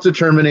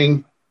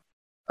 self-determining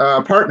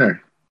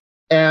partner.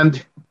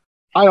 And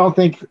I don't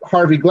think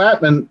Harvey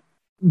Glatman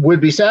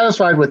would be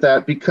satisfied with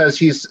that, because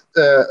he's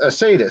a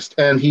sadist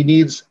and he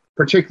needs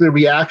particular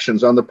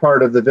reactions on the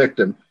part of the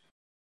victim.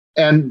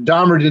 And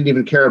Dahmer didn't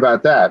even care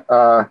about that.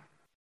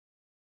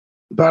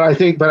 But I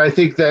think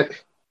that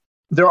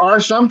there are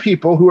some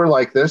people who are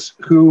like this,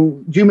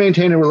 who do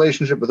maintain a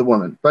relationship with a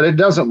woman, but it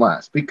doesn't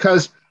last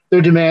because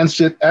their demands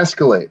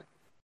escalate,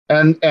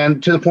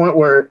 and to the point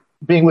where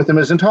being with them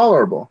is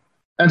intolerable,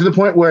 and to the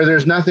point where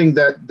there's nothing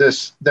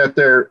that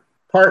their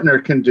partner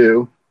can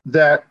do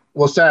that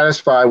will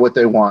satisfy what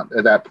they want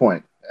at that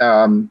point.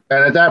 And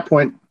at that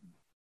point,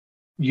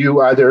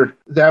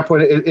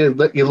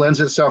 it lends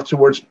itself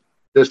towards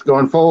just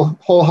going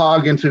whole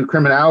hog into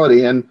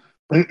criminality and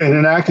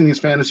enacting these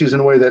fantasies in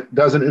a way that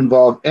doesn't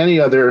involve any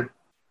other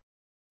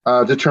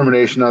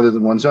determination other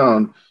than one's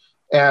own.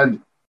 And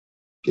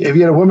if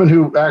you had a woman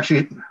who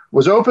actually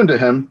was open to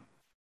him,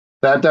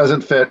 that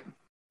doesn't fit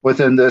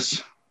within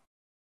this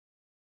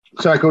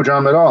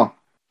psychodrama at all.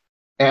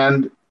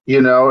 And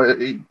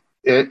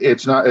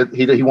it's not.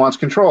 He wants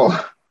control,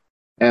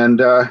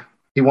 and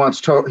he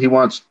wants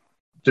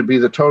to be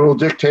the total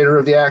dictator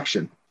of the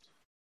action,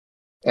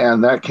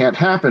 and that can't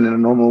happen in a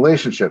normal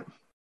relationship.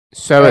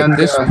 So at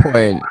this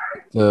point,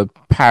 the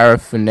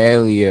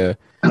paraphernalia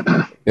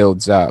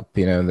builds up.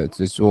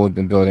 That's all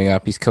been building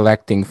up. He's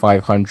collecting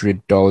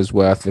 $500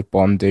 worth of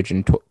bondage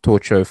and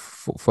torture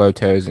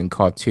photos and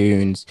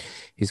cartoons.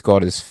 He's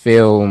got his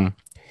film.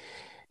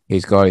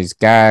 He's got his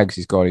gags.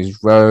 He's got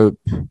his rope.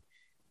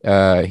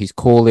 He's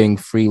calling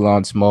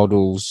freelance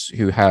models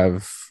who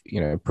have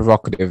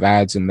provocative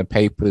ads in the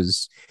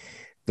papers.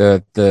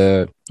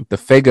 The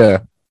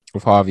figure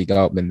of Harvey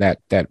Glatman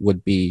that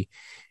would be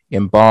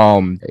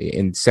embalmed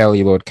in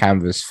celluloid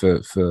canvas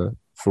for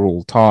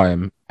all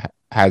time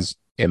has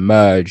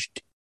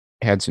emerged,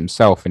 heads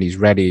himself, and he's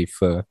ready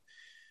for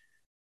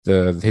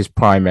his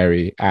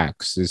primary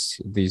acts,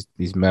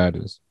 these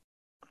murders.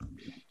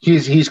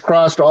 He's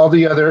crossed all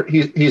the other.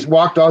 He's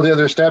walked all the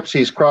other steps.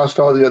 He's crossed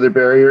all the other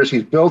barriers.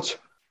 He's built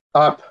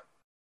up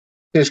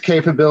his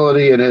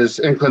capability and his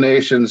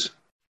inclinations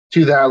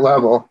to that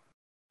level.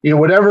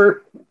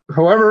 However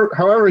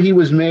he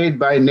was made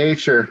by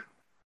nature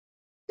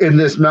in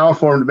this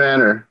malformed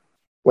manner,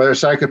 whether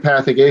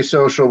psychopathic,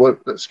 asocial,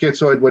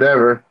 schizoid,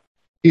 whatever,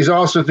 he's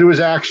also, through his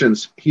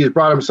actions, he's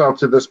brought himself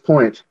to this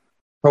point.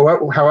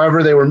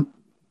 However they were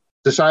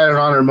decided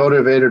on or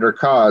motivated or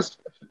caused.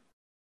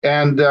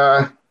 And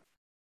I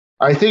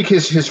think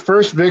his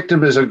first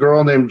victim is a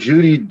girl named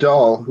Judy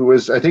Dull, who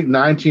was, I think,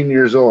 19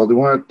 years old. Do you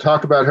want to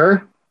talk about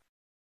her?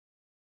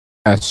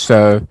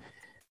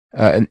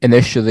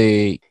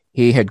 Initially,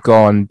 he had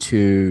gone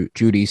to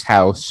Judy's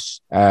house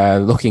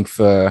looking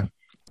for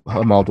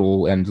her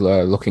model and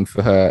looking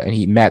for her, and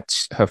he met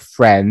her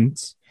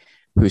friend,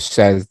 who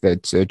says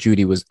that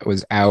Judy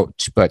was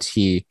out, but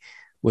he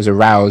was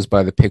aroused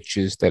by the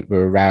pictures that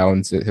were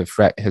around.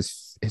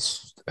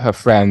 Her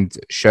friend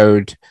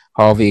showed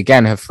Harvey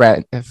again. Her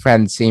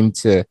friend seemed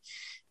to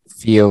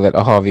feel that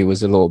Harvey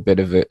was a little bit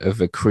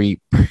of a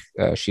creep.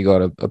 She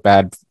got a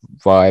bad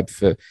vibe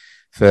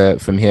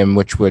from him,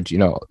 which would,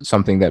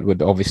 something that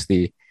would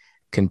obviously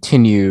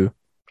continue.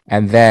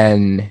 And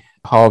then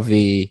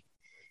Harvey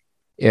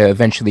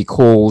eventually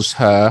calls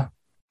her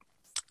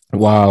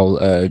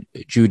while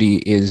Judy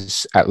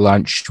is at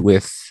lunch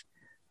with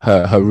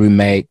her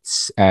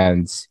roommates,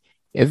 and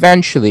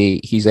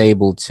eventually he's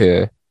able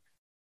to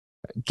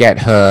get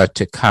her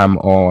to come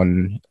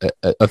on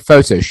a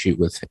photo shoot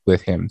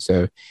with him.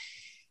 So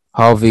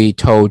Harvey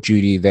told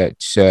Judy that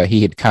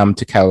he had come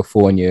to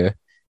California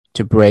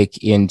to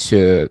break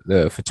into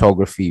the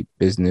photography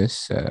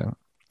business.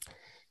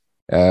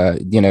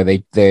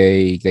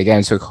 They get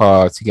into a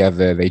car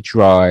together, they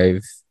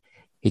drive.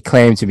 He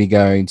claimed to be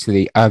going to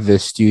the other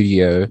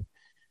studio,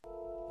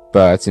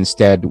 but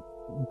instead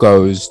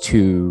goes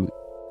to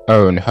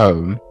own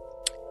home.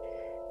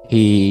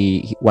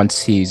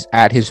 Once he's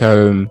at his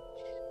home,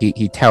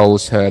 he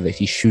tells her that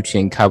he's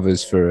shooting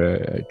covers for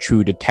a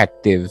True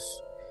Detective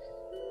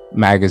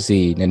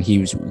magazine, and he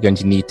was going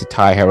to need to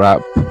tie her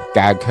up,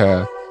 gag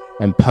her,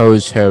 and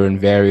pose her in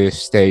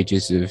various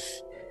stages of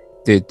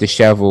the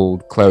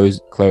disheveled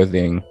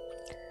clothing,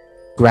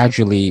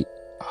 gradually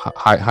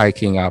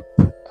hiking up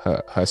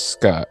her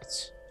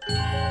skirt.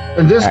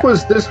 And this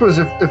was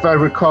if I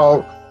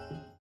recall,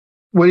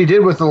 what he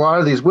did with a lot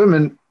of these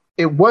women.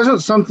 It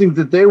wasn't something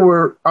that they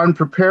were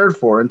unprepared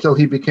for until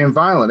he became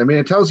violent. I mean,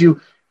 it tells you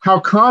how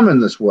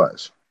common this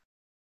was,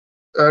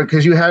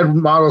 because you had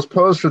models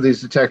pose for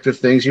these detective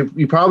things.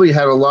 You probably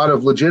had a lot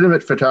of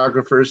legitimate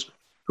photographers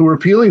who were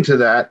appealing to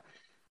that.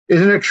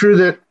 Isn't it true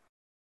that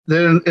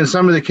in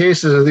some of the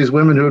cases of these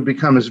women who had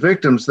become his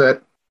victims,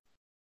 that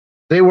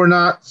they were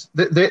not,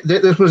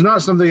 this was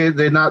not something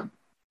they'd not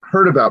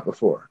heard about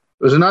before.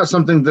 It was not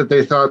something that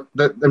they thought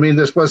that, I mean,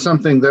 this was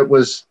something that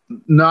was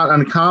not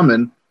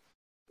uncommon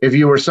if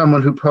you were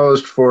someone who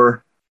posed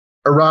for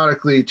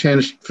erotically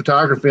tinged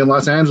photography in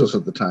Los Angeles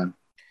at the time.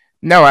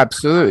 No,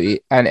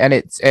 absolutely. And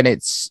it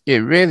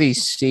really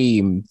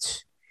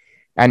seemed,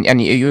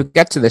 and you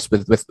get to this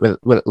with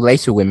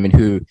later women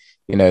who,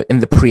 in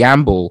the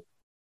preamble,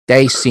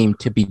 they seem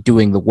to be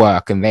doing the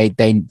work, and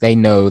they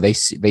know they've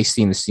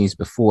seen the scenes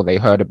before, they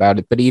heard about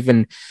it. But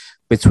even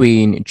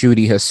between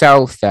Judy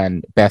herself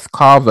and Beth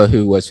Carver,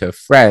 who was her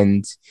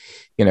friend,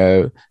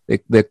 the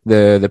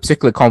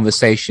particular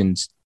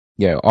conversations,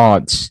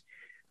 aren't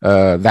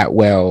that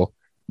well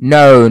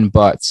known,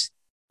 but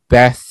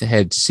Beth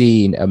had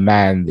seen a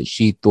man that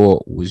she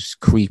thought was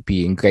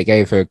creepy and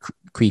gave her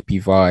creepy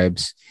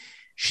vibes.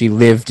 She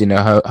lived in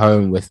a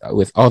home with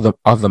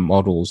other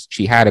models.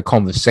 She had a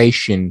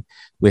conversation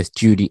with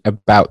Judy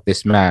about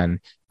this man,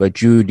 but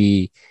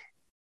Judy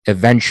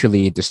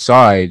eventually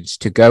decides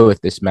to go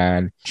with this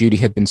man. Judy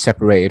had been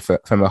separated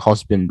from her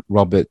husband,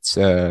 Robert,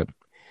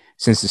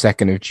 since the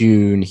 2nd of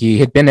June. He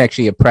had been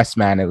actually a press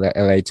man at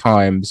LA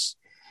Times,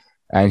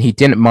 and he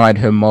didn't mind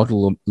her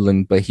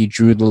modeling, but he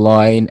drew the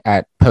line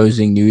at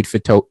posing nude for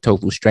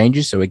total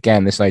strangers. So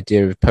again, this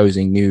idea of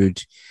posing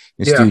nude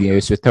in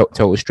studios with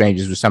total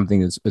strangers was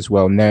something that's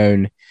well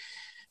known.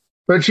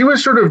 But she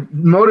was sort of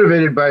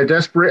motivated by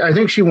I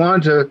think she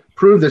wanted to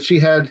prove that she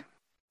had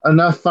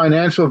enough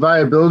financial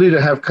viability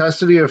to have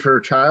custody of her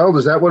child.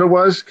 Is that what it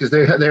was? Because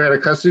they had a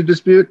custody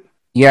dispute?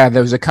 Yeah,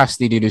 there was a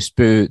custody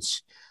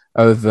dispute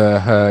over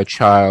her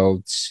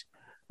child,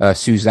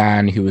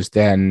 Suzanne, who was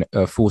then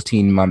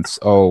 14 months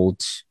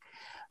old.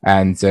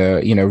 And,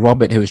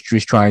 Robert, who was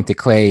just trying to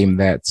claim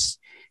that,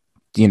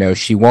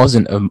 she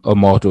wasn't a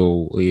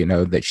model,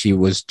 that she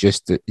was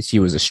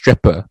a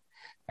stripper.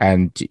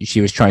 And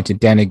she was trying to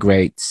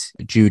denigrate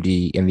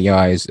Judy in the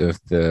eyes of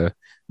the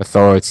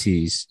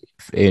authorities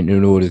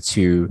in order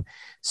to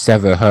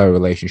sever her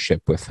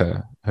relationship with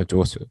her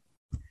daughter.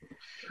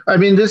 I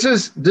mean, this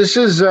is.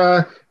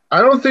 I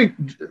don't think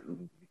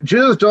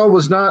Judith Dahl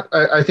was not.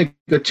 I think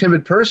a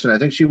timid person. I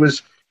think she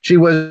was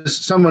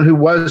someone who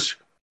was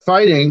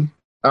fighting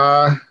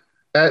to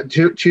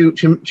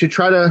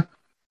try to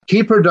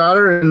keep her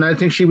daughter, and I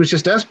think she was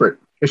just desperate.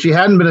 If she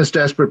hadn't been as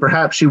desperate,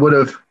 perhaps she would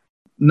have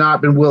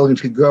not been willing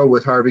to go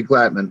with Harvey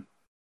Glatman.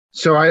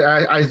 So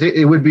I think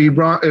it would be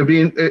wrong. It would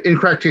be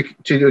incorrect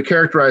to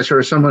characterize her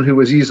as someone who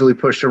was easily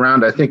pushed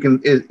around. I think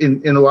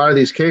in a lot of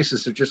these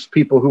cases, they're just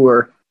people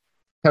who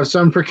have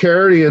some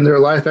precarity in their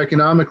life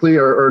economically,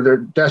 or they're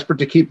desperate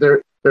to keep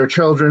their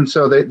children,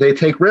 so they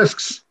take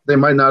risks they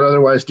might not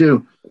otherwise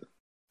do.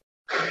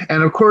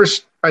 And of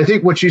course, I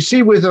think what you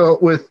see with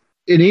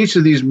in each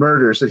of these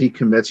murders that he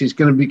commits, he's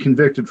going to be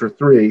convicted for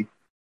 3.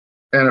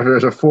 And if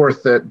there's a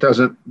 4th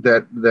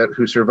that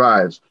who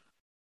survives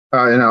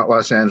in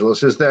Los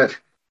Angeles, is that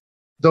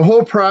the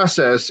whole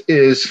process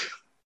is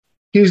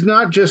he's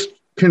not just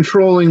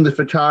controlling the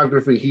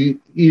photography.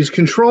 He's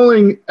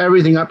controlling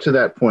everything up to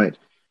that point.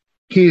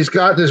 He's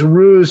got this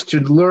ruse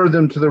to lure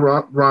them to the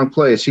wrong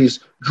place.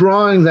 He's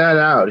drawing that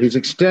out. He's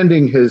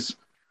extending his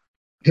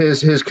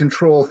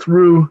control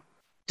through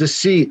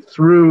deceit,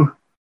 through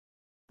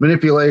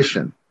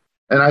manipulation.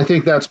 And I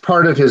think that's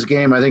part of his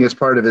game. I think it's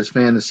part of his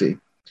fantasy.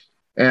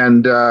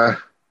 And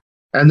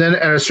then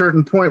at a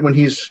certain point when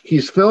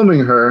he's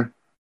filming her,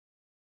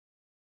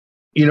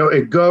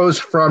 it goes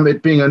from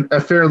it being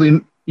a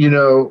fairly,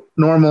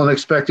 normal and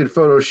expected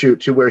photo shoot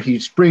to where he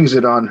springs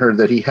it on her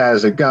that he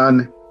has a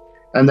gun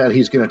and that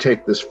he's going to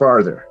take this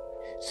farther.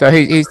 So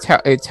he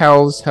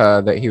tells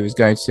her that he was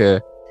going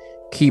to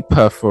keep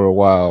her for a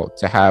while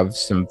to have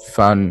some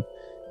fun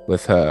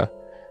with her.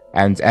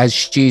 And as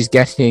she's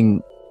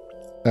getting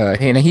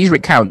he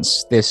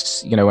recounts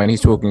this, when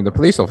he's talking to the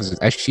police officers,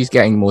 as she's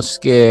getting more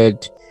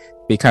scared,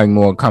 becoming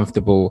more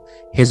uncomfortable,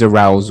 his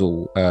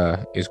arousal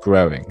is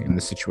growing in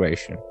the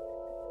situation.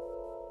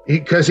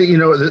 Because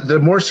the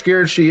more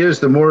scared she is,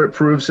 the more it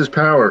proves his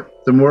power,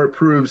 the more it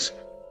proves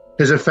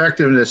his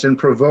effectiveness in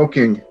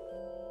provoking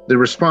the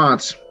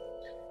response.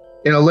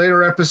 In a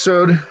later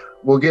episode,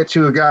 we'll get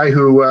to a guy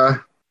who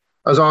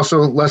is also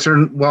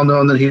lesser well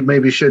known than he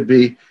maybe should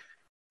be,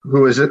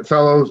 who is a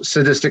fellow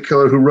sadistic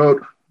killer who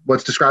wrote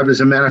what's described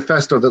as a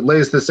manifesto that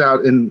lays this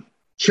out in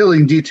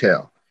chilling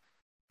detail.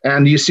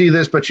 And you see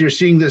this, but you're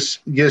seeing this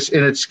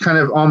in its kind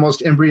of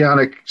almost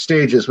embryonic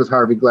stages with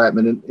Harvey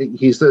Glatman. And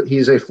he's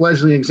a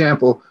fledgling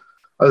example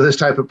of this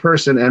type of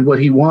person. And what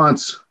he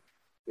wants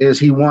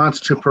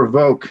to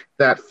provoke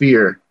that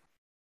fear,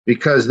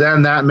 because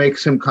then that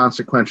makes him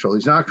consequential.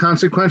 He's not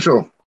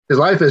consequential. His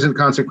life isn't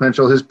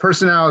consequential. His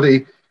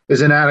personality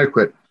is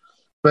inadequate,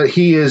 but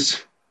he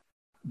is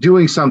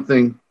doing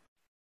something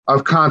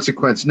of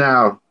consequence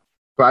now.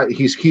 But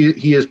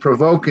he is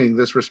provoking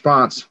this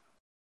response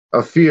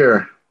of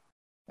fear,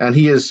 and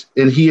he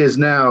is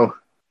now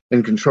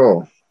in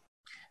control.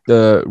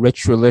 The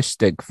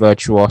ritualistic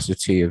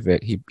virtuosity of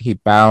it. He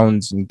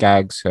bounds and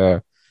gags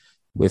her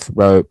with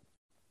rope,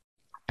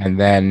 and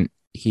then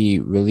he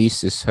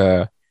releases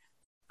her,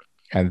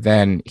 and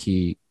then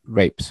he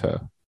rapes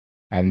her.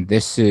 And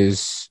this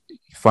is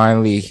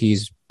finally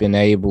he's been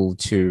able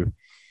to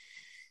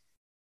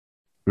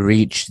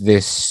reach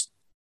this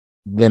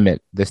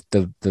limit,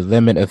 the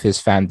limit of his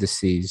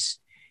fantasies,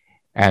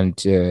 and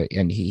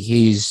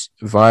he's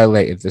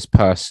violated this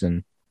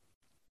person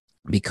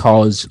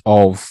because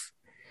of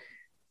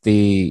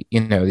the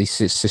these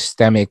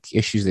systemic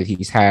issues that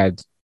he's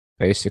had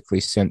basically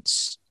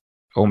since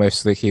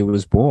almost like he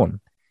was born.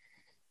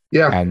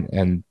 Yeah,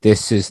 and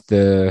this is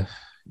the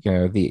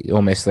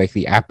almost like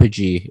the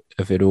apogee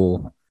of it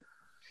all.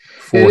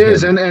 It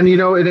is, and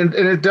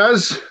it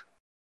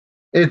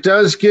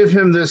does give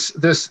him this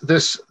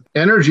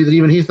energy that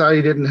even he thought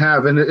he didn't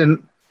have. And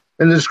in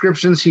the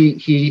descriptions,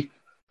 he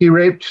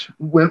raped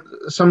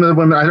some of the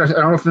women. I don't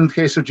know if in the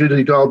case of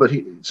Judy Dahl, but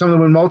some of the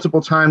women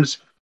multiple times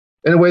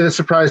in a way that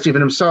surprised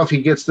even himself.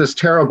 He gets this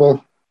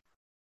terrible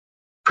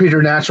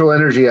preternatural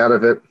energy out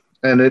of it.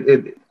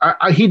 And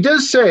he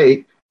does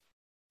say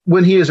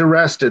when he is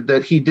arrested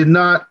that he did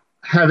not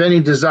have any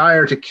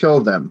desire to kill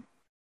them.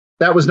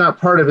 That was not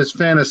part of his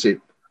fantasy.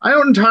 I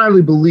don't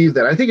entirely believe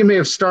that. I think it may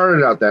have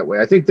started out that way.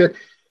 I think that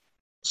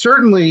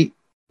certainly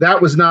that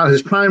was not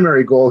his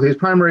primary goal. His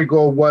primary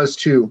goal was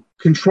to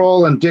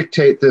control and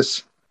dictate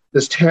this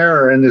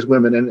terror in these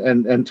women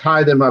and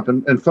tie them up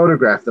and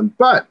photograph them.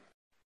 But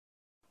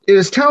it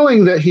is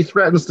telling that he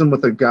threatens them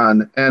with a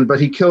gun,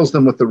 but he kills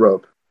them with the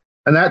rope.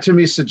 And that to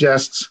me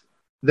suggests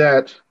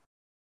that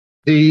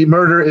the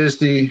murder is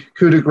the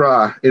coup de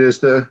grace. It is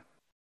the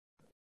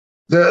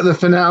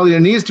finale.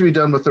 It needs to be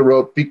done with the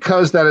rope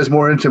because that is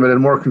more intimate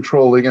and more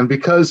controlling, and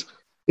because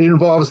it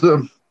involves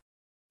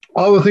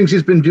all the things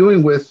he's been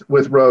doing with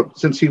rope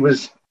since he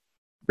was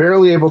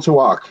barely able to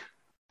walk.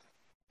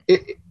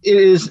 It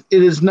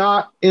is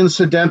not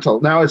incidental.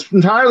 Now, it's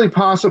entirely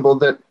possible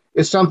that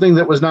it's something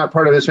that was not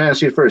part of his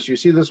fantasy at first. You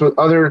see this with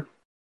other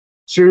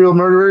serial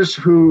murderers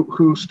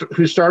who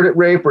started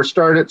rape or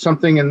started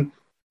something, and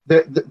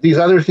these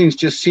other things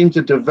just seem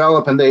to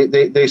develop, and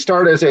they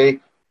start as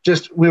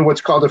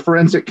what's called a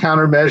forensic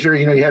countermeasure.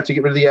 You have to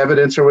get rid of the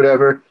evidence or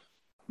whatever,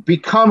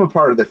 become a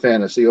part of the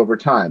fantasy over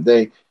time.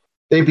 They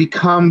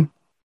become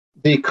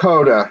the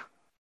coda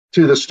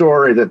to the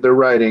story that they're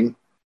writing.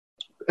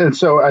 And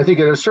so I think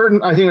at a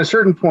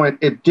certain point,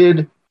 it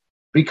did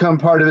become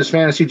part of his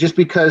fantasy just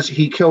because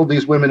he killed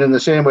these women in the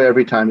same way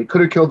every time. He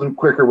could have killed them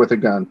quicker with a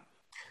gun,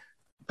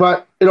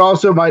 but he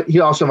also might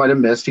have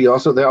missed. They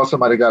also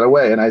might have got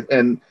away.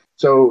 And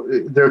so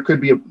there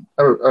could be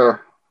a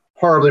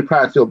horribly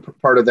practical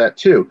part of that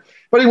too.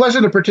 But he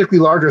wasn't a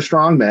particularly large or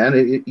strong man.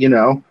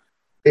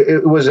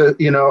 It was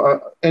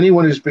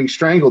anyone who's being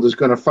strangled is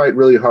going to fight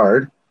really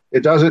hard.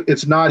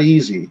 It's not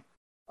easy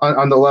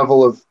on the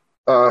level of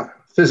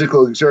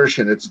physical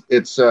exertion.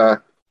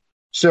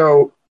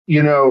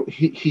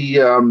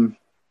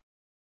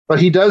 But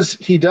he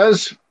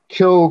does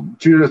kill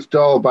Judith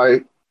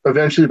Dahl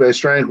eventually by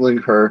strangling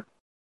her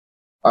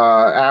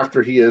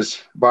after he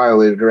has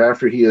violated her,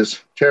 after he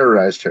has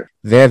terrorized her.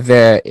 They're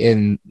there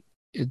in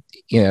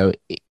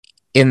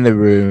the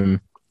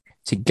room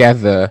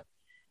together.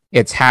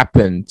 It's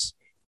happened.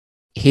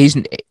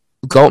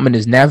 Glatman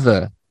has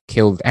never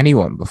killed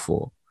anyone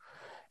before,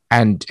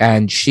 and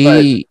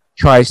she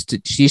starts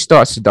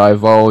to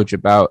divulge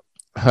about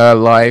her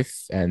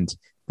life and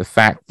the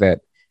fact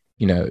that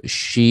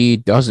she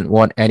doesn't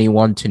want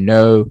anyone to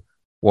know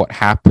what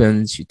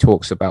happens. She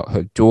talks about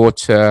her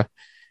daughter,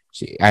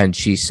 and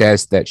she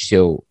says that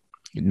she'll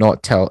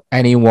not tell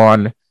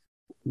anyone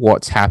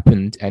what's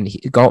happened. And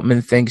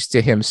Glatman thinks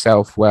to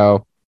himself,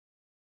 well,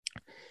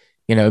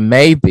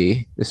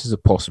 maybe this is a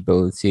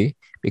possibility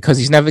because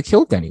he's never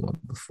killed anyone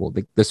before.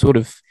 The sort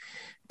of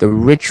the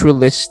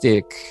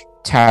ritualistic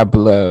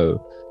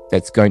tableau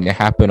that's going to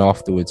happen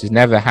afterwards has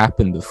never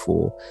happened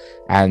before,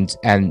 and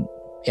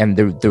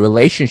the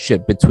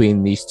relationship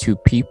between these two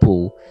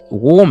people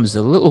warms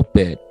a little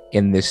bit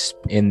in this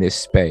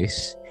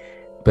space,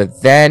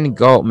 But then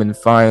Galtman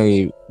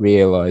finally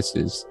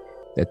realizes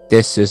that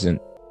this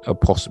isn't a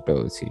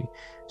possibility.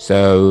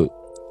 So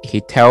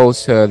he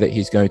tells her that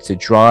he's going to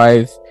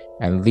drive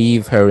and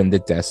leave her in the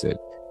desert.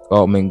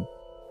 Galtman,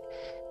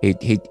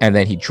 and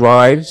then he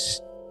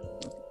drives.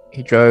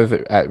 He drove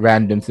at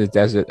random to the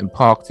desert and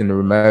parked in a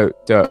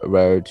remote dirt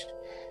road,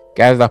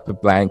 gathered up a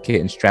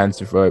blanket and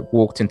strands of rope,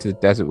 walked into the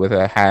desert with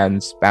her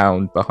hands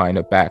bound behind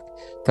her back,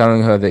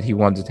 telling her that he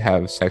wanted to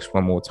have sex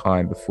one more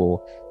time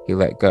before he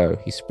let go.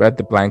 He spread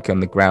the blanket on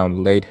the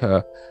ground, laid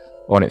her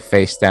on it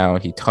face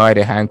down. He tied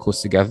her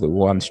ankles together with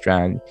one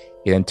strand.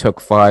 He then took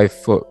 5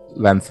 foot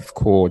length of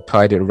cord,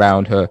 tied it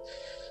around her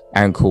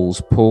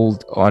ankles,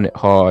 pulled on it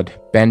hard,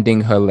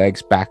 bending her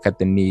legs back at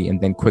the knee, and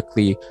then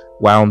quickly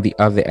wound the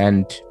other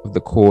end of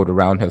the cord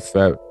around her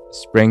throat.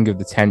 Spring of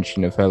the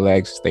tension of her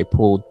legs as they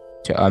pulled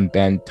to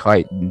unbend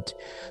tightened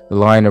the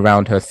line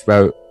around her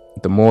throat.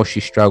 The more she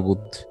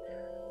struggled,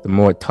 the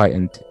more it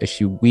tightened. As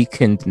she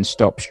weakened and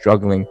stopped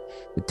struggling,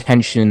 the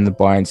tension in the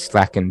bind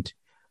slackened.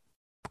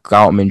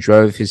 Galtman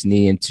drove his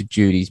knee into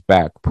Judy's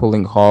back,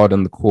 pulling hard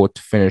on the cord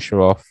to finish her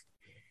off.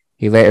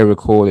 He later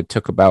recalled it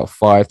took about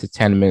 5 to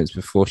 10 minutes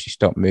before she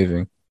stopped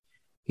moving.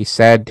 He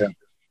said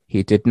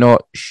he did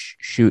not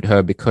shoot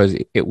her because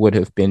it would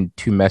have been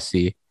too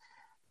messy,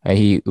 and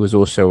he was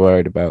also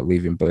worried about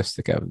leaving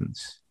ballistic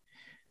evidence.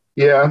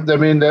 Yeah, I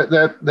mean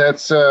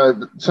that's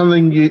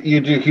something you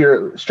do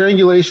hear.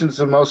 Strangulation is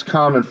the most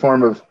common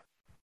form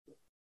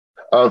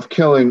of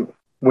killing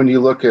when you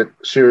look at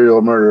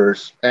serial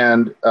murderers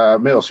and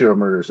male serial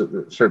murderers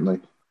certainly.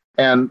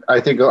 And I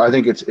think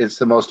it's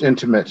the most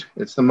intimate.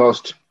 It's the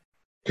most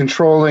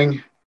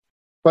controlling,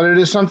 but it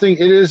is something.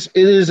 It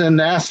is a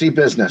nasty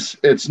business.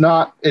 It's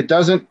not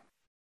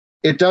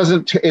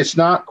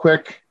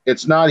quick.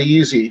 It's not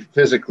easy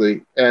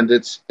physically, and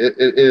it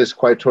is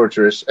quite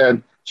torturous.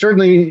 And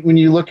certainly, when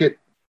you look at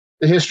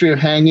the history of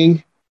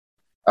hanging,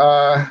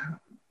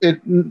 it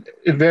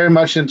very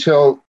much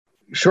until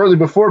shortly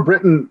before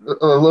Britain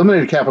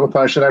eliminated capital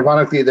punishment.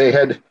 Ironically, they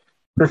had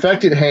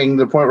perfected hanging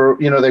to the point where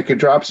they could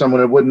drop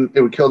someone,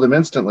 it would kill them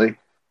instantly.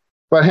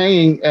 But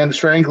hanging and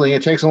strangling,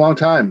 it takes a long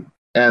time,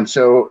 and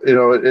so it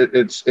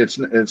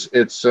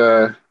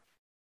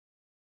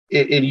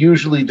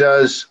usually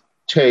does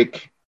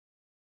take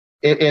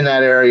in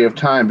that area of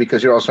time,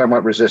 because you're also talking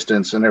about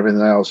resistance and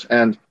everything else.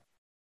 And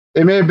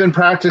it may have been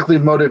practically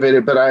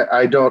motivated, but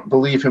I don't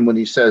believe him when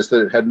he says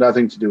that it had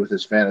nothing to do with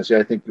his fantasy.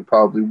 I think it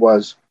probably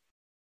was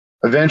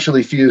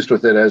eventually fused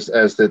with it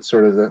as that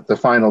sort of the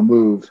final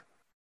move.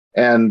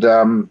 And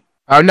oh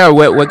no,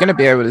 we're going to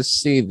be able to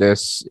see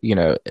this,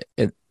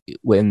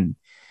 when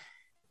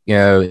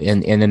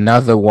in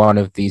another one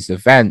of these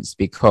events,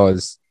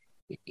 because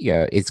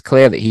it's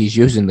clear that he's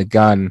using the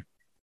gun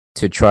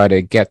to try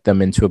to get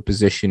them into a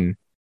position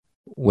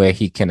where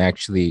he can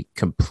actually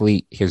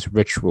complete his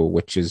ritual,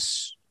 which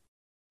is,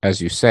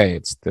 as you say,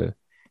 it's the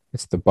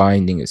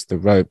binding, it's the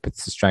rope,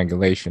 it's the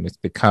strangulation. It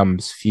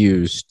becomes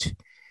fused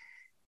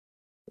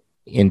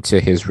into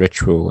his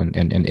ritual, and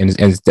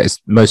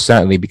most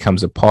certainly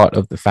becomes a part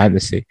of the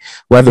fantasy.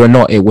 Whether or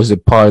not it was a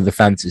part of the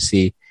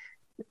fantasy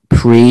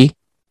pre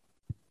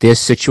this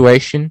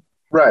situation,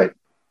 right?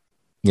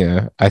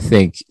 Yeah, I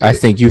think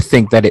you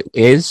think that it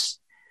is,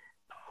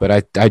 but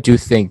I do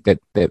think that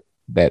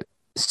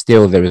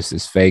still there is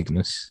this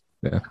vagueness.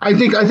 Yeah. I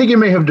think it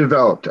may have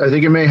developed. I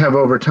think it may have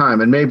over time,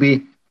 and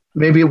maybe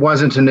it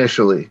wasn't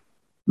initially.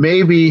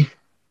 Maybe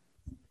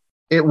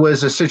it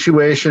was a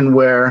situation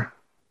where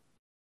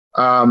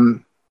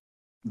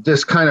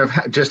this kind of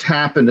just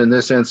happened in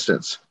this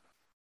instance,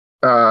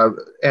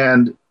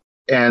 and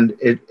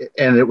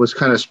it was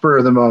kind of spur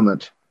of the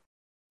moment.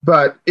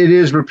 But it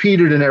is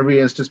repeated in every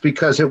instance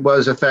because it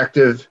was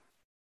effective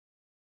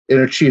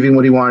in achieving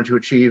what he wanted to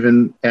achieve,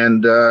 and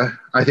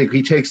I think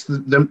he takes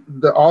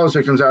all his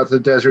victims out to the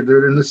desert.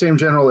 They're in the same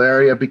general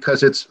area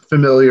because it's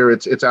familiar,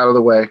 it's out of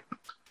the way,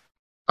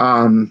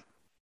 and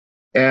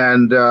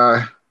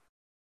I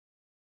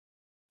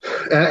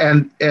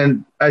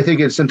think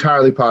it's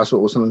entirely possible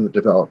it was something that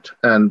developed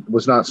and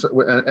was not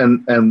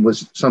and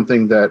was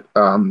something that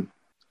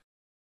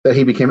that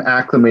he became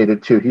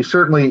acclimated to. He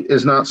certainly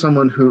is not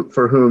someone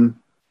for whom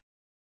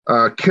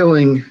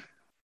killing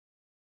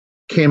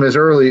came as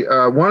early.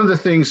 One of the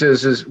things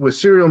is with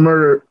serial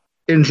murder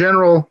in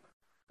general,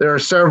 there are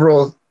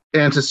several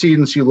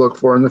antecedents you look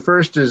for, and the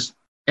first is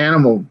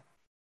animal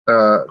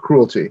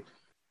cruelty.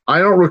 I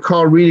don't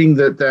recall reading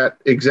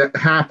that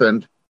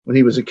happened when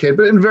he was a kid,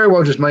 but it very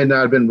well just might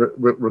not have been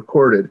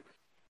recorded.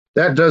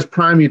 That does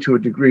prime you to a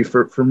degree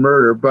for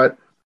murder, but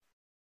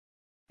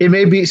it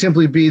may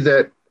simply be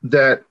that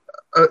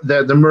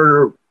the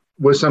murder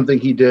was something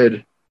he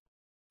did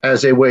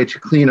as a way to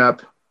clean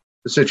up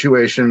the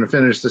situation or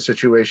finish the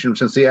situation,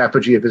 since the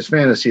apogee of his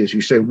fantasy, as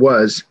you say,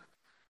 was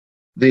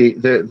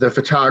the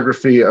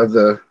photography of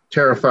the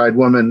terrified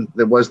woman.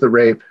 That was the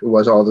rape. It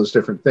was all those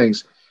different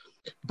things.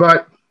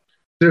 But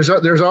there's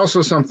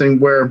also something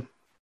where,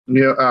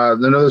 I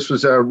know this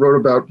was wrote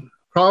about,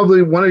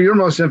 probably one of your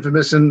most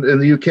infamous in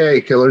the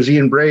UK killers,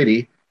 Ian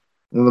Brady,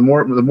 the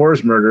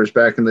Moors murders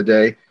back in the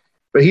day.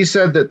 But he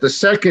said that the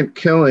second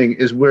killing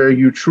is where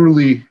you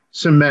truly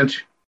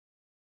cement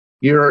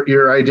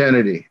your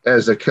identity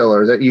as a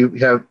killer. That you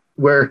have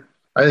where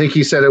I think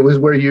he said it was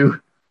where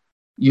you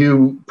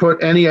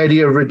put any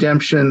idea of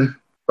redemption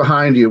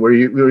behind you.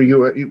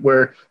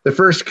 Where the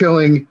first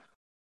killing,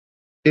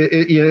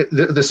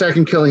 the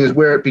second killing is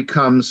where it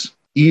becomes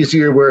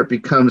easier, where it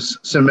becomes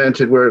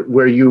cemented,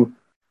 where you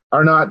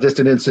are not just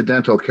an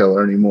incidental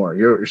killer anymore.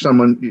 You're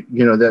someone,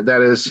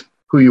 that is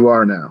who you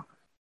are now.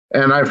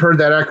 And I've heard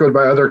that echoed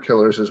by other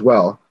killers as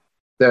well.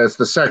 That's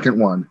the second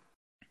one.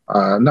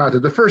 Not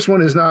that the first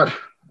one is not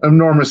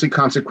enormously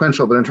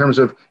consequential, but in terms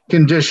of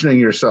conditioning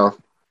yourself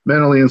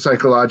mentally and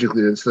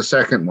psychologically, it's the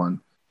second one.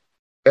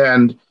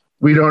 And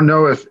we don't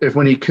know if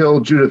when he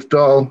killed Judith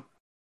Dull,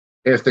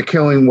 if the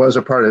killing was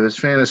a part of his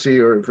fantasy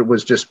or if it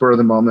was just spur of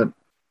the moment.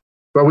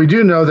 But we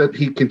do know that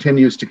he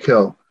continues to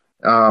kill.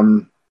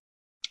 And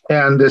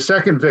the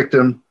second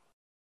victim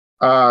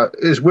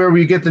is where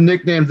we get the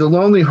nickname, the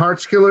Lonely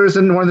Hearts Killer is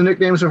one of the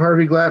nicknames of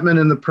Harvey Glatman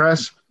in the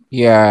press.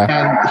 Yeah.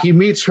 And he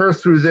meets her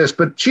through this,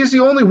 but she's the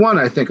only one,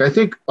 I think. I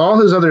think all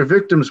his other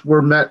victims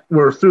were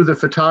through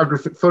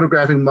the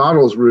photographing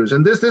models ruse.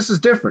 And this is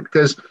different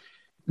because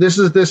this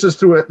is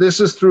through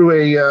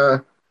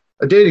a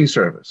dating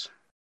service.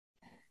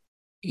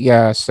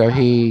 Yeah, so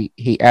he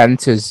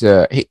enters.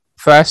 He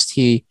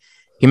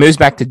moves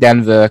back to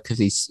Denver because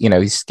he's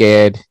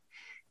scared.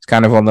 He's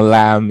kind of on the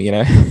lam,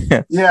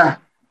 Yeah.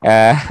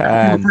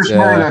 And, the first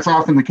murder, that's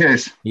often the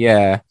case.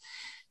 Yeah,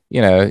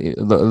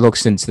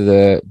 looks into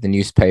the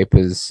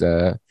newspapers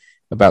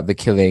about the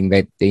killing.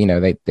 They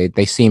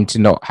seem to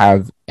not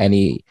have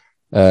any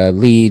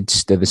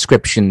leads. The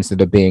descriptions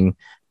that are being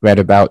read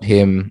about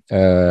him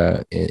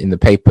in the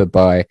paper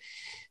by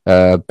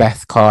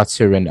Beth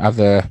Carter and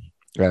other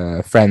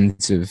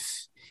friends of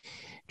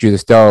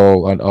Judith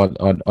Dull are not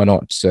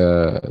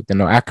they're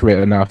not accurate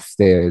enough.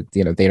 They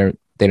don't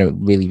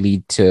really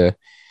lead to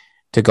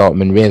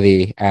Glatman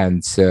really,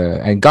 and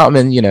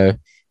Glatman,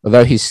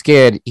 although he's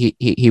scared,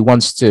 he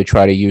wants to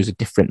try to use a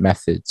different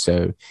method.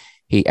 So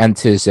he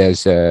enters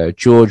as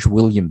George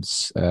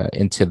Williams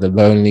into the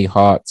Lonely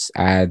Hearts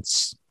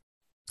ads,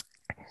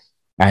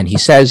 and he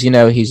says,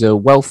 he's a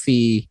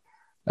wealthy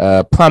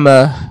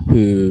plumber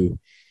who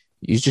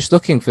he's just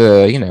looking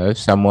for,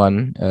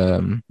 someone,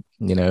 in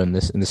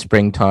the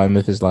springtime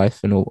of his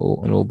life and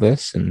all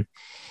this, and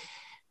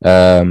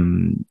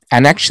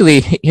actually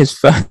his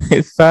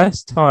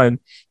first time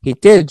he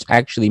did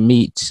actually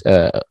meet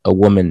a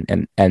woman,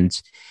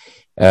 and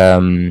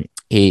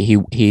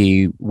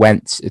he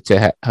went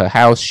to her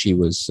house. She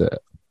was,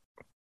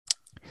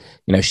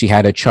 she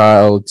had a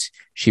child.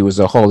 She was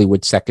a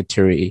Hollywood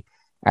secretary,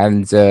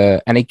 and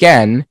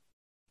again,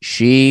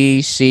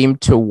 she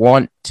seemed to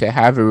want to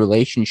have a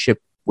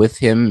relationship with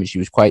him. She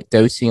was quite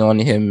doting on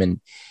him, and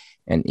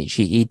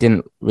he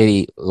didn't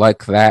really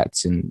like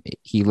that, and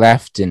he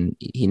left, and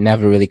he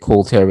never really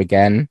called her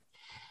again.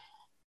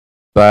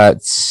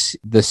 But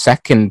the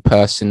second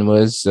person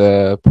was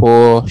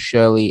poor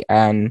Shirley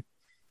Ann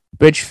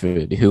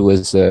Bridgeford, who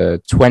was a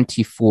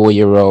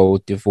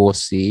 24-year-old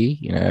divorcee.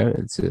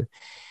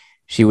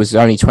 She was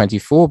only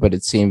 24, but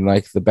it seemed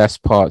like the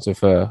best part of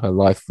her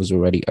life was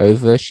already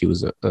over. She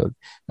was a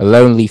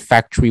lonely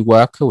factory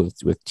worker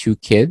with two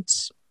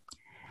kids.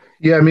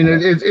 Yeah, I mean,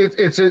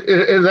 it's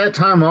at that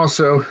time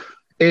also,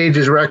 age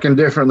is reckoned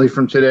differently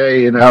from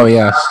today. Oh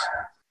yes.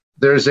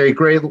 There's a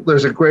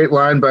great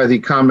line by the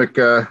comic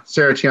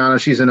Sarah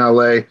Tiana. She's in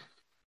LA,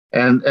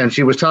 and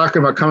she was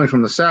talking about coming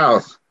from the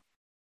South,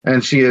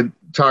 and she had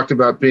talked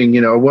about being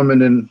a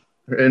woman in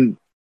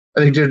I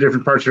think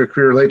different parts of her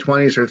career, late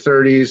 20s or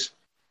 30s,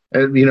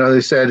 and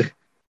they said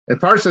in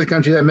parts of the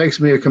country that makes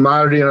me a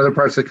commodity, in other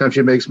parts of the country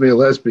it makes me a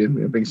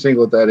lesbian. Being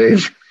single at that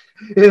age,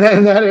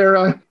 in that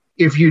era,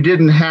 if you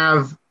didn't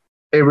have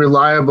a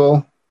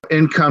reliable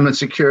income and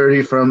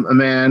security from a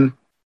man,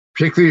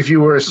 particularly if you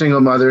were a single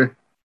mother,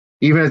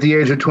 even at the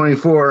age of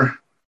 24,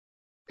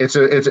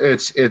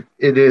 things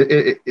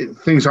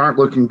aren't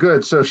looking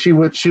good. So she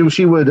would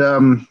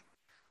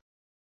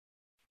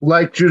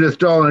like Judith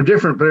Dull in a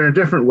different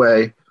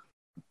way,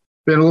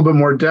 been a little bit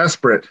more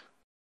desperate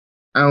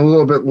and a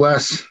little bit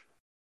less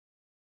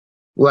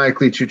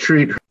likely to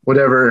treat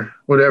whatever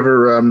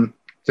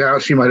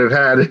doubt she might have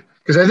had.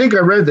 Because I think I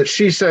read that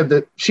she said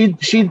that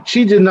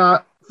she did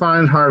not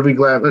find Harvey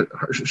Glatman,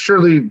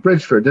 Shirley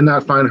Bridgeford did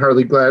not find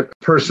Harvey Glatman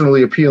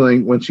personally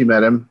appealing when she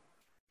met him.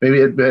 Maybe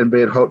it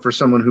had hoped for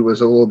someone who was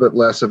a little bit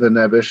less of a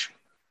nebbish,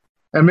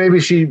 and maybe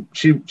he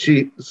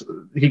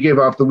gave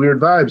off the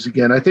weird vibes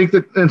again. I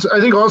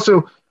think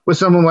also with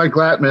someone like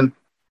Glatman,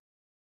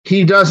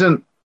 he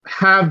doesn't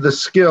have the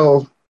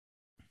skill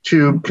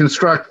to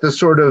construct the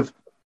sort of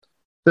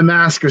the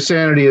mask of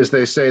sanity, as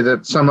they say,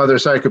 that some other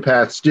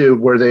psychopaths do,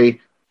 where they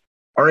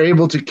are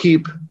able to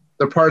keep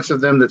the parts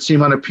of them that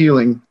seem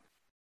unappealing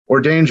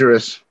or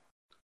dangerous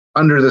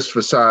under this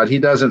facade. He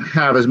doesn't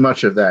have as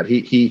much of that.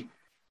 He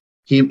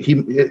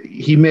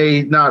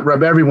may not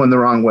rub everyone the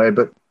wrong way,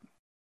 but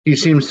he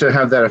seems to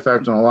have that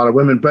effect on a lot of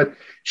women. But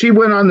she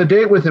went on the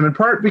date with him in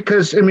part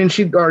because, I mean,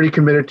 she'd already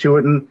committed to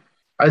it. And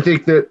I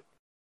think that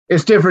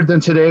it's different than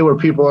today where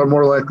people are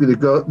more likely to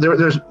go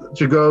there's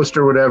to ghost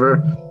or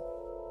whatever.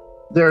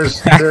 There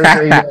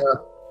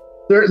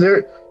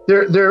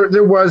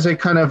was a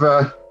kind of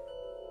a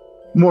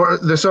more,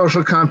 the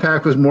social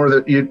compact was more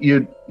that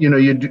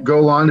you'd go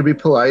along to be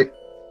polite.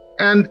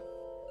 And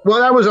well,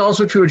 that was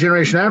also true a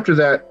generation after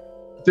that.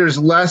 There's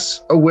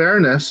less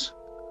awareness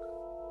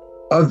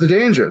of the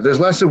danger. There's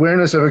less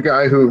awareness of a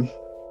guy who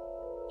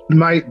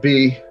might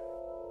be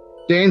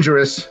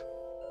dangerous,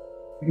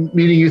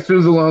 meeting you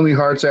through the Lonely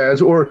Hearts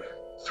ads or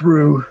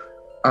through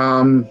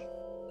the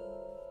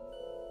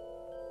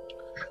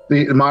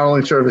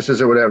modeling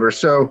services or whatever.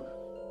 So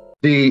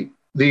the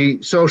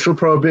social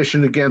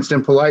prohibition against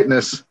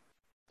impoliteness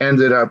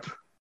ended up,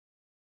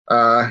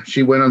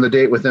 she went on the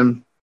date with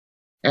him,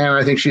 and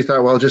I think she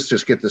thought, well,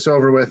 just get this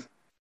over with.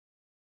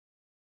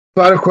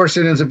 But of course,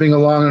 it ends up being a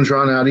long and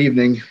drawn out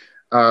evening.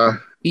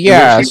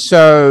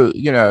 So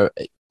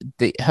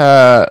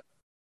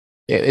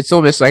it's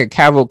almost like a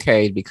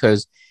cavalcade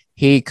because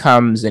he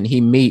comes and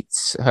he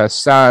meets her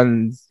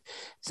son,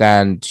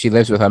 and she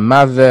lives with her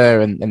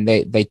mother, and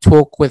they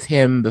talk with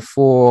him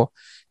before,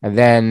 and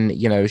then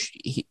he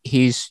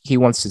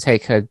wants to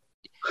take her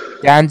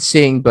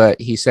dancing, but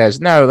he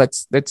says no,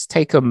 let's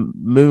take a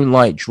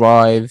moonlight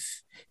drive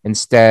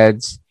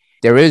instead.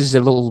 There is a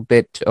little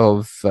bit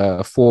of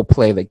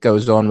foreplay that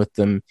goes on with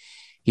them.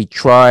 He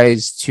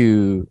tries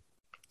to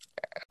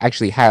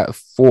actually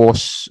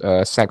force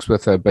sex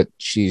with her, but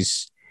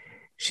she's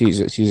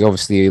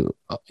obviously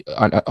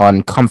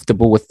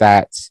uncomfortable with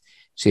that.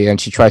 She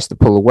tries to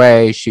pull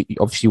away. She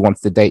obviously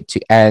wants the date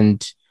to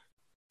end,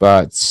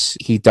 but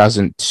he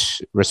doesn't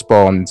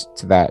respond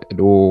to that at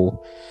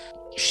all.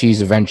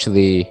 She's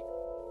eventually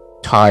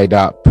tied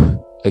up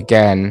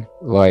again,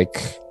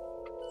 like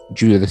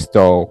Judith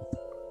Doll,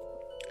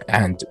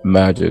 and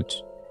murdered.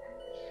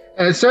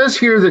 And it says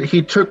here that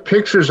he took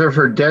pictures of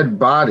her dead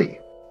body,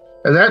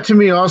 and that to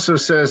me also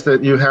says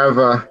that you have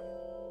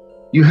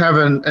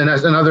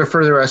another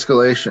further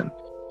escalation.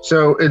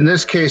 So in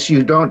this case,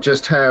 you don't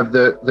just have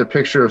the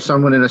picture of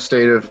someone in a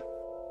state of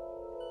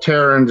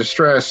terror and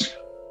distress.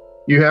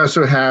 You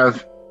also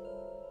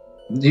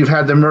you've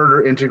had the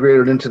murder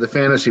integrated into the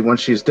fantasy once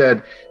she's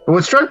dead. But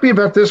what struck me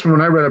about this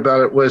when I read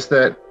about it was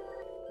that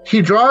he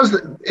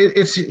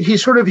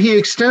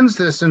extends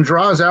this and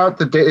draws out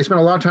the day. They spent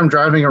a lot of time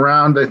driving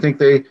around. I think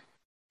they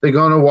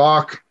go on a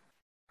walk.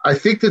 I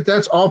think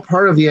that's all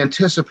part of the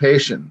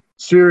anticipation.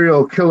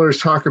 Serial killers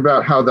talk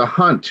about how the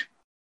hunt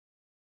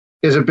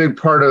is a big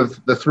part of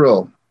the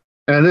thrill.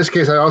 And in this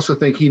case, I also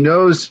think he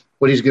knows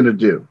what he's going to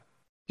do.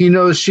 He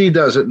knows she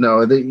doesn't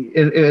know. And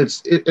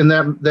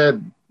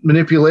that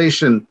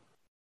manipulation,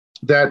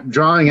 that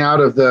drawing out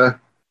of the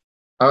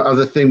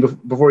thing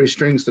before he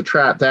strings the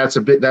trap, that's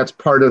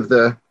part of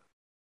the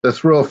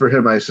thrill for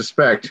him, I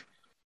suspect,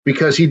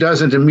 because he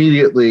doesn't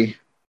immediately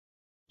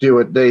do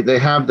it. They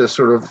have this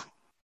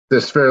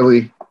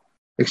fairly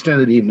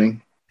extended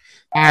evening.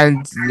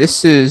 And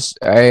this is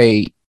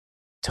a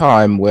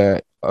time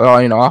where,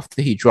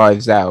 after he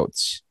drives out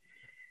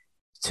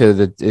to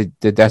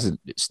the desert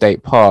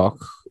state park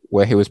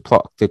where he was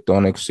plotted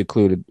on a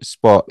secluded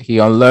spot, he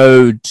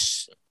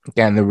unloads,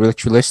 again, the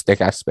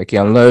ritualistic aspect. He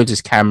unloads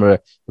his camera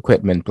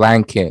equipment,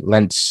 blanket,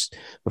 lengths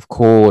of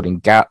cord,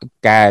 and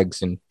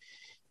gags, and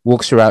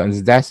walks her out in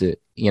the desert.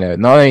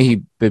 Not only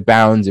he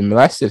bound and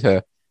molested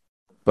her,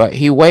 but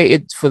he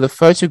waited for the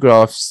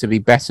photographs to be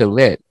better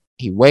lit.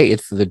 He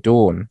waited for the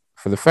dawn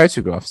for the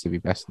photographs to be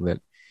better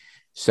lit.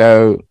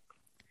 So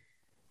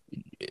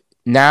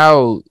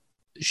now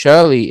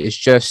Shirley is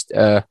just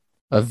a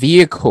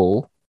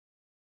vehicle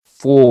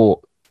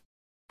for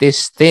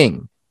this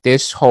thing,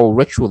 this whole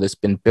ritual that's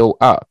been built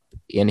up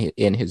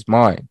in his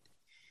mind.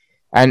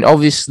 And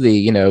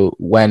obviously,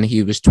 when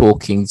he was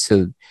talking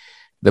to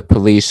the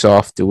police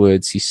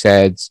afterwards, he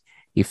said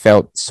he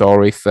felt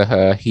sorry for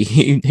her.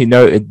 He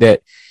noted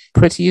that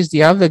pretty as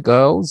the other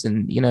girls,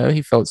 and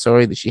he felt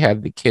sorry that she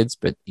had the kids,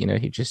 but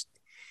he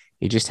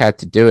just had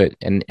to do it.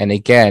 And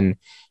again,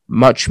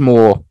 much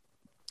more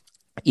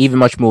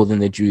than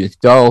the Judith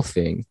Doll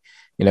thing.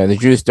 The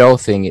Judith Doll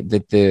thing,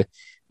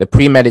 the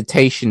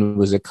premeditation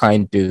was a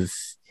kind of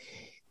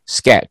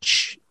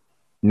sketch.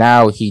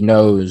 Now he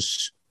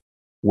knows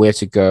where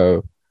to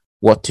go,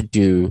 what to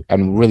do,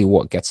 and really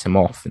what gets him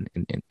off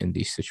in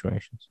these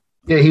situations.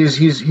 Yeah,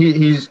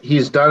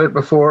 he's done it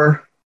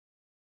before.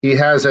 He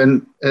has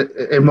a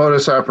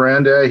modus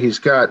operandi. He's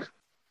got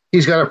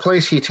a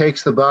place he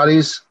takes the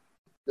bodies.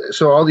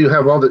 So you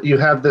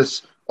have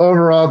this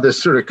overall,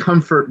 this sort of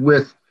comfort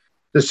with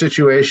the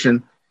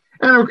situation,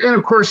 and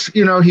of course,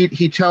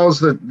 he tells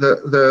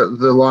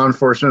the law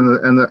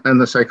enforcement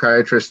and the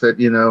psychiatrist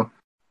that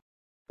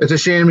it's a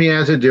shame he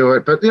had to do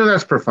it, but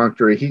that's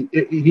perfunctory.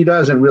 He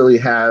doesn't really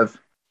have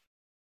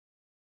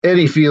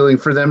any feeling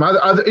for them,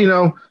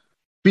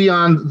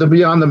 beyond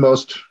the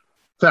most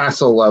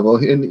facile level,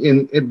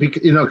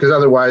 because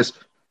otherwise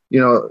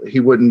he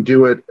wouldn't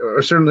do it,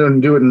 or certainly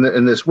wouldn't do it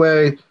in this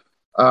way.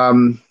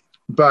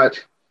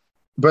 But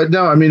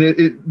no, I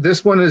mean,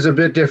 this one is a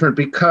bit different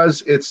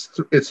because it's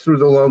through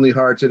the lonely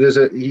hearts. It is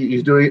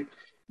he's doing.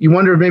 You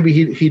wonder if maybe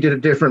he did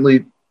it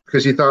differently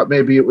because he thought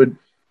maybe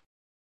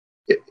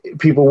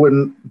people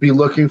wouldn't be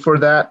looking for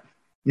that,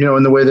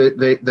 in the way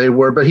that they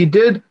were. But he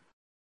did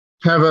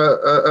have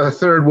a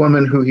third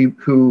woman who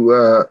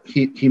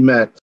he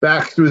met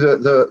back through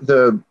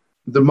the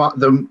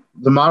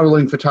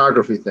modeling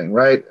photography thing,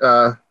 right?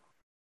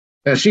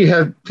 And she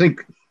had, I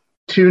think,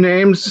 two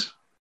names.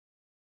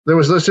 There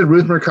was listed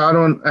Ruth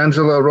Mercado and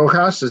Angela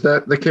Rojas. Is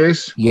that the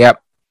case?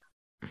 Yep.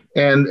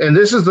 And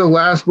this is the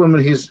last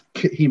woman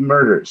he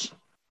murders,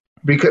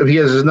 because he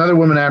has another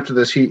woman after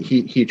this.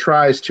 He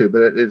tries to,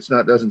 but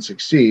doesn't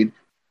succeed.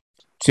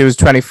 She was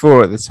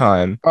 24 at the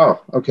time. Oh,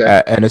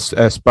 okay. An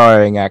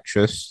aspiring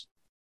actress.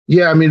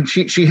 Yeah, I mean,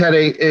 she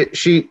had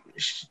she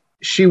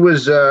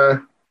was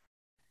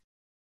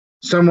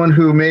someone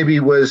who maybe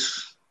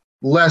was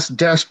less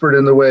desperate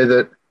in the way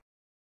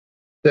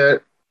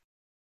that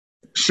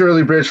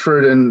Shirley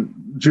Bridgeford and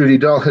Judi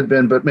Dull had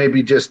been, but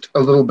maybe just a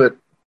little bit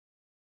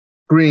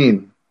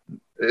green.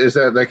 Is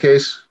that the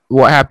case?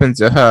 What happened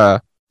to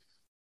her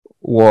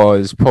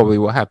was probably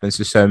what happens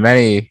to so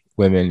many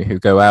women who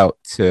go out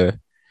to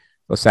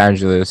Los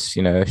Angeles.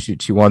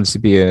 She wants to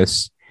be an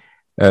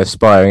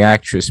aspiring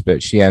actress,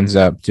 but she ends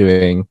up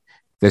doing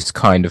this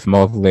kind of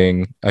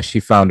modeling.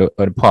 She found an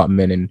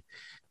apartment in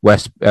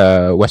West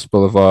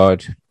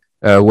Boulevard,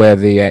 where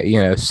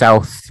the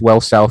south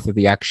of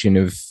the action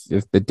of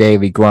the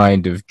daily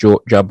grind of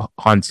job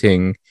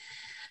hunting.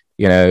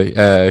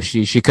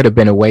 She could have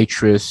been a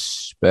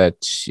waitress, but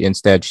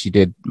instead she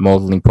did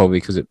modeling, probably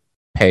because it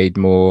paid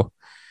more.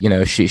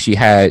 She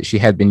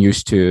had been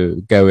used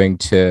to going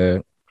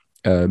to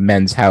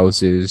men's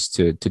houses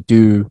to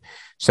do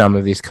some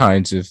of these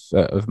kinds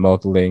of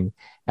modeling,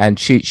 and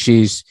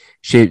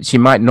she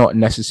might not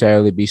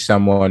necessarily be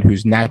someone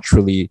who's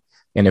naturally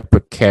in a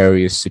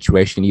precarious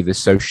situation, either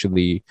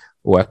socially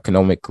or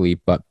economically,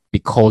 but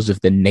because of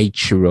the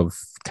nature of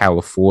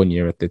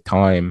California at the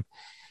time,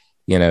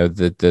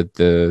 the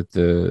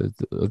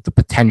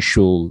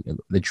potential,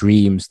 the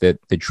dreams that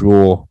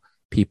draw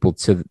people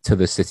to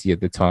the city at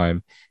the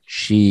time,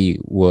 she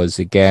was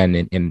again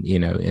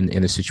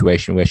in a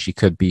situation where she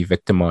could be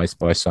victimized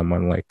by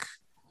someone like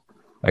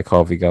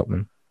Harvey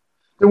Glatman.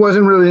 There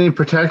wasn't really any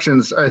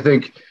protections, I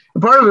think.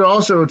 And part of it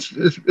also,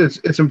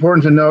 it's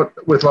important to note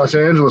with Los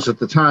Angeles at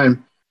the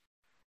time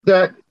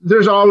that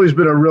there's always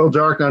been a real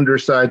dark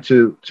underside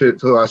to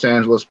Los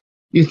Angeles.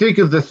 You think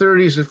of the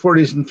 30s and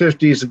 40s and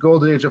 50s, the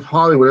golden age of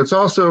Hollywood. It's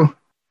also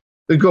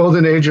the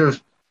golden age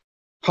of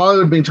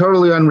Hollywood being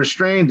totally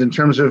unrestrained in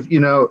terms of,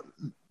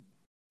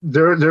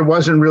 there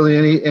wasn't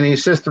really any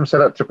system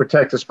set up to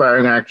protect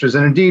aspiring actors.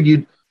 And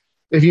indeed,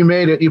 if you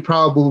made it, you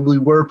probably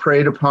were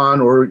preyed upon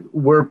or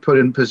were put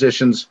in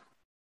positions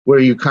where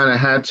you kind of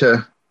had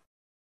to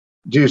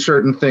do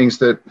certain things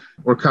that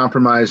were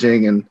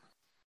compromising, and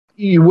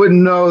you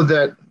wouldn't know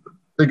that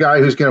the guy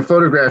who's going to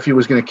photograph you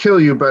was going to kill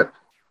you, but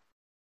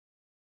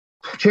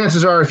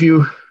chances are if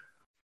you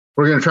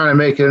were going to try to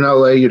make it in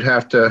LA, you'd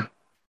have to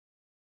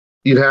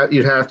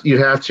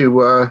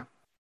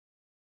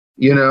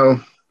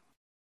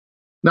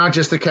not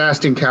just the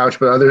casting couch,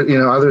 but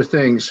other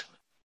things.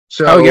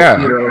 So,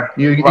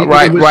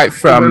 right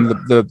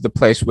from the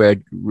place where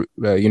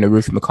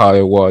Ruth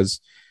Mercado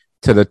was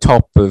to the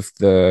top of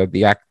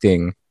the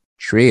acting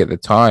tree at the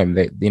time.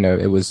 That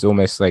it was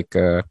almost like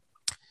there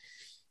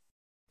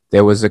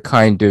was a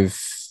kind of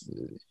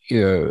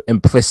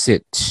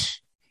implicit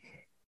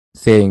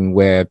thing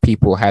where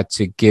people had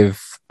to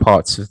give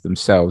parts of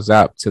themselves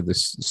up to the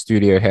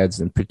studio heads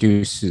and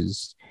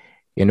producers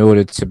in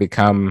order to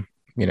become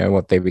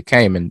what they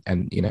became,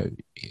 and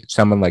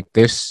someone like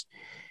this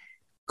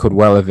could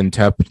well have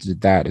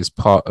interpreted that as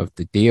part of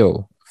the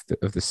deal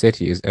of the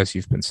city, as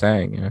you've been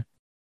saying.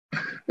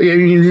 Yeah,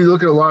 you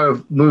look at a lot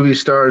of movie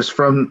stars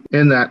from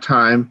in that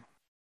time,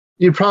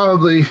 you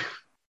probably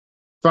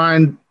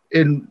find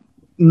in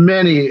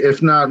many,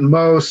 if not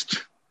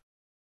most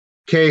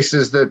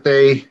cases, that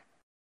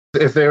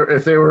if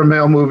they were a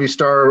male movie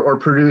star or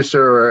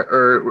producer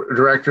or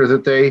director,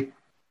 that they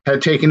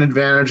had taken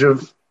advantage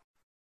of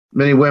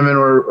many women,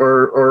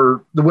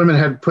 or the women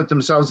had put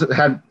themselves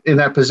in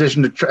that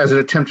position as an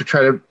attempt to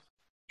try to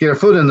get a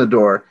foot in the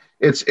door.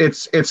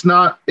 It's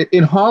not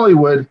in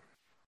Hollywood.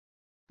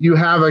 You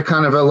have a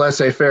kind of a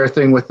laissez-faire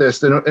thing with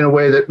this in a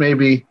way that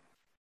maybe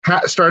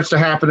starts to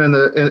happen in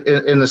the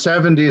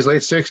 70s,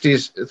 late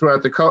 60s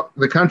throughout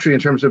the country in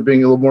terms of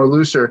being a little more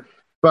looser.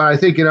 But I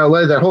think in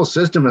LA, that whole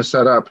system is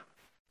set up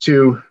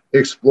to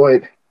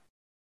exploit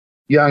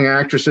young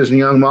actresses and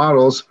young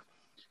models,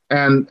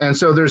 and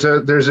so there's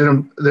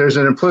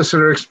an implicit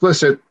or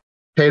explicit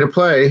pay to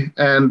play,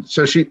 and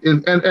so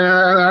and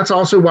that's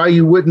also why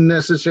you wouldn't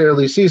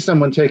necessarily see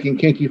someone taking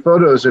kinky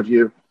photos of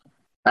you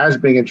as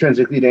being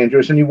intrinsically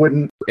dangerous, and you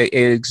wouldn't. It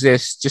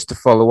exists, just to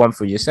follow on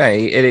from what you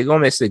say, it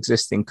almost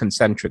exists in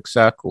concentric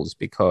circles,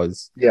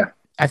 because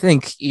I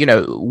think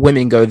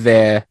women go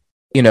there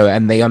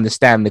and they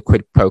understand the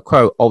quid pro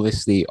quo.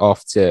 Obviously,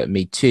 after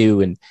Me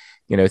Too, and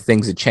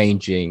things are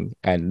changing,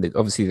 and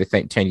obviously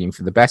they're changing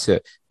for the better.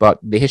 But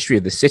the history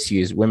of the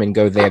city is women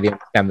go there, they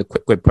understand the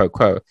quid pro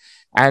quo.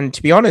 And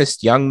to be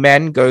honest, young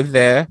men go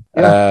there,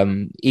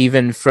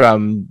 even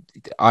from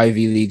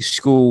Ivy League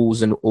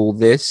schools and all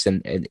this,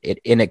 and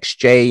in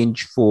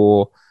exchange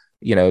for,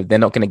 they're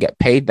not going to get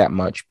paid that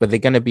much, but they're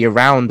going to be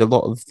around a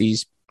lot of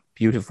these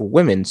beautiful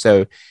women.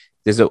 So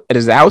there's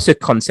also a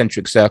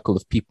concentric circle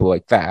of people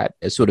like that,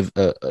 a sort of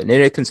an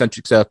inner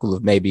concentric circle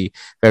of maybe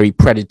very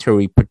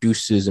predatory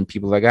producers and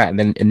people like that, and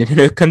then an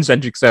inner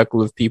concentric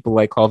circle of people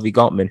like Harvey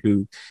Glatman,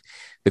 who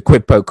the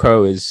quid pro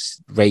quo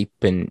is rape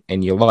in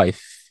your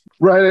life.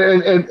 Right,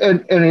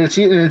 and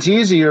it's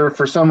easier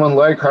for someone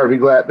like Harvey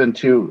Glatman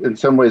to, in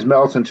some ways,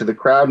 melt into the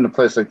crowd in a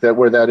place like that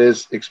where that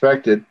is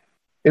expected,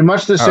 in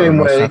much the same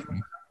way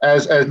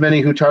as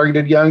many who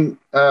targeted young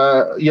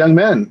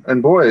men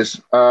and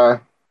boys,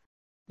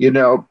 in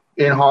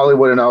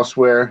Hollywood and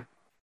elsewhere,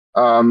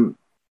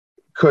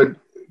 could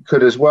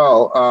as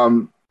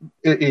well.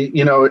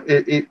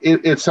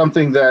 It's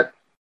something that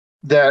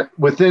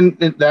within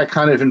that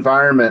kind of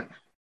environment,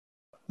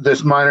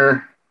 this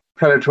minor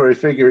predatory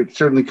figure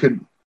certainly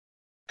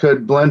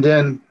could blend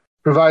in,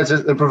 provides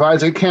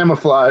a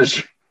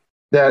camouflage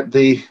that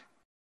the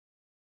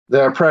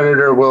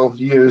predator will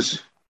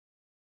use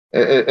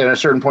at a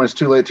certain point. It's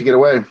too late to get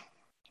away.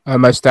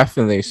 Most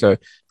definitely. So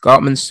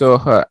Glatman saw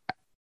her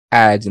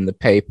ads in the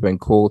paper and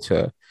called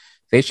her.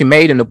 They actually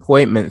made an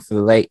appointment for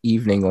the late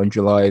evening on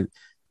July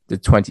the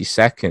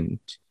 22nd.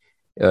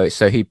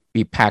 So he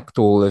packed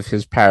all of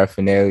his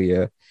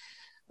paraphernalia,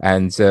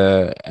 and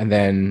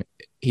then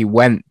he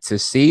went to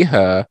see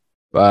her,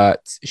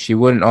 but she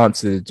wouldn't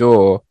answer the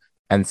door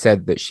and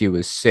said that she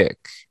was sick.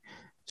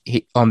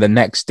 On the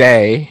next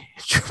day,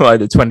 July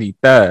the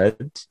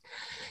 23rd,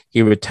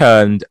 he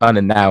returned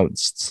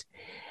unannounced.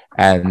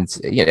 And,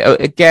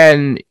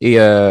 again,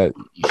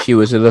 she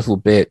was a little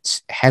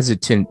bit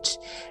hesitant.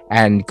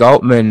 And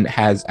Glatman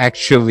has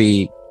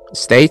actually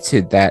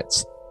stated that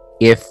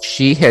if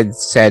she had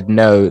said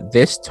no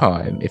this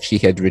time, if she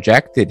had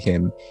rejected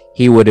him,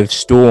 he would have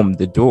stormed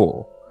the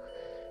door.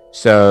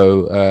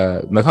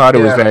 So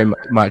Mercado was very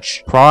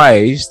much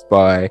prized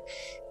by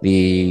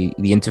the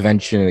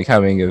intervention and the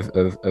coming of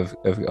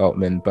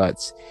Glatman,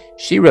 but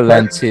she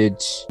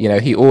relented.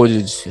 He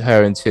ordered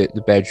her into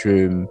the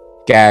bedroom,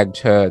 gagged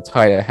her,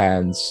 tied her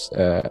hands,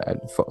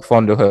 and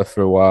fondled her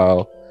for a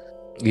while.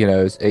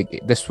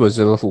 This was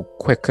a little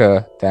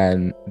quicker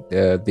than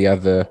the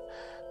other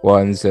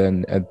ones,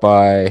 and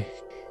by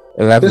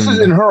 11, this is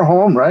in her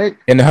home, right?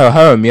 In her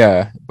home,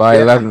 yeah. By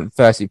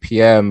 11:30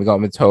 p.m.,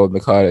 Glatman told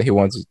Mercado he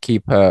wanted to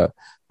keep her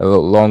a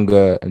little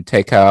longer and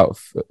take her out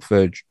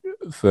for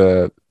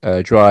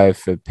a drive,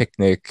 for a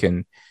picnic,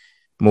 and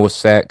more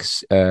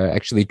sex.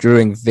 Actually,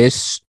 during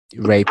this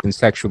rape and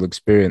sexual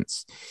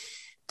experience,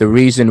 the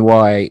reason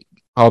why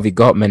Harvey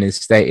Glatman has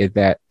stated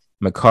that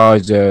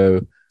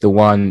Mercado, the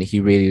one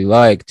he really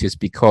liked, is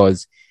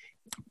because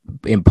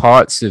in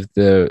parts of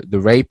the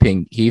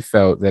raping, he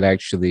felt that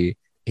actually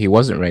he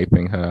wasn't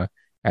raping her,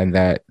 and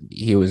that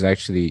he was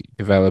actually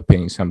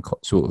developing some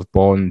sort of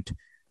bond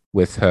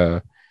with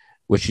her,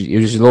 which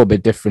is a little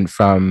bit different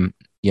from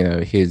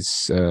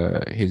his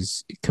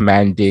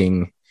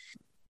commanding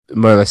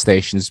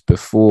molestations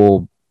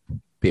before.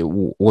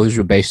 Those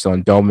were based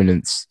on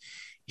dominance.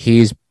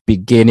 He's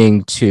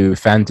beginning to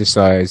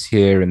fantasize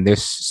here in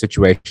this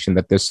situation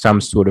that there's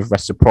some sort of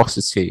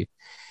reciprocity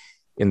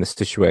in the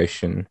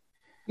situation.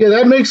 Yeah,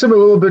 that makes him a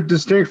little bit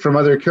distinct from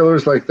other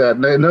killers like that.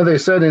 And I know they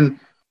said in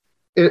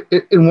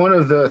one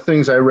of the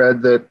things I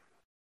read that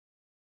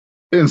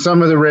in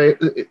some of the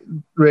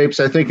rapes,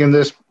 I think in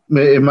this,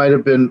 it might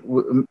have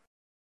been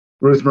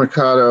Ruth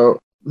Mercado,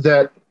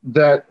 that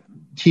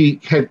he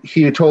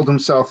had told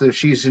himself that if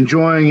she's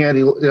enjoying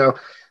it,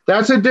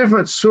 that's a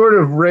different sort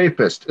of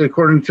rapist,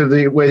 according to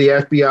the way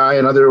the FBI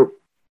and other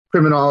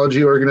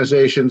criminology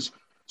organizations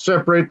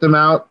separate them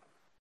out.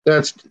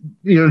 That's,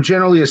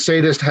 generally a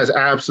sadist has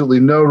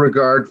absolutely no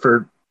regard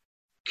for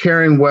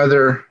caring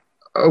whether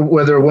a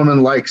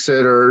woman likes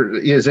it or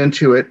is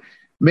into it.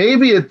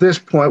 Maybe at this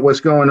point, what's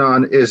going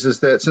on is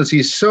that since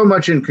he's so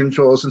much in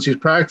control, since he's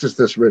practiced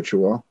this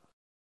ritual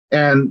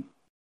and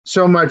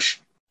so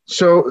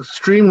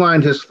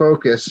streamlined his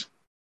focus,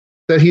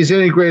 that he's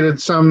integrated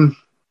some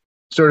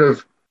sort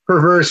of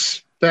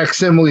perverse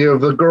facsimile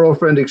of the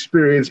girlfriend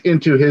experience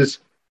into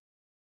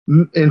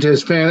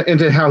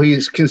how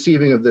he's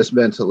conceiving of this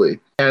mentally,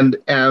 and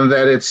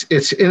that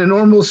it's in a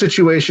normal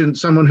situation,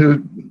 someone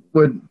who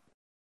would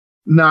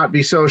not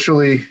be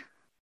socially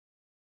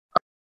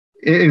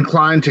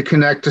inclined to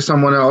connect to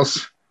someone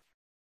else,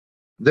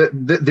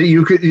 that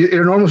you could, in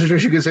a normal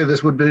situation, you could say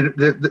this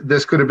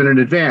could have been an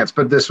advance,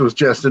 but this was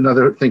just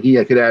another thing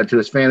he could add to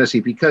his fantasy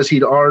because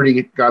he'd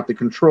already got the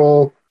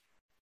control.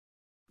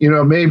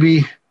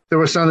 Maybe there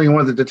was something in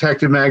one of the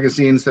detective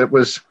magazines that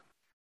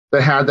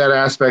had that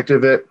aspect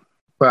of it,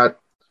 but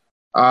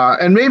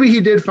and maybe he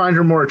did find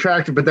her more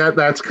attractive, but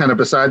that's kind of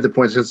beside the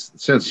point,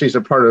 since she's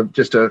a part of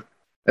just a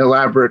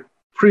elaborate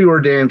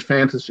preordained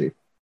fantasy.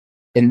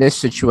 In this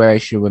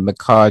situation, when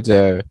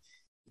Mercado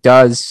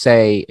does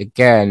say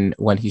again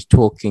when he's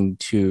talking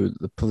to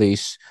the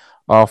police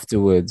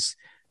afterwards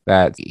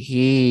that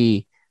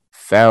he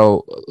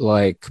felt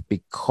like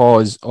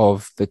because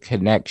of the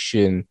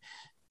connection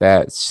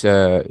that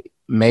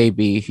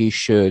maybe he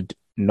should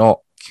not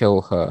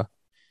kill her,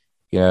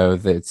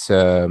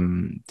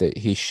 that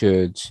he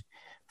should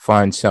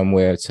find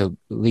somewhere to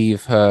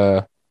leave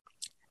her.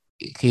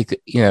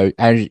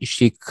 And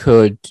she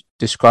could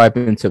describe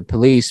him to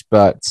police,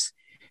 but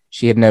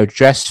she had no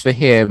address for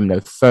him, no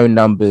phone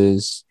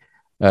numbers.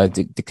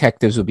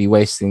 Detectives would be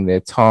wasting their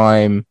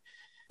time.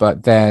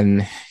 But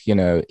then,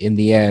 in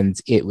the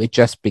end, it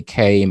just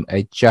became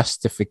a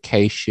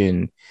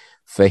justification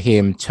for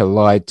him to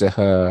lie to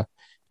her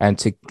and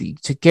to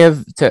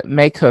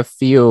make her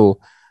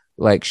feel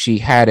like she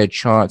had a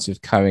chance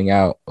of coming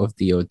out of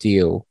the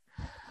ordeal.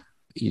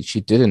 She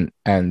didn't,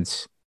 and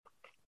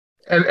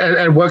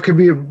what could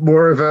be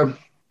more of a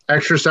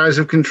exercise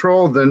of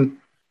control than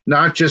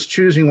not just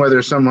choosing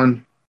whether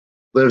someone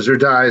lives or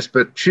dies,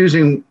 but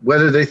choosing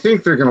whether they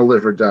think they're going to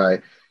live or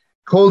die,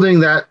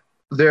 holding that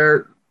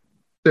their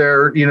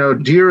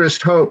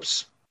dearest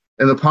hopes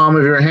in the palm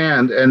of your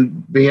hand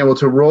and being able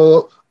to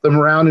roll them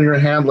around in your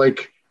hand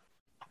like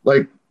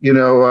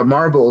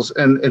marbles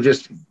and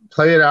just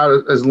play it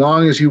out as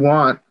long as you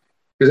want.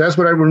 Because that's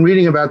what I've been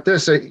reading about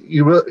this.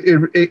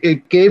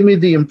 It gave me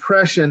the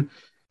impression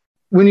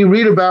when you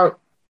read about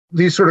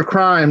these sort of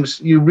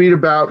crimes, you read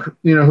about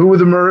who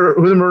the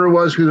murder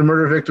was, who the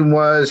murder victim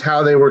was,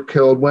 how they were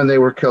killed, when they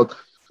were killed.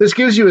 This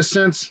gives you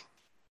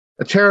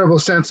a terrible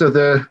sense of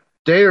the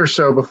day or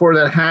so before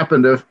that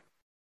happened, of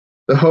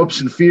the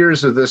hopes and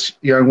fears of this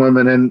young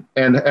woman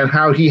and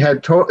how he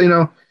had told,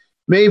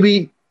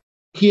 maybe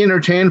he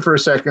entertained for a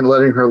second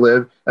letting her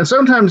live. And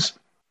sometimes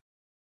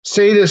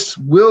sadists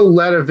will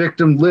let a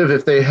victim live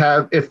if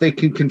they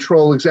can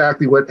control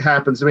exactly what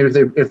happens. Maybe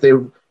if they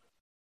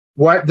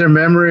wipe their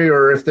memory,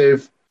 or if they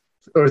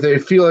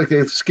feel like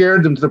they've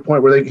scared them to the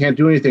point where they can't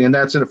do anything, and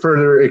that's a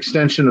further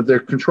extension of their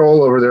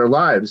control over their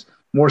lives,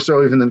 more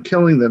so even than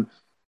killing them.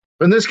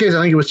 But in this case,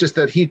 I think it was just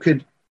that he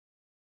could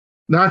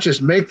not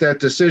just make that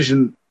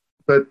decision,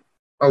 but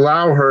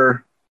allow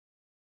her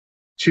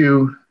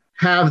to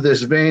have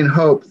this vain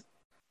hope.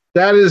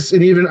 That is,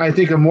 and even I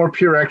think, a more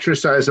pure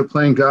exercise of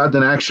playing God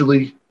than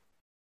actually,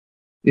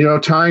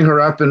 tying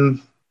her up,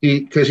 and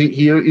because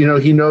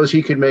he knows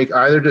he could make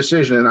either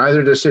decision, and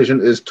either decision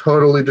is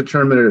totally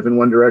determinative in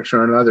one direction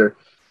or another.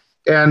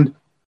 And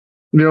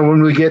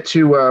when we get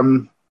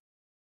to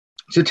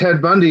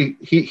Ted Bundy,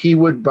 he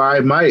would buy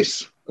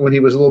mice when he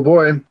was a little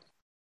boy,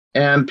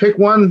 and pick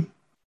one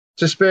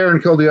to spare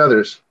and kill the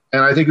others.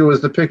 And I think it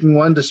was the picking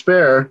one to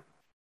spare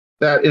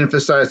that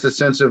emphasized the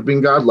sense of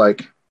being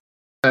godlike.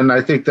 And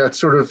I think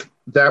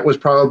that was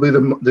probably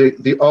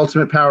the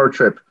ultimate power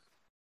trip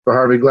for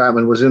Harvey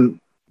Glatman, was in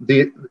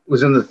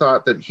the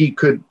thought that he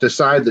could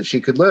decide that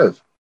she could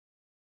live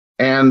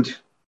and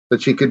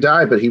that she could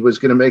die, but he was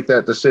going to make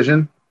that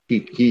decision.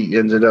 He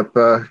ended up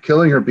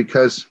killing her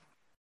because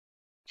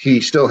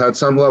he still had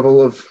some level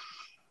of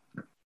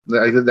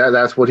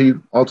that's what he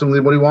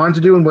wanted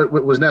to do, and what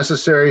was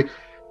necessary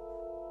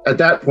at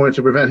that point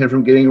to prevent him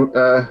from getting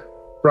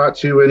brought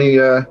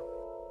to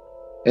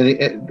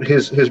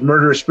his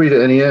murderous spree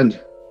to any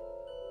end.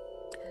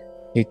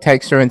 He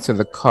takes her into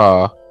the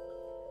car.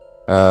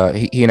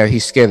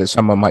 He's scared that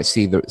someone might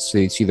see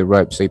the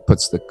rope, so he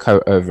puts the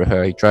coat over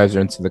her. He drives her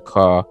into the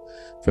car.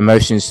 From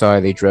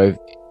Oceanside, they drove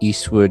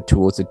eastward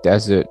towards the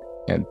desert,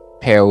 and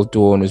pale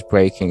dawn was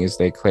breaking as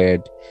they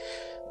cleared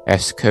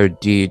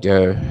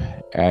Escondido,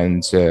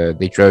 and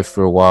they drove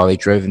for a while. They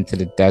drove into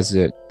the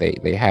desert.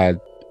 They had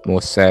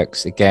more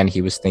sex. Again,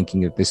 he was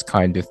thinking that this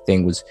kind of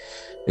thing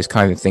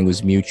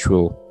was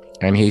mutual,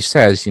 and he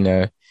says,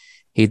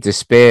 he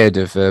despaired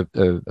of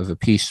a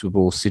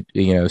peaceable,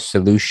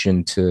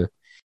 solution to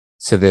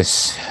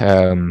this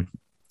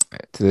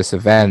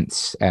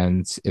event,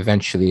 and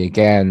eventually,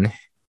 again,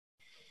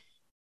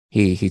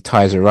 he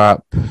ties her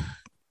up,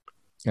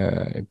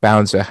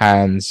 bounds her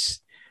hands,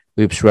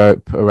 loops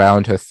rope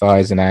around her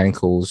thighs and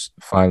ankles,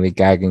 finally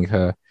gagging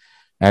her.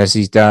 And as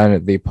he's done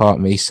at the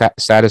apartment, he's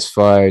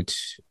satisfied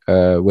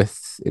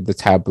with the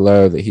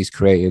tableau that he's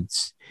created,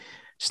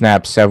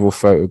 snaps several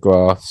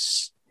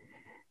photographs,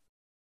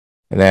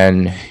 and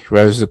then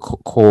rolls the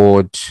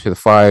cord, the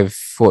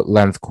 5-foot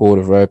length cord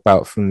of rope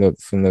out from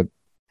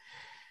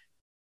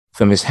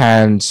his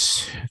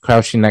hands,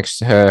 crouching next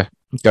to her,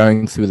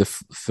 going through the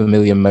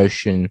familiar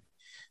motion,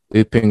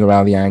 looping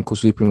around the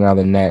ankles, looping around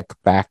the neck,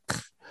 back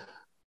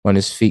on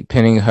his feet,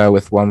 pinning her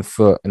with one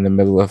foot in the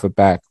middle of her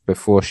back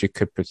before she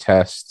could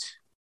protest,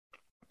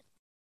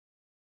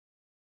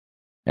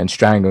 and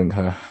strangling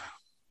her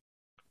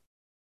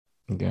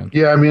again.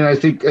 Yeah, I mean, I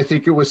think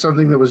it was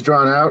something that was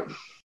drawn out,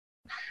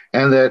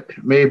 and that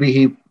maybe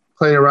he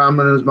played around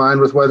in his mind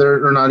with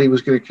whether or not he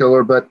was going to kill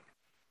her. But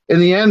in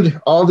the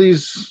end,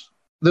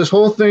 this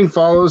whole thing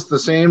follows the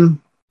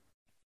same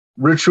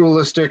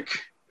ritualistic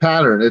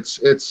pattern.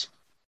 It's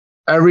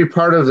every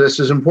part of this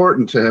is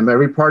important to him.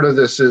 Every part of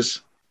this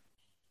is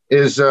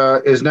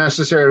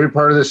necessary. Every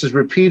part of this is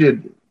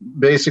repeated,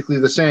 basically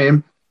the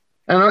same.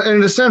 And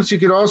in a sense, you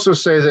could also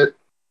say that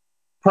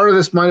part of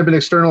this might have been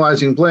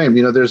externalizing blame.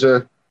 There's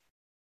a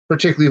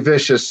particularly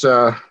vicious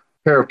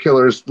pair of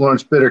killers,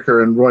 Lawrence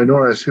Bittaker and Roy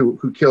Norris, who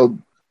killed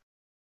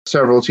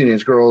several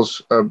teenage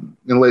girls in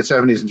the late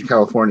 70s in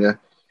California.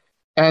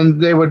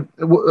 And they would,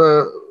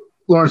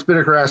 Lawrence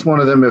Bittaker asked one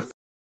of them if,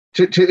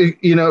 he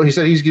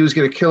said he was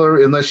going to kill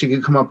her unless she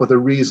could come up with a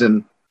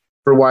reason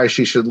for why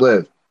she should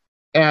live.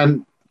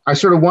 And I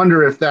sort of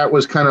wonder if that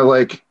was kind of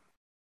like,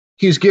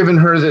 he's given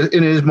her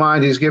in his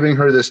mind, he's giving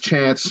her this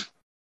chance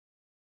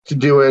to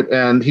do it.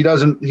 And he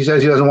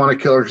says he doesn't want to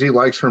kill her because he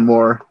likes her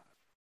more.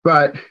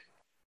 But,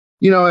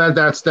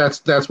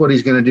 that's what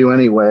he's going to do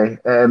anyway.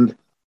 And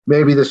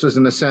maybe this was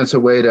in a sense a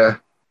way to,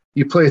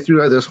 you play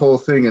through this whole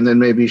thing and then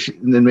maybe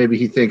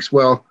he thinks,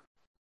 well,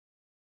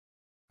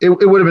 it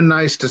would have been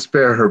nice to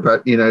spare her,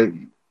 but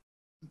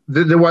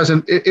there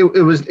wasn't.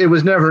 It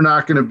was never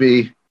not going to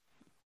be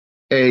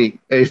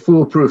a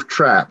foolproof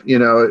trap,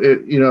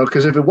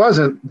 because if it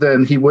wasn't,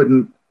 then he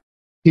wouldn't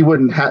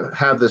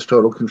have this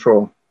total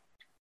control.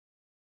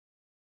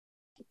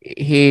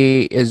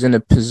 He is in a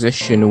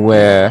position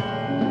where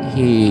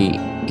he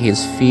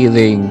is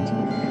feeling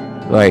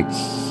like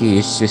he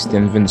is just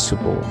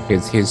invincible.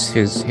 His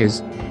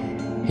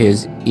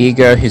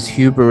ego, his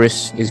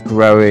hubris is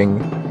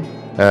growing.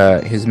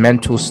 His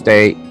mental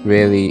state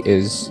really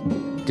is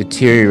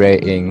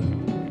deteriorating,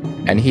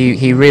 and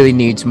he really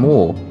needs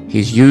more.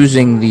 He's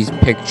using these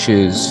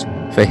pictures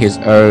for his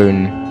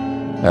own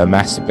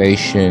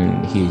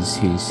masturbation. He's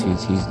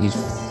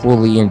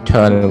fully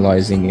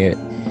internalizing it.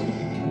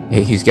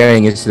 He's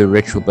going into the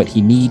ritual, but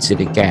he needs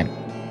it again.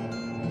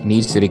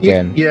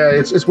 Yeah,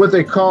 it's what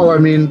they call. I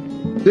mean,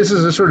 this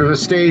is a sort of a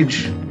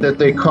stage that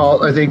they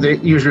call. I think they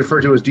usually refer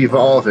to as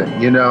devolving.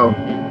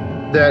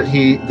 That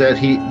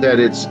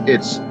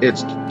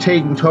it's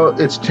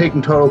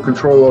taking total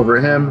control over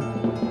him.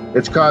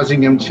 It's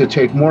causing him to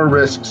take more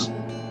risks.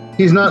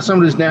 He's not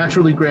someone who's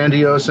naturally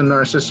grandiose and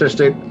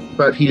narcissistic,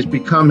 but he's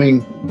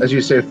becoming, as you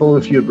say, full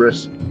of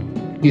hubris.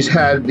 He's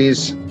had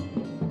these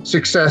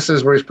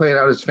successes where he's played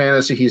out his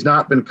fantasy. He's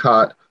not been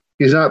caught.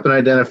 He's not been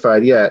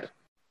identified yet.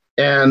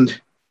 And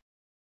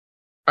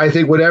I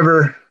think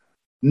whatever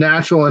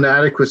natural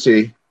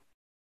inadequacy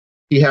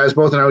he has,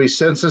 both in how he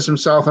senses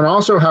himself and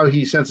also how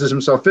he senses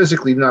himself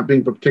physically, not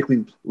being a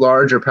particularly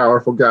large or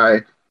powerful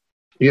guy,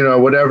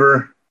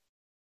 whatever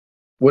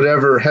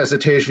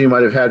hesitation he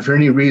might have had for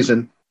any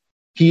reason,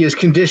 he is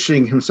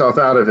conditioning himself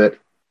out of it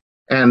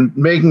and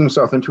making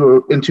himself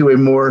into a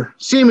more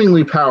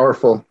seemingly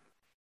powerful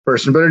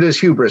person. But it is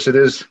hubris. It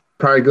is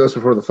pride goes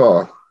before the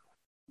fall.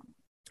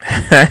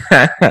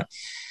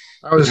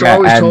 I was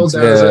always told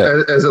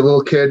that as a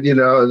little kid,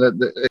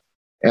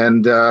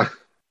 and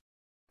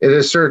it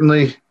is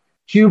certainly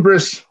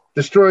hubris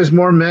destroys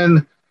more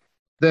men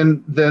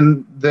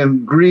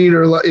than greed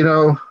or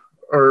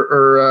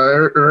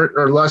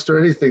lust or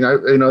anything.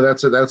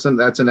 That's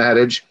an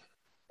adage.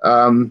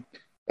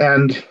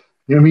 And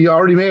he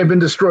already may have been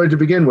destroyed to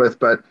begin with,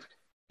 but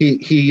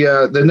he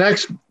the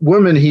next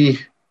woman he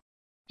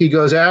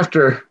goes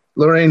after,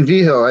 Lorraine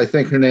Vigil, I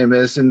think her name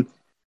is, and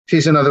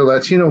she's another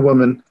Latino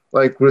woman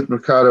like Ruth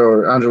Mercado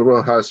or Angela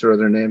Rojas or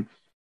other name.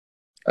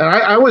 And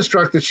I was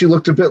struck that she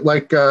looked a bit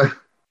like a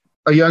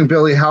young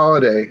Billie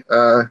Holiday.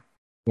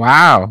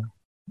 Wow.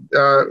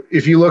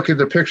 If you look at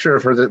the picture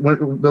of her,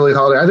 Billie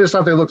Holiday, I just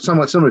thought they looked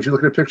somewhat similar. If you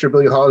look at a picture of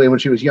Billie Holiday when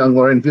she was young,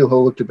 Lorraine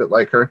Vigil looked a bit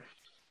like her.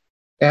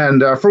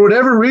 And for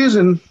whatever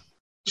reason,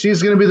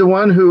 she's going to be the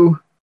one who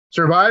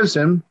survives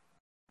him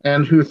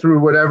and who, through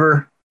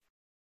whatever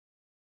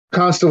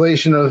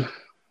constellation of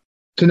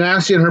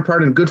tenacity on her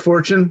part and good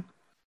fortune,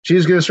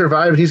 she's going to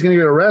survive and he's going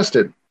to get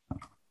arrested.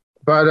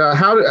 But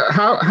how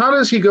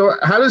does he go?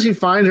 How does he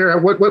find her?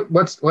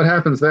 What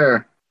happens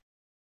there?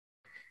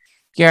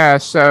 Yeah,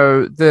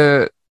 so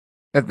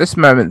at this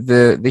moment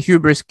the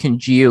hubris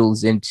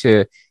congeals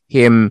into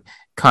him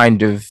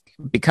kind of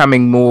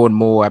becoming more and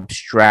more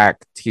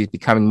abstract. He's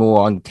becoming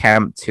more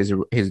unkempt. His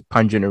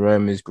pungent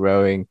aroma is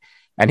growing,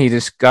 and he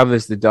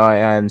discovers the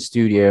Diane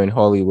studio in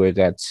Hollywood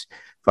at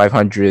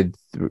 500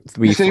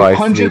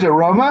 pungent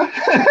aroma.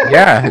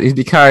 Yeah, he's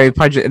becoming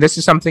pungent. This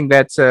is something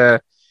that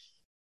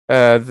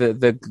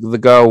the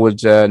girl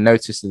would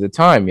notice at the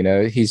time.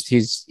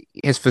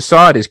 His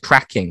facade is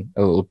cracking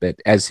a little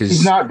bit as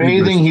he's not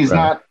bathing. Is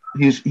that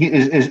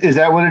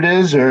what it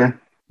is, or?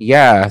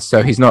 Yeah,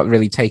 so he's not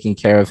really taking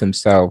care of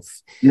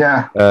himself.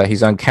 Yeah,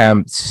 he's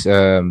unkempt.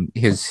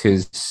 His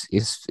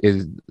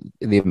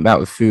the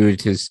amount of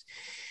food he's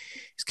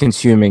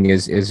consuming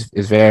is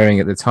varying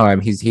at the time.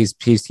 He's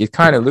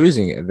kind of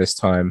losing it at this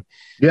time.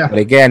 Yeah, but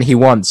again, he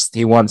wants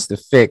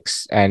the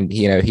fix, and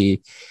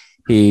he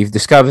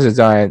discovers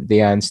the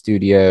Diane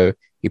studio.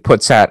 He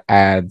puts out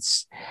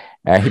ads.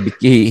 Diane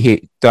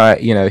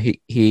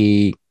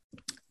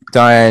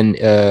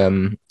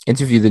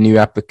interviewed the new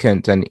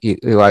applicant, and he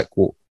liked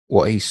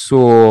what he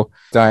saw.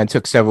 Diane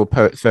took several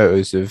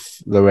photos of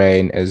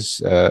Lorraine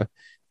as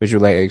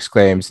visual later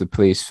exclaims the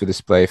police for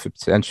display for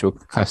potential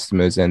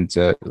customers, and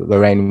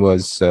Lorraine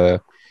was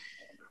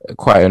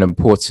quite an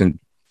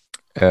important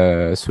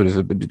sort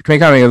of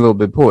becoming a little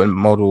bit important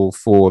model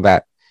for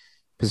that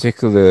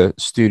particular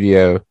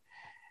studio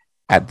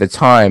at the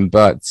time.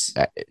 But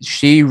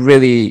she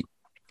really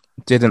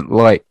didn't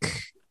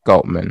like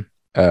Glatman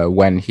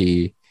when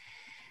he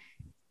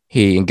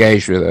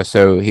engaged with her.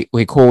 So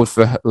he called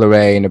for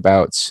Lorraine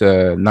about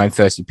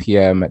 9:30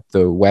 p.m. at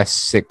the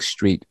West 6th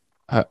Street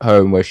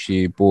home where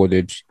she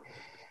boarded.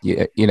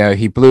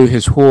 He blew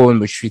his horn,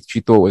 which she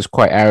thought was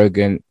quite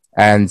arrogant.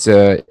 And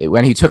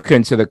when he took her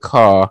into the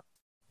car,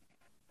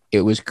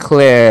 it was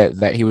clear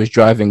that he was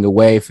driving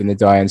away from the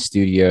Diane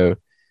studio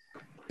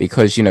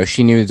because,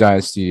 she knew the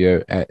Diane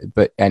studio.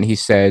 And he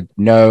said,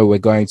 no, we're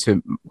going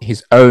to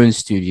his own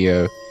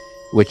studio,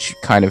 which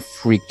kind of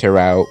freaked her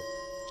out.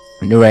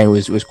 Lorraine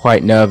was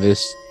quite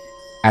nervous.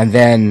 And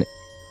then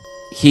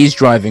he's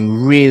driving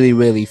really,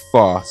 really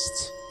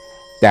fast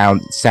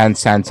down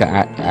Santa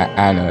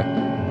Ana,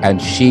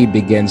 and she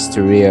begins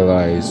to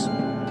realize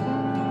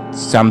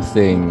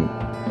something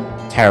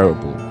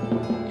terrible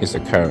is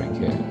occurring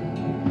here.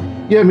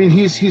 Yeah, I mean,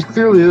 he's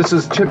clearly, this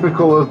is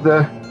typical of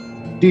the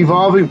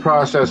devolving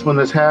process when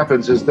this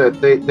happens, is that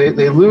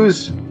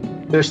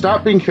they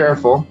stop being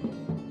careful.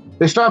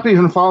 They stop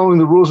even following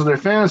the rules of their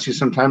fantasy.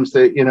 Sometimes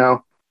they,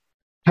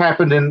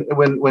 happened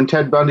when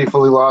Ted Bundy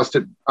fully lost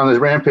it on his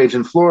rampage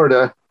in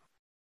Florida.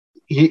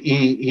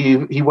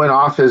 He went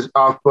off his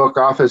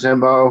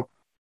MO,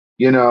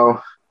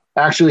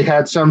 actually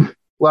had some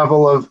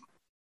level of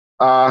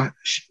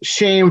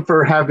shame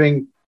for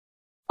having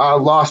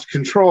lost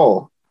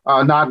control.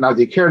 Not that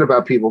he cared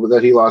about people, but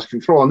that he lost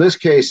control. In this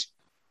case,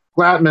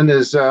 Glatman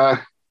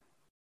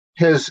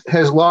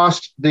has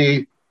lost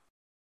the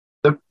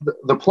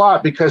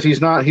plot because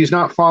he's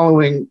not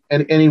following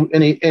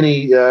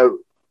any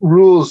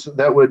rules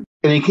that would.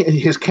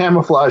 His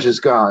camouflage is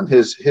gone.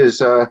 His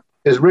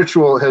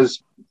ritual has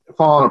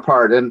fallen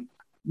apart. And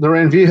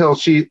Lorraine Vigil,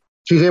 she's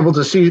able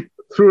to see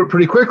through it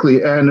pretty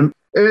quickly. And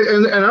I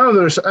don't know. I don't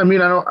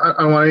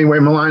want to anyway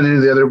malign any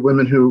of the other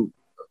women who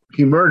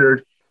he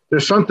murdered.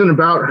 There's something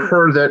about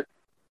her that,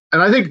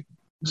 and I think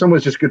some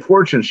was just good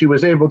fortune. She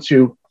was able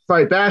to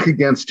fight back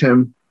against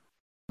him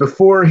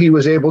before he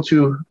was able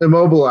to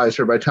immobilize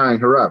her by tying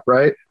her up,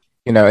 right?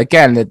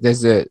 Again,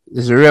 there's a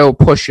real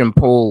push and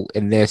pull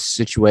in this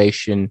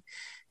situation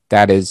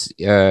that is,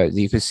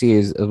 you can see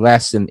is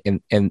less in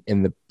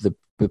the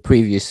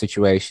previous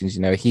situations.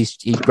 He's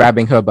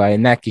grabbing her by the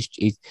neck,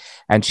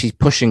 and she's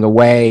pushing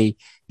away.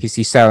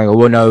 He's saying,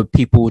 "Oh no,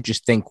 people will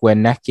just think we're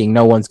necking.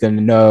 No one's going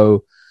to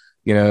know."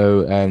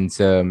 And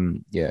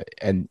then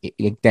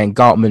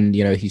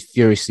Glatman, he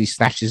furiously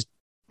snatches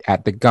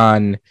at the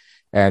gun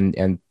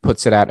and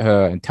puts it at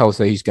her and tells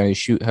her he's going to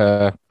shoot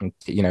her. And,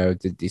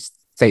 he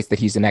states that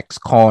he's an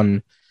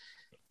ex-con,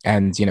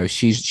 and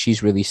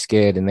she's really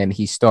scared. And then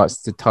he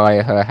starts to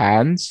tie her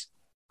hands.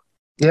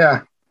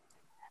 Yeah.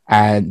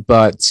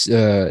 But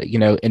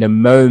in a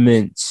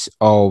moment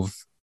of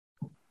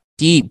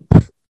deep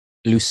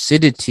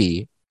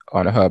lucidity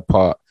on her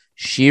part,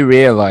 she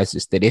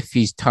realizes that if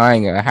he's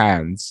tying her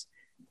hands,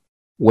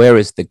 where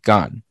is the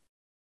gun?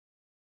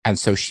 And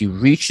so she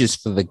reaches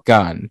for the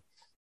gun,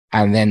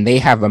 and then they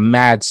have a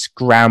mad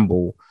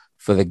scramble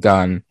for the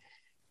gun,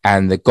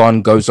 and the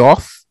gun goes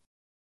off.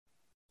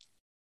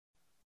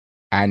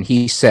 And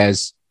he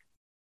says,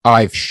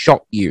 "I've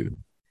shot you."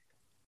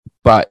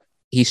 But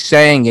he's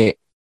saying it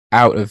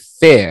out of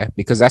fear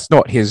because that's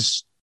not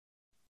his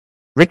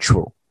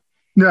ritual.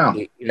 No.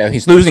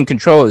 He's losing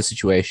control of the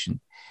situation.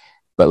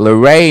 But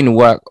Lorraine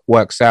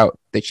works out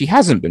that she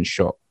hasn't been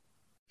shot.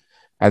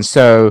 And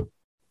so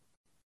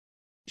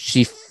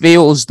she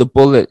feels the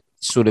bullet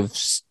sort of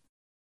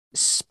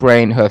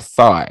sprain her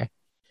thigh,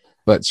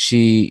 but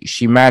she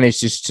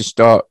manages to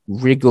start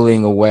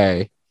wriggling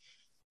away.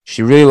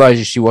 She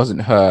realizes she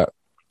wasn't hurt.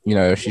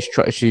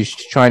 She's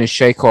trying to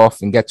shake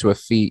off and get to her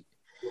feet.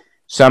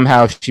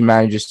 Somehow she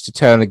manages to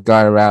turn the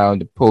gun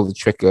around and pull the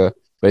trigger,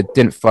 but it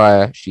didn't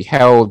fire. She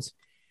hollered,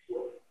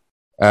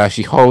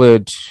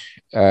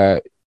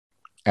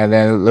 and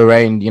then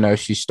Lorraine,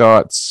 she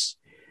starts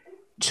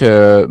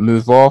to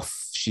move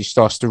off. She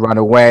starts to run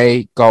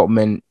away.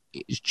 Glatman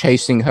is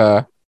chasing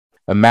her.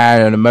 A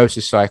man on a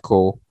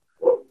motorcycle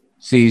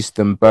sees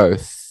them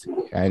both.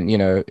 And,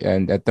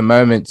 and at the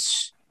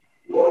moment,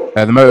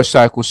 the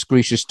motorcycle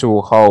screeches to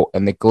a halt,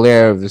 and the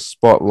glare of the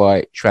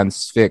spotlight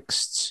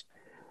transfixed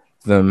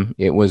them.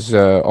 It was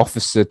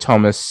Officer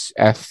Thomas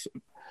F.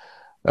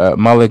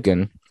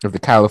 Mulligan of the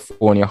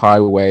California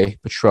Highway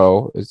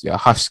Patrol, a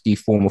husky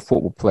former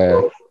football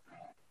player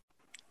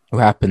who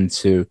happened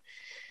to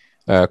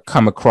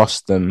come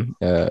across them.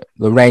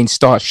 Lorraine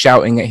starts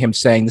shouting at him,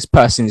 saying, "This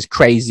person is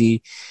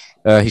crazy.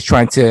 He's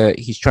trying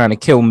to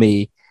kill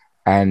me."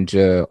 And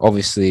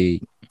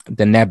obviously,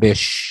 the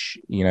nebbish,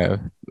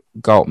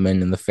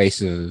 Glatman in the face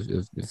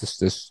of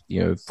this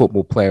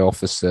football player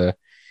officer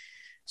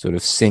sort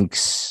of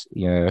sinks,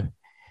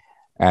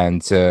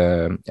 and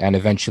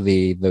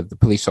eventually the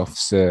police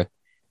officer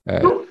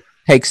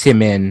takes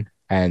him in,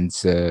 and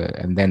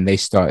then they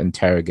start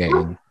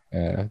interrogating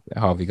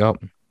Harvey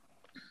Glatman.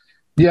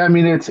 Yeah, I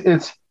mean it's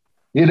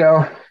you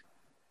know,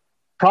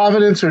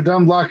 providence or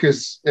dumb luck,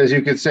 as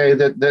you could say,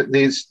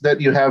 that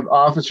you have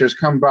officers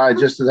come by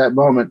just at that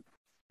moment.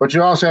 But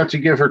you also have to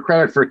give her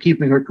credit for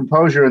keeping her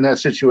composure in that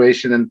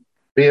situation and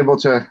be able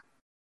to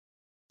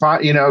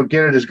get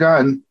at his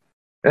gun.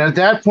 And at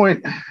that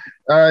point,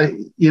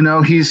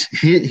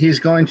 he's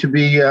going to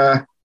be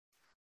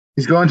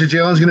he's going to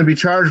jail. He's going to be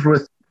charged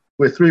with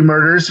 3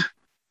 murders,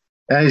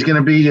 and he's going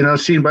to be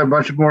seen by a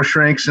bunch of more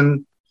shrinks.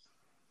 And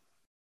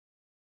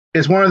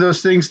it's one of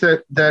those things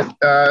that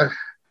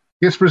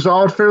gets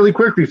resolved fairly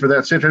quickly for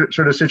that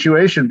sort of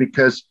situation,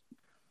 because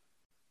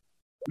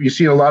you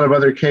see a lot of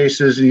other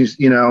cases,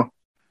 and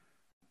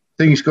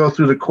things go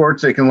through the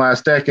courts, they can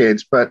last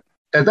decades. But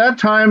at that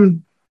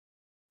time,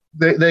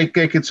 they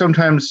could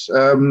sometimes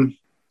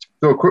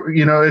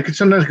it could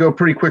sometimes go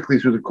pretty quickly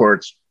through the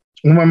courts.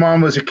 When my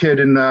mom was a kid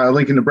in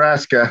Lincoln,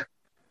 Nebraska,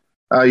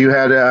 you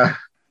had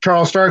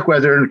Charles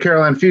Starkweather and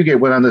Carol Ann Fugate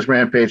went on this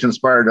rampage,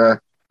 inspired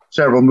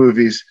several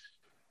movies,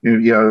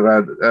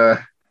 young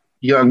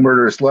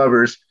murderous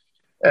lovers.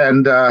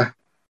 And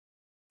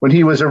when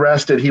he was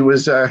arrested, he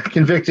was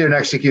convicted and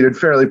executed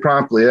fairly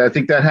promptly. I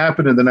think that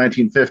happened in the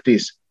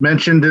 1950s.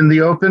 Mentioned in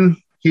the open,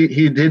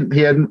 he did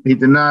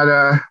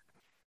not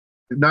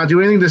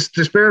do anything to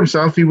spare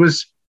himself. He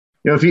was,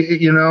 all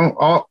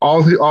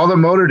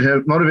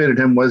that motivated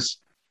him was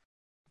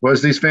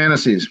these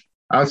fantasies.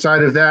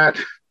 Outside of that,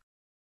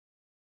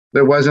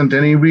 there wasn't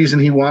any reason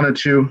he wanted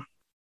to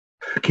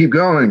keep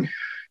going.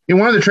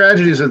 One of the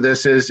tragedies of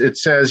this is it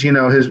says,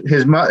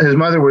 his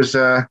mother was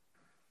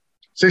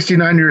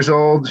 69 years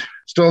old,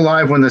 still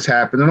alive when this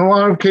happened. In a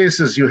lot of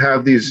cases, you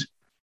have these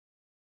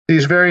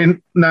very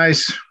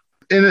nice,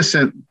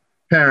 innocent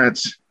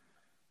parents.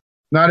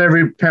 Not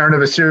every parent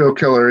of a serial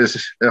killer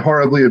is a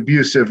horribly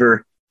abusive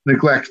or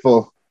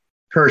neglectful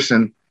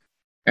person.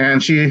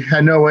 And she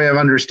had no way of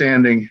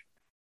understanding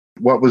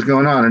what was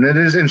going on.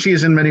 And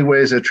she's in many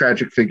ways a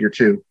tragic figure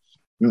too,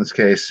 in this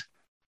case.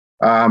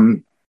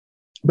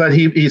 But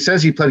he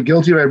says he pled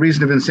guilty by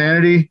reason of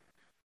insanity,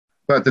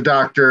 but the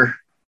doctor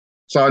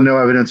saw no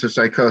evidence of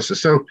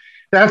psychosis. So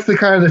that's the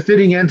kind of the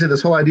fitting end to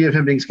this whole idea of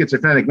him being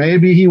schizophrenic.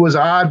 Maybe he was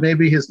odd,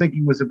 maybe his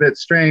thinking was a bit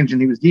strange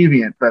and he was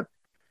deviant, but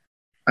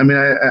I mean,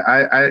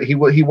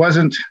 he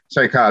wasn't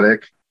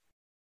psychotic.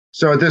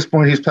 So at this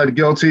point, he's pled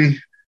guilty.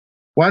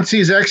 Once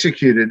he's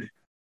executed,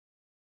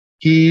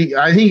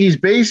 I think he's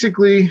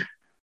basically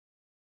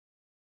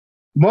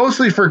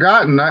mostly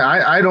forgotten.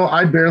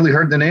 I barely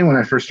heard the name when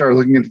I first started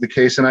looking into the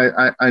case, and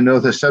I know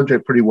the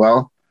subject pretty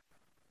well.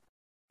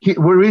 The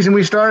reason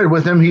we started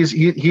with him, he's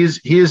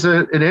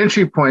an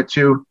entry point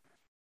to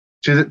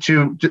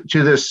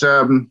this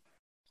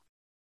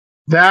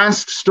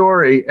vast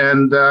story,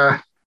 and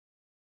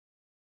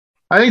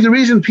I think the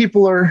reason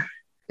people are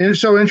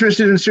so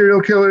interested in serial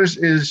killers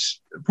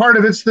is part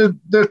of it's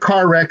the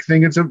car wreck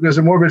thing. There's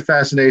a morbid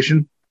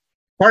fascination.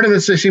 Part of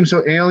it they seem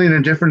so alien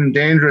and different and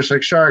dangerous,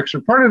 like sharks.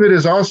 But part of it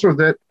is also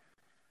that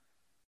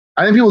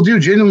I think people do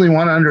genuinely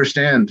want to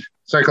understand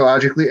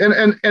psychologically,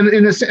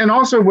 and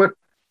also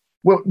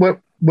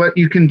what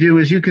you can do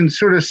is you can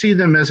sort of see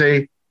them as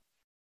a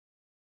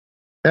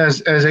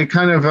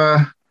kind of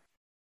a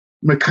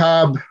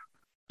macabre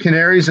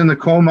canaries in the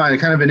coal mine,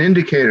 kind of an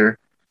indicator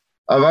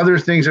of other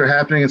things that are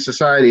happening in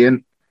society.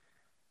 And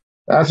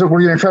that's what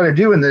we're going to try to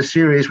do in this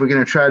series. We're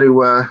going to try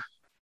to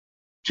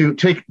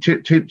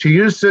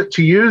use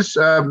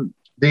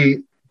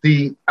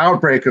the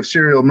outbreak of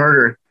serial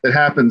murder that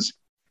happens,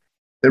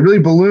 that really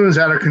balloons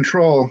out of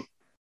control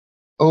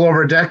a little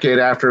over a decade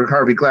after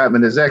Harvey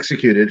Glatman is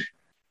executed.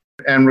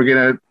 And we're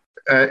going to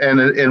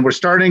and we're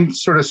starting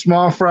sort of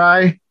small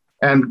fry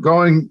and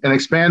going and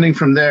expanding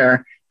from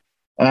there.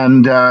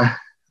 And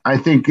I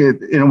think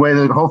in a way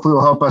that hopefully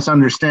will help us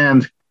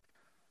understand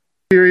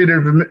period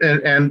of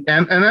and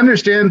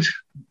understand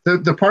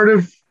the part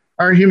of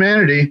our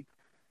humanity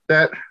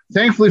that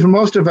thankfully for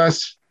most of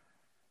us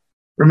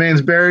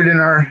remains buried in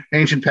our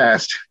ancient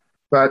past.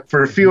 But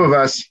for a few of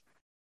us,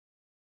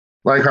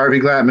 like Harvey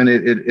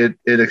Glatman,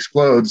 it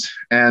explodes.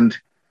 And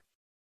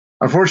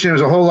unfortunately,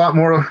 there's a whole lot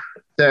more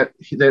that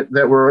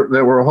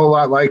were a whole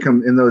lot like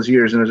him in those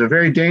years. And it was a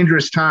very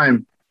dangerous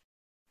time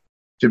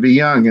to be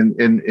young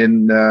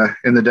in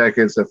the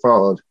decades that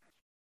followed.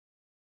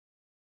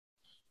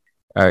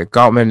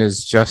 Glatman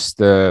is just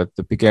the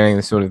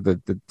beginning, sort of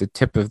the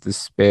tip of the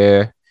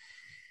spear,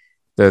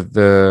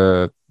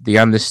 the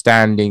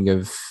understanding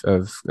of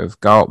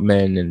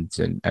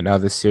Glatman and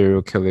other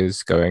serial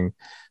killers going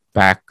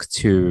back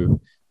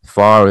to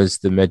far as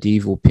the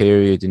medieval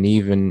period and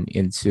even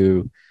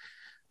into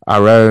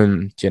our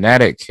own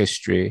genetic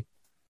history,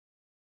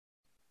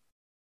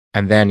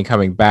 and then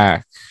coming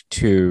back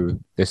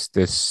to this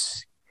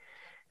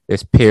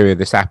period,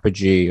 this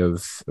apogee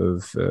of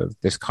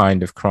this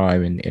kind of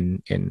crime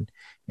in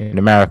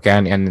America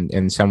and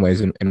in some ways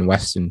in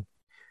Western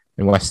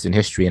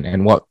history,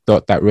 and what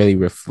that really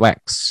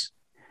reflects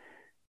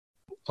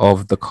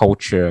of the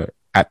culture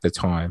at the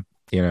time.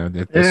 You know,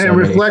 that and it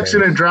reflects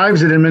and it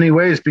drives it in many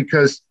ways,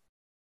 because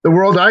the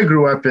world I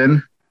grew up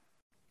in,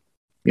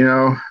 you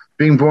know,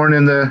 being born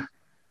in the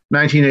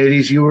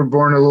 1980s, you were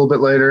born a little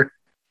bit later,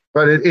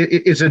 but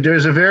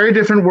there's a very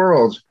different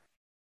world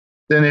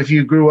than if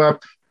you grew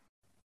up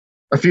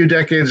a few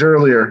decades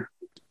earlier.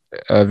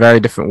 A very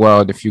different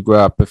world if you grew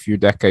up a few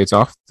decades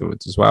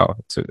afterwards as well.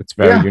 It's a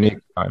very unique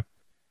time.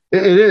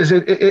 It is.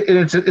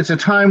 It's a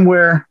time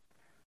where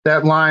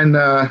that line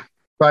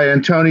by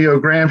Antonio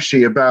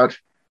Gramsci about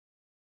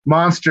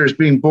monsters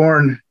being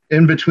born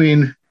in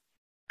between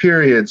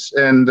periods,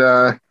 and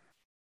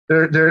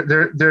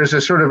there's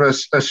a sort of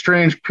a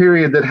strange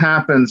period that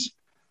happens.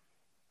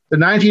 The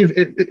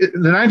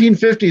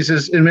 1950s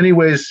is in many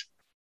ways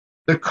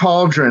the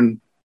cauldron.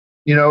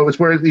 You know, it's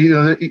where this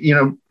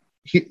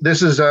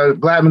is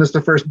Glatman is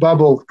the first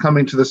bubble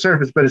coming to the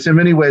surface, but it's in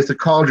many ways the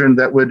cauldron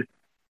that would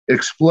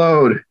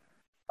explode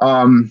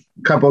a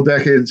couple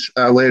decades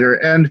later.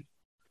 And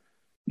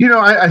you know,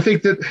 I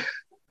think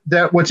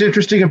that what's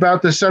interesting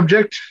about this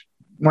subject,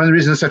 one of the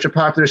reasons it's such a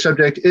popular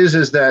subject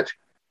is that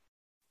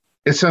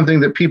it's something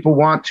that people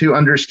want to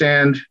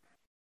understand,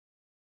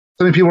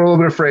 something people are a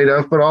little bit afraid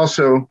of, but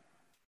also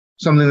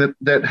something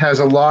that has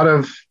a lot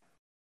of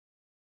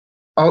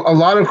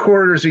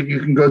corridors that you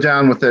can go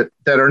down with it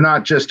that are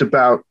not just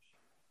about,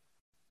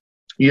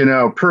 you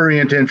know,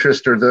 prurient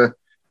interest or the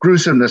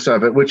gruesomeness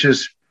of it, which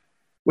is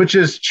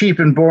cheap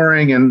and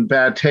boring and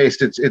bad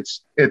taste.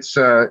 It's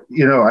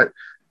you know,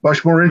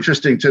 much more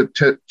interesting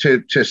to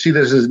see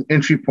this as an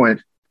entry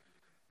point,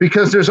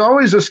 because there's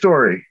always a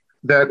story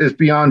that is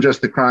beyond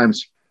just the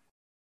crimes.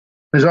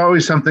 There's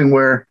always something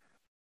where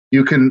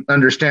you can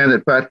understand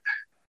it, but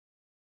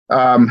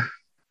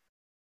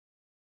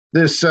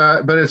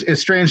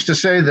it's strange to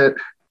say that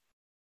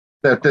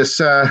this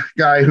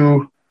guy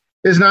who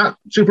is not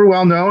super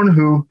well known,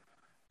 who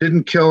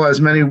didn't kill as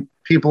many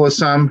people as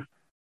some,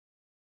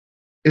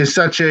 is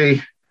such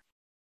a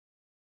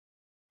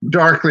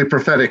darkly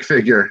prophetic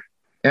figure.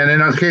 And in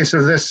the case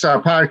of this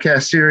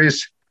podcast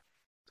series,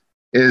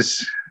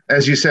 is,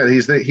 as you said,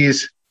 he's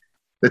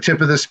the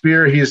tip of the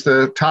spear. He's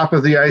the top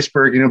of the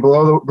iceberg. You know,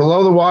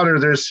 below the water,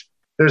 there's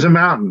a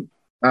mountain.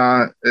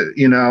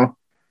 You know,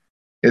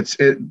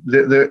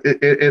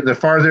 the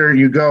farther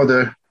you go,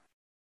 the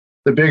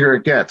bigger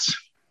it gets,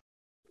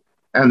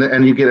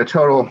 and you get a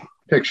total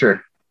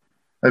picture.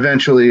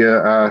 Eventually,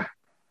 a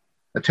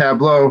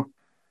tableau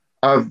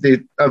of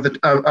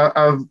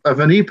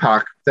an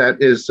epoch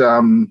that is.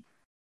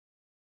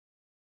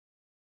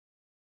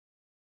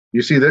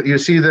 You see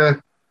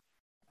the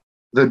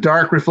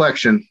dark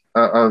reflection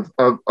of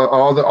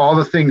all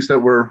the things that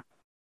were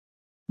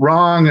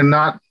wrong and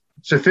not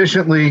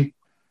sufficiently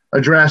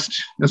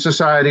addressed in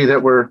society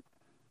that were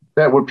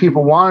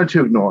people wanted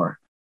to ignore,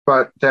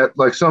 but that,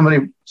 like so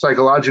many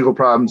psychological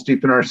problems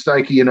deep in our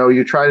psyche, you know,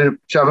 you try to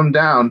shove them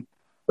down,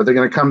 but they're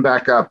going to come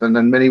back up. And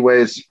in many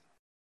ways,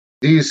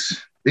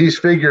 these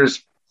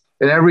figures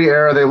in every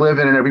era they live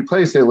in and every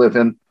place they live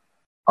in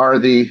are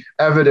the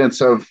evidence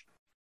of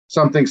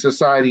something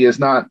society is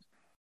not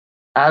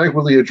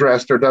adequately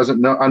addressed or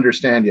doesn't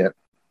understand yet.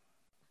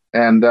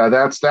 And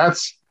that's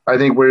I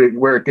think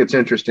where it gets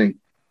interesting.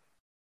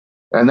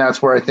 And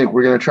that's where I think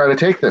we're going to try to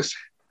take this.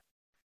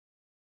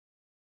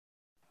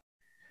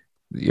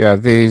 Yeah,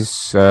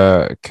 these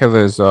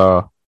killers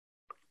are,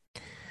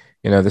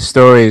 you know, the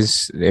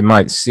stories, it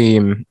might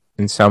seem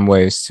in some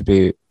ways to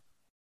be,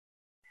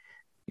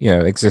 you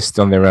know, exist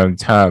on their own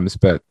terms,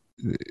 but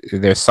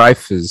they're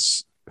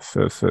ciphers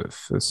for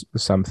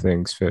some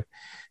things,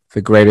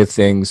 for greater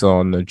things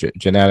on the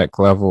genetic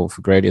level,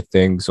 for greater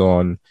things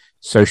on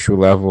social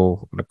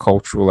level, on a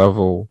cultural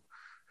level,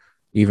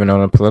 even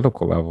on a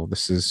political level.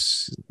 This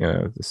is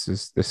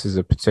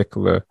a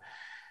particular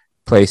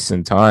place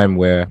and time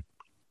where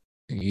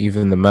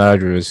even the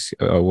murderers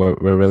were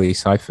really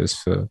ciphers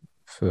for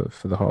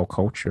the whole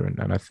culture.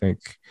 And I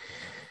think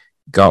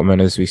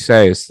Glatman, as we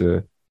say, is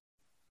the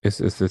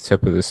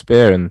tip of the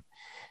spear,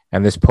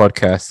 and this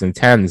podcast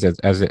intends,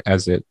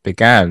 as it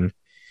began,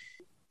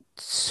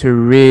 to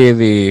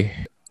really,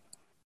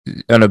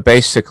 on a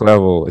basic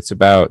level, it's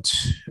about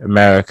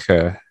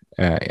America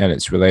and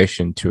its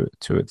relation to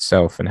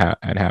itself and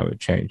how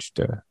it changed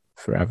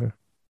forever.